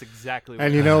 That's exactly. What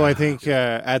and you know, I think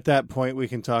at that point we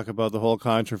can talk about the whole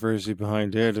controversy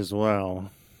behind it as well.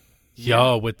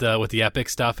 Yo, with the Epic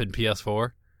stuff in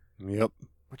PS4. Yep.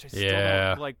 Which I still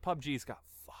don't like. PUBG's got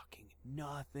fucking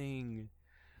nothing.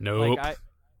 Nope. Like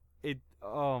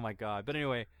oh my god. But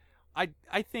anyway, I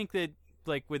think that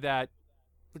like with that,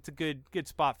 it's a good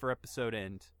spot for episode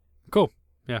end. Cool.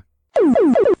 Yeah.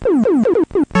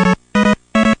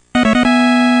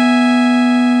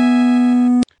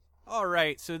 All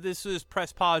right, so this is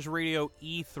Press Pause Radio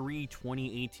E3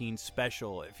 2018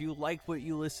 special. If you like what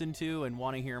you listen to and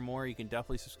want to hear more, you can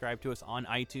definitely subscribe to us on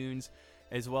iTunes,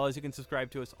 as well as you can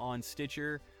subscribe to us on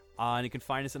Stitcher. And you can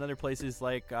find us in other places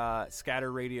like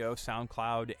Scatter Radio,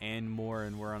 SoundCloud, and more.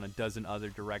 And we're on a dozen other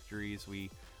directories. We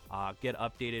get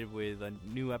updated with a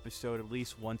new episode at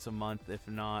least once a month, if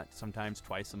not sometimes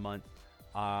twice a month.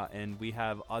 And we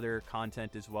have other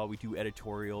content as well. We do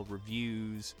editorial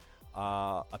reviews,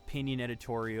 opinion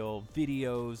editorial,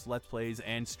 videos, let's plays,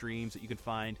 and streams that you can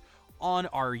find on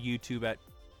our YouTube at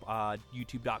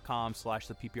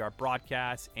youtube.com/the PPR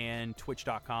broadcast and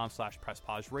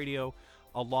twitch.com/presspause radio,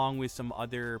 along with some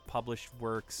other published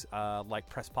works like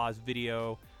Press Pause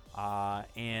Video,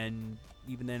 and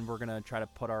even then we're going to try to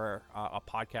put our a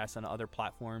podcast on other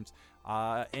platforms.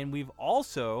 And we've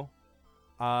also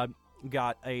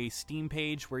got a Steam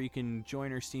page where you can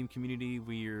join our Steam community.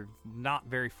 We're not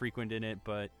very frequent in it,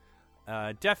 but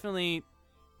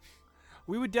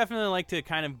we would definitely like to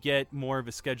kind of get more of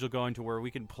a schedule going to where we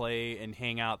can play and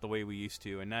hang out the way we used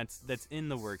to, and that's in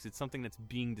the works. It's something that's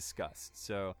being discussed,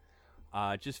 so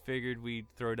just figured we'd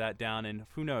throw that down, and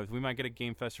who knows, we might get a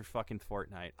Game Fest for fucking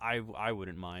Fortnite. I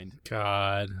wouldn't mind.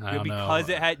 God, I don't know. Because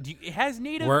it has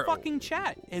native fucking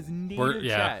chat. It has native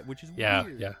chat, which is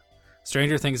weird. Yeah.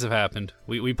 Stranger things have happened.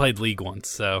 We played League once,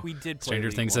 so we did play Stranger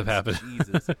League things once. have happened.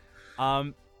 Jesus.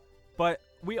 But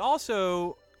we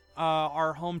also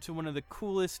are home to one of the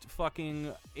coolest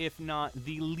fucking, if not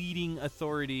the leading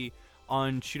authority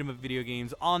on shoot 'em up video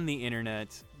games on the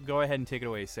internet. Go ahead and take it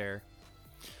away, Sarah.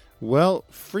 Well,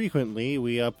 frequently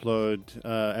we upload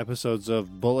episodes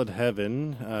of Bullet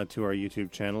Heaven to our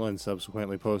YouTube channel and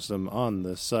subsequently post them on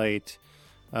the site.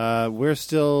 We're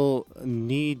still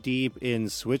knee-deep in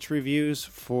Switch reviews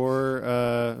for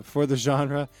the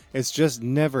genre. It's just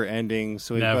never-ending,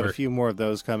 so we've got a few more of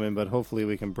those coming, but hopefully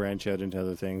we can branch out into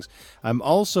other things. I'm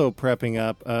also prepping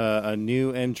up a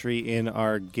new entry in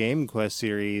our Game Quest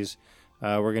series.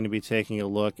 We're going to be taking a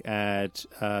look at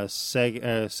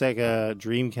Sega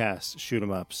Dreamcast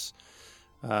shoot-'em-ups,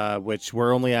 which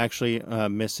we're only actually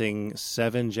missing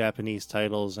 7 Japanese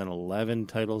titles and 11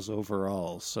 titles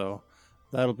overall, so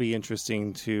that'll be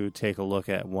interesting to take a look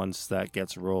at once that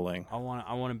gets rolling. I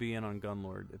want to be in on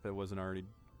Gunlord if it wasn't already,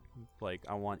 like,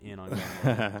 I want in on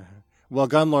Gunlord. Well,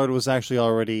 Gunlord was actually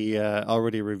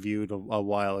already reviewed a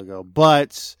while ago,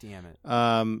 but damn it,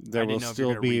 there will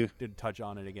still be did touch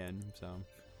on it again. So,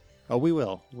 oh, we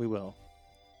will.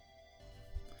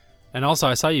 And also,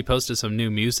 I saw you posted some new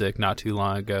music not too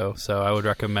long ago, so I would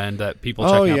recommend that people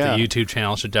checking out the YouTube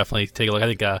channel should definitely take a look.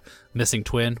 I think Missing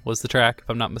Twin was the track, if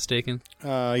I'm not mistaken.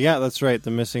 Yeah, that's right,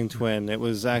 The Missing Twin. It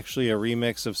was actually a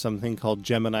remix of something called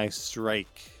Gemini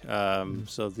Strike.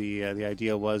 So the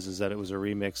idea is that it was a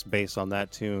remix based on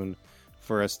that tune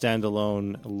for a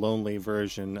standalone, lonely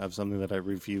version of something that I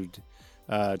reviewed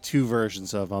 2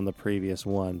 versions of on the previous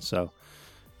one, so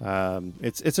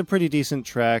it's a pretty decent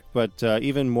track, but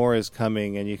even more is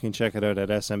coming, and you can check it out at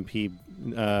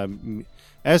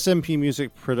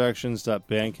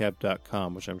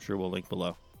smpmusicproductions.bandcamp.com, which I'm sure we'll link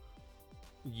below.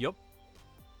 Yep.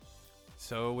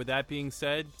 So with that being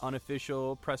said,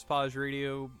 unofficial Press Pause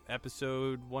Radio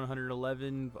episode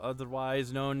 111,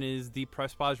 otherwise known as the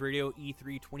Press Pause Radio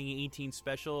E3 2018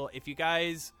 special. If you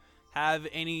guys have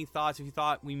any thoughts, if you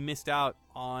thought we missed out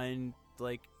on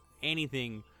like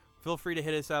anything, feel free to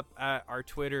hit us up at our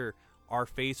Twitter, our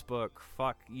Facebook,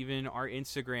 fuck, even our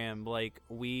Instagram. Like,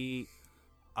 we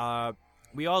all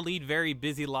lead very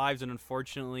busy lives, and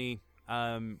unfortunately,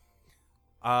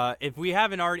 if we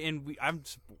haven't already, and I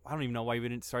don't even know why we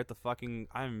didn't start the fucking.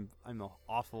 I'm an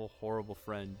awful, horrible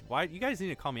friend. Why you guys need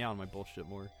to call me out on my bullshit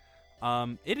more?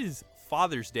 It is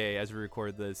Father's Day as we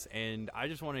record this, and I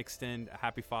just want to extend a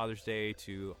happy Father's Day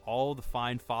to all the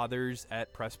fine fathers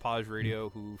at Press Pause Radio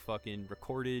who fucking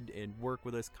recorded and work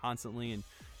with us constantly and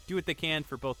do what they can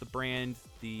for both the brand,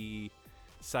 the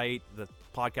site, the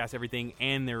podcast, everything,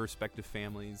 and their respective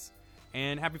families.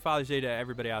 And happy Father's Day to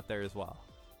everybody out there as well.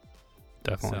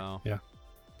 Definitely. So,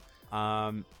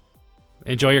 yeah.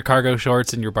 Enjoy your cargo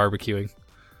shorts and your barbecuing.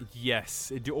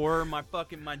 Yes, or my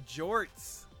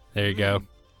jorts. There you go.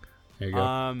 There you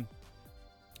go.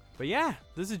 But yeah,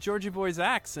 this is Georgie Boy's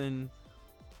Axe, and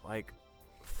like,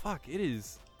 fuck, it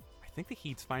is. I think the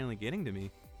heat's finally getting to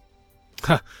me.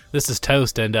 This is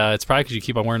toast, and it's probably because you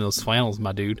keep on wearing those flannels,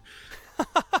 my dude.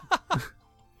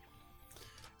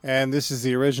 And this is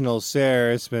the original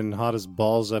Sarah. It's been hot as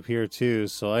balls up here too,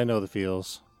 so I know the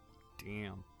feels.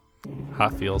 Damn.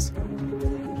 Hot feels.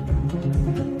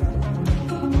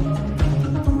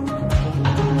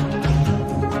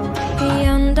 The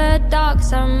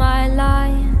underdogs are my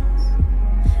lions,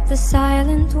 the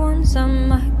silent ones are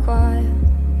my choir.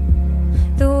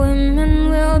 The women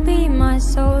will be my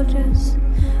soldiers,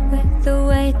 with the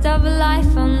weight of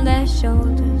life on their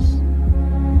shoulders.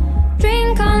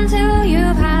 Drink until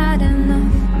you've had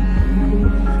enough.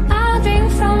 I'll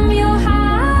drink from your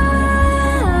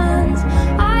hands.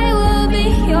 I will be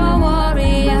your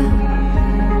warrior.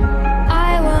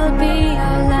 I will be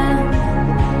your lamb.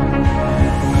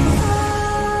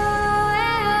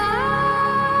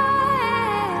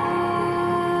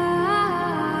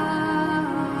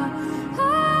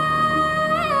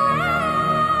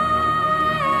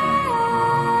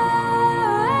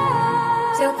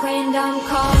 Till Queendom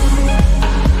come.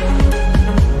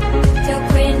 Till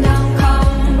Queendom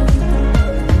come.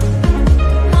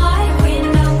 My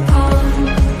Queendom come.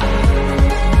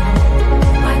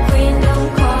 My Queendom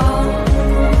come.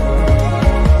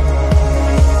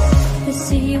 The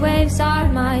sea waves are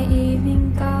my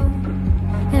evening gown,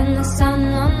 and the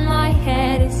sun on my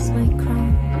head is my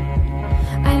crown.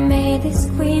 I made this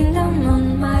Queendom